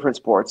two different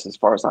sports as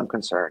far as I'm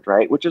concerned,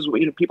 right? Which is what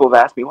people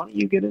have asked me, why don't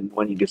you get in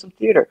when you do some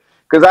theater?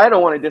 Because I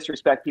don't want to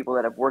disrespect people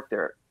that have worked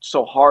there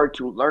so hard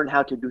to learn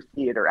how to do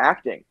theater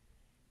acting,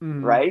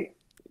 Hmm. right?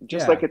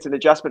 Just Yeah. like it's an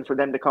adjustment for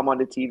them to come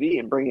onto TV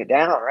and bring it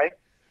down, right?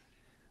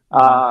 Hmm.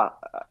 Uh,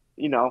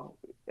 you know,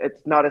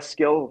 it's not a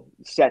skill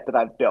set that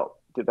I've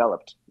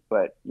developed,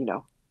 but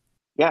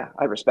yeah,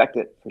 I respect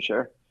it for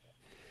sure.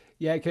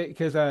 Yeah,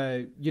 because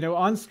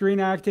on-screen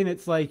acting,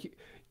 it's like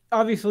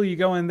obviously you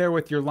go in there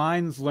with your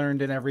lines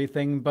learned and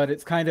everything, but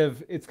it's kind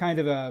of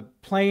a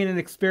plain and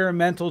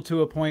experimental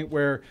to a point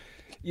where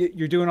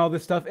you're doing all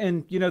this stuff,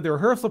 and the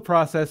rehearsal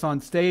process on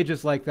stage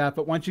is like that.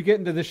 But once you get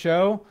into the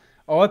show,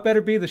 oh, it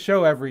better be the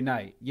show every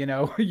night. You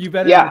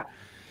better,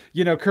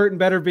 Yeah, curtain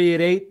better be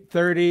at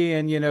 8:30,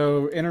 and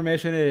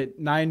intermission at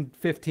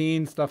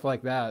 9:15, stuff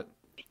like that.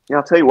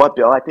 I'll tell you what,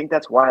 Bill. I think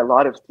that's why a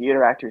lot of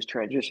theater actors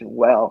transition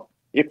well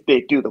if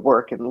they do the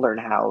work and learn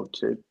how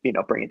to,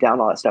 bring it down,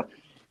 all that stuff.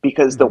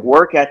 Because the Hmm.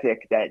 work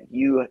ethic that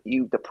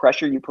the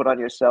pressure you put on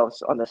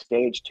yourselves on the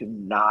stage to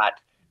not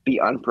be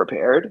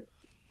unprepared,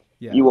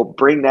 you Yeah. will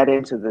bring that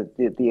into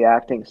the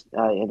acting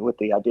and with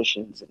the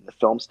auditions and the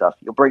film stuff.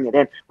 You'll bring it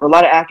in. Where a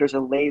lot of actors are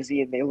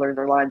lazy and they learn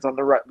their lines on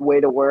the way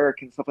to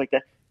work and stuff like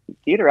that.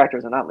 Theater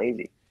actors are not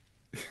lazy.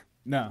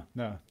 No,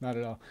 no, not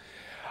at all.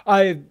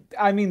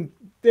 I mean,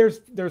 there's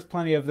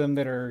plenty of them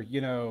that are,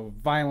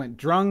 violent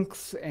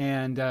drunks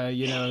and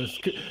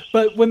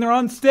but when they're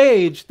on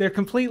stage, they're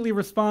completely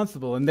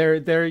responsible and they are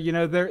there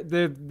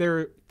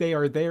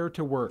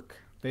to work.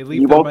 They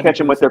leave You their won't money catch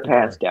them with boots at their the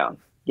pants door. down.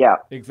 Yeah.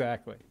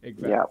 Exactly.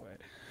 Yeah.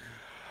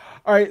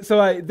 All right,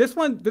 so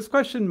this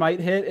question might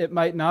hit, it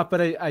might not,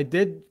 but I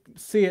did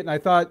see it and I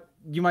thought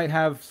you might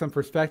have some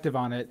perspective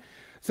on it.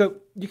 So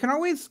you can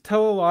always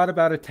tell a lot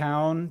about a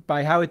town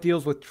by how it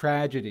deals with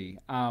tragedy.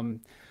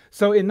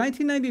 So in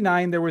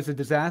 1999, there was a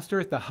disaster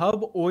at the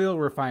Hub oil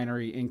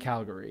refinery in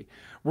Calgary.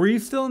 Were you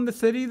still in the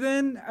city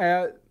then?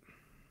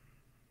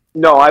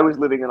 No, I was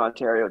living in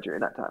Ontario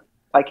during that time.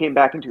 I came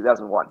back in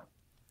 2001.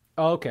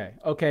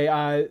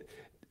 Okay.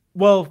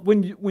 Well,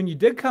 when you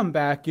did come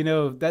back,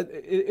 that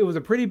it was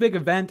a pretty big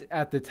event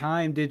at the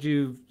time. Did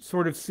you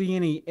sort of see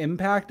any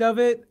impact of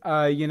it,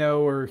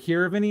 or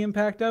hear of any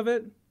impact of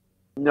it?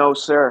 No,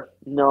 sir.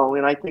 No,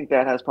 and I think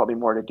that has probably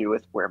more to do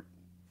with where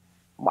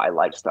my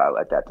lifestyle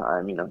at that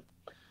time.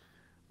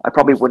 I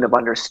probably wouldn't have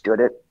understood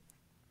it.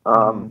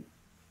 Mm-hmm.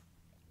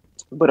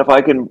 But if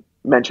I can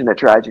mention a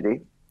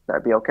tragedy,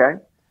 that'd be okay.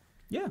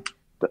 Yeah.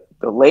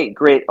 The late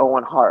great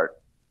Owen Hart,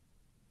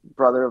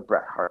 brother of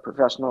Bret Hart,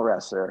 professional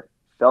wrestler,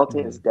 fell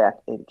to his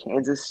death in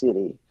Kansas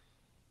City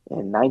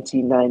in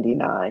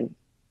 1999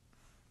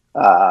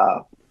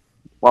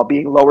 while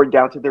being lowered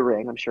down to the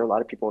ring. I'm sure a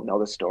lot of people know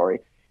the story,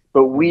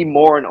 but we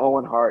mourn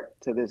Owen Hart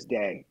to this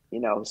day.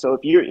 So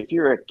if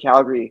you're a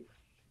Calgary,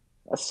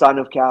 a son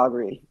of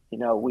Calgary,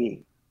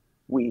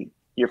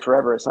 you're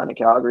forever a son of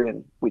Calgary,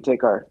 and we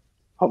take our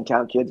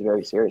hometown kids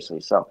very seriously.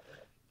 So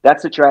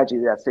that's a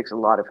tragedy that sticks a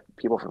lot of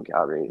people from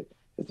Calgary.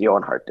 Is the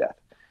Owen Hart death.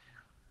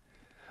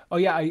 Oh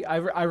yeah,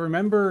 I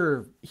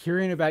remember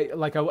hearing about,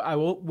 like,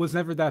 was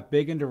never that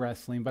big into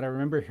wrestling, but I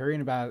remember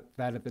hearing about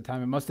that at the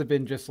time. It must have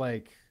been just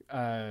like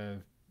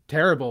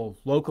terrible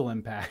local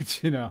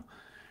impact,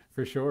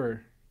 for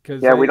sure.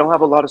 Cause Yeah, we don't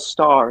have a lot of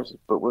stars,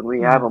 but when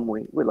we have them,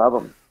 we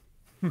love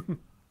them.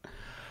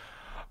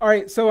 All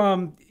right,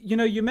 so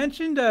you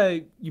mentioned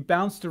you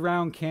bounced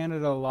around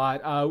Canada a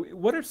lot.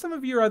 What are some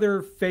of your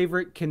other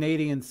favorite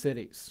Canadian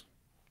cities?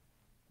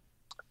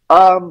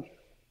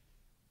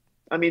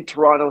 I mean,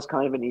 Toronto's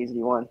kind of an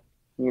easy one.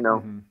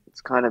 It's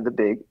kind of the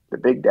big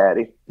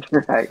daddy,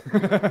 right?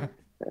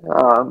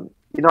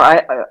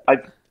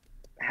 I've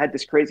had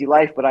this crazy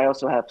life, but I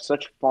also have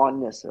such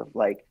fondness of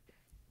like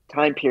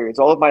time periods.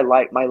 All of my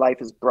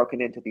life is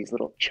broken into these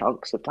little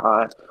chunks of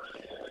time.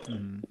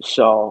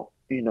 So,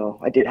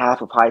 I did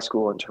half of high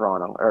school in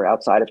Toronto or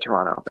outside of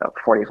Toronto, about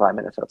 45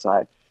 minutes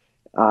outside.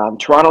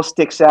 Toronto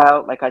sticks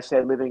out. Like I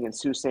said, living in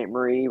Sault Ste.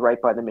 Marie,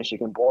 right by the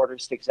Michigan border,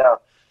 sticks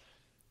out.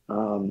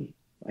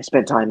 I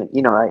spent time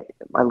in, I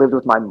lived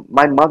with my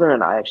mother,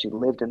 and I actually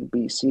lived in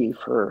BC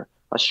for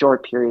a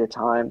short period of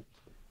time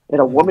in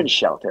a woman's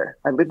shelter.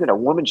 I lived in a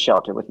woman's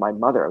shelter with my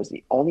mother. I was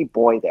the only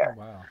boy there.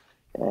 Oh, wow.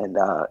 And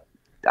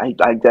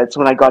I that's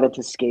when I got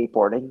into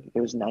skateboarding.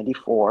 It was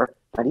 94,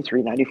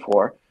 93,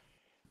 94.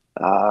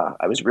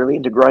 I was really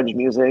into grunge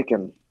music.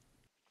 And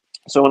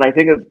so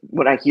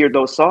when I hear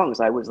those songs,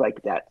 I was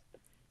like that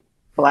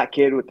black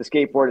kid with the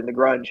skateboard and the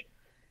grunge.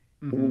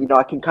 And,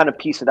 I can kind of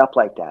piece it up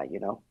like that,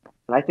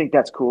 And I think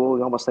that's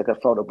cool, almost like a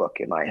photo book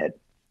in my head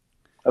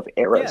of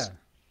eras.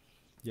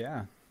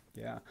 Yeah.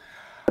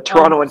 But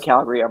Toronto and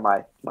Calgary are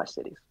my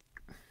cities.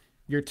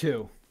 You're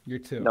two.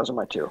 Those are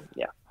my two,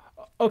 yeah.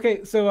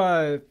 Okay,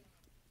 so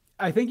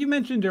I think you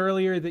mentioned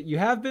earlier that you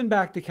have been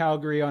back to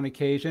Calgary on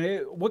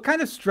occasion. What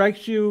kind of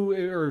strikes you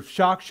or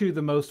shocks you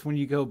the most when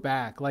you go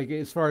back, like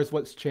as far as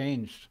what's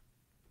changed?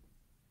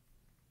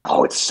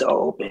 Oh, it's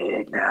so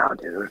big now,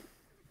 dude.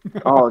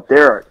 Oh,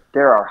 there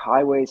are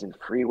highways and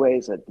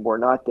freeways that were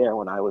not there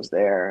when I was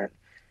there.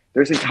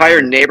 There's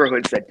entire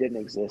neighborhoods that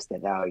didn't exist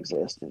that now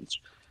exist. And it's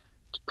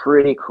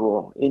pretty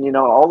cool. And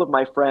all of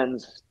my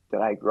friends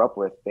that I grew up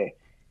with, they're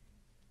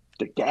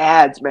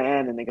dads,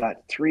 man, and they got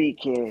 3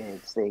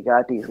 kids. They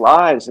got these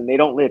lives, and they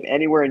don't live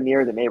anywhere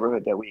near the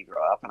neighborhood that we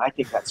grew up. And I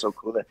think that's so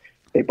cool that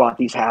they bought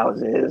these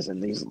houses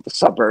and these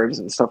suburbs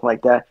and stuff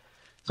like that.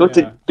 So it's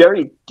a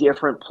very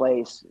different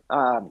place.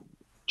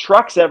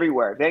 Trucks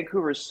everywhere.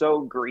 Vancouver's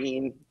so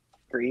green.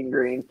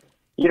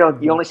 You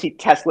only see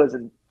Teslas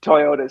and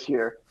Toyotas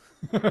here.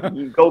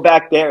 You go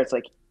back there, it's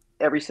like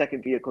every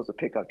second vehicle is a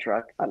pickup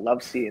truck. I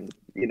love seeing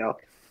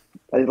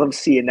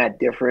that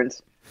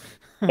difference.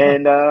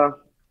 And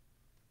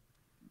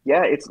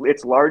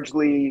it's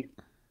largely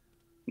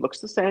looks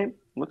the same,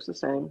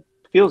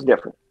 feels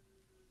different.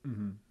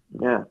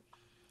 Yeah.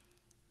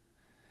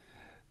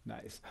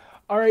 Nice.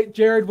 All right,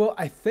 Jarod. Well,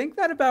 I think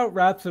that about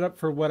wraps it up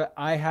for what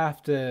I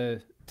have to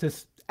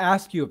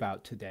ask you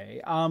about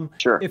today.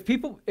 Sure. If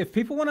people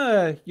want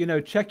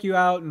to, check you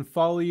out and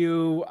follow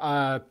you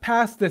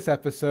past this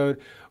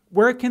episode,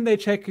 where can they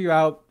check you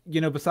out,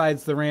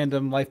 besides the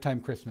random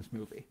Lifetime Christmas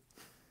movie?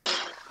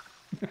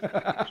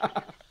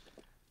 The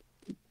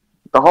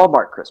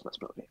Hallmark Christmas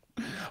movie.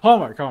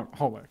 Hallmark.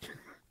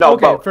 No,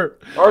 okay,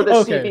 or the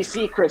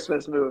CBC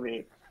Christmas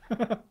movie.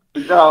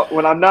 No,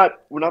 when I'm not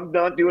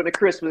doing a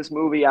Christmas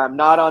movie, I'm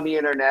not on the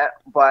internet.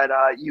 But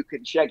you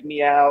can check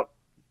me out.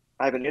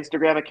 I have an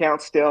Instagram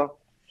account still.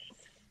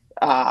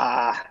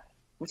 Uh,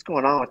 what's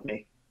going on with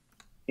me?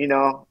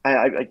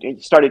 I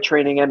started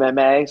training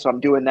MMA, so I'm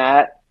doing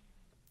that.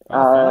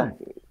 Oh, fun.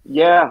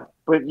 Yeah,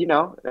 but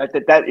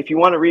that if you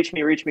want to reach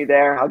me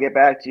there. I'll get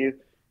back to you.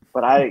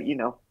 But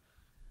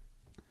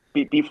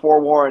be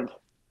forewarned.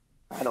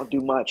 I don't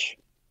do much.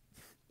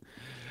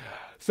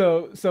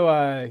 So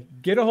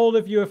get a hold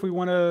of you if we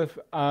want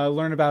to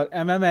learn about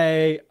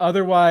MMA.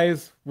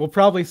 Otherwise, we'll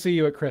probably see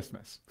you at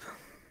Christmas.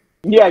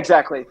 Yeah,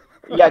 exactly.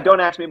 Yeah, don't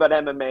ask me about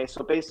MMA.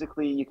 So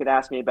basically, you could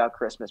ask me about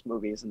Christmas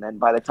movies, and then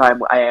by the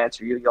time I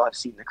answer you, you'll have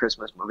seen the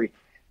Christmas movie.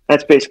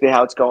 That's basically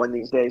how it's going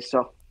these days.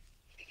 So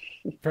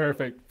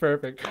Perfect,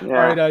 perfect. All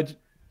yeah, right,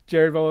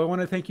 Jared, well, I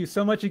want to thank you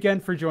so much again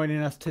for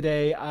joining us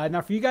today.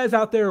 Now, for you guys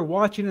out there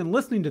watching and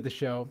listening to the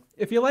show,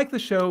 if you like the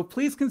show,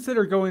 please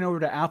consider going over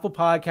to Apple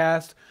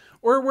Podcast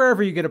or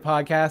wherever you get a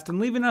podcast and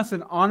leaving us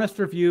an honest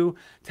review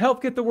to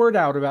help get the word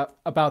out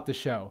about the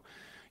show.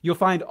 You'll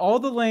find all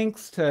the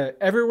links to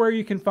everywhere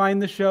you can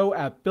find the show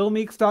at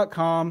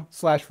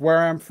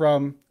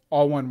billmeeks.com/whereimfrom,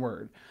 all one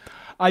word.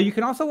 You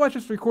can also watch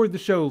us record the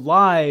show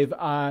live.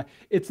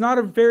 It's not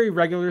a very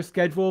regular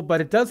schedule,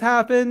 but it does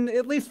happen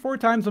at least 4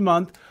 times a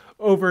month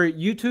over at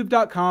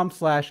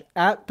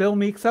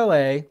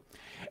youtube.com/@BillMeeksLA.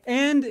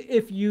 And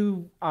if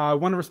you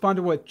want to respond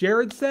to what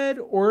Jared said,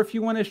 or if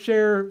you want to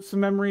share some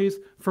memories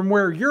from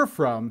where you're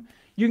from,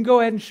 you can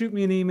go ahead and shoot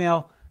me an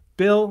email,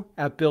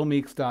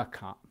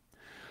 bill@billmeeks.com.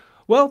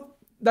 Well,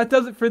 that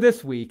does it for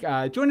this week.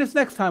 Join us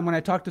next time when I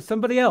talk to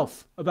somebody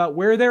else about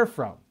where they're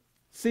from.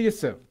 See you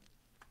soon.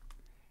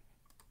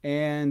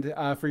 And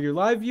for your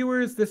live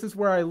viewers, this is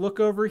where I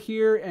look over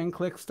here and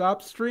click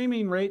stop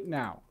streaming right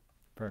now.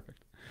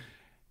 Perfect.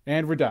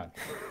 And we're done.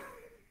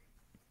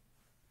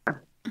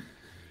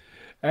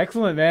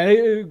 Excellent,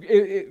 man.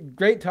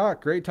 Great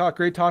talk. Great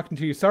talking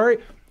to you. Sorry,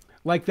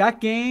 like that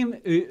game,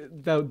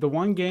 the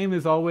one game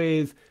is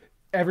always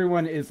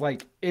everyone is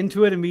like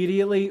into it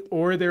immediately,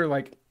 or they're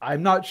like,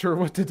 I'm not sure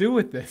what to do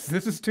with this.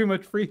 This is too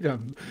much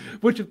freedom,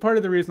 which is part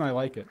of the reason I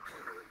like it.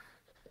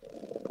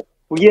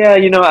 well, yeah,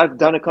 I've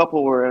done a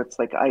couple where it's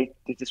like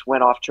it just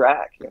went off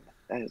track.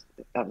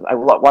 I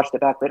watched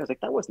it back later. I was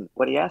like, that wasn't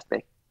what he asked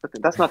me.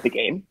 That's not the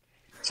game.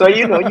 So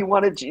you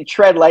want to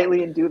tread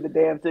lightly and do the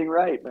damn thing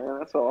right, man.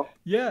 That's all.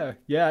 Yeah.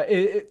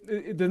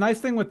 The nice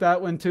thing with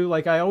that one too,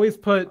 like I always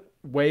put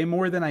way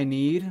more than I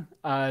need,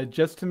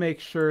 just to make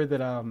sure that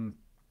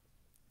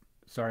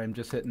sorry, I'm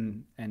just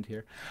hitting end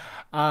here,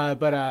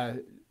 but I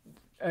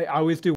always do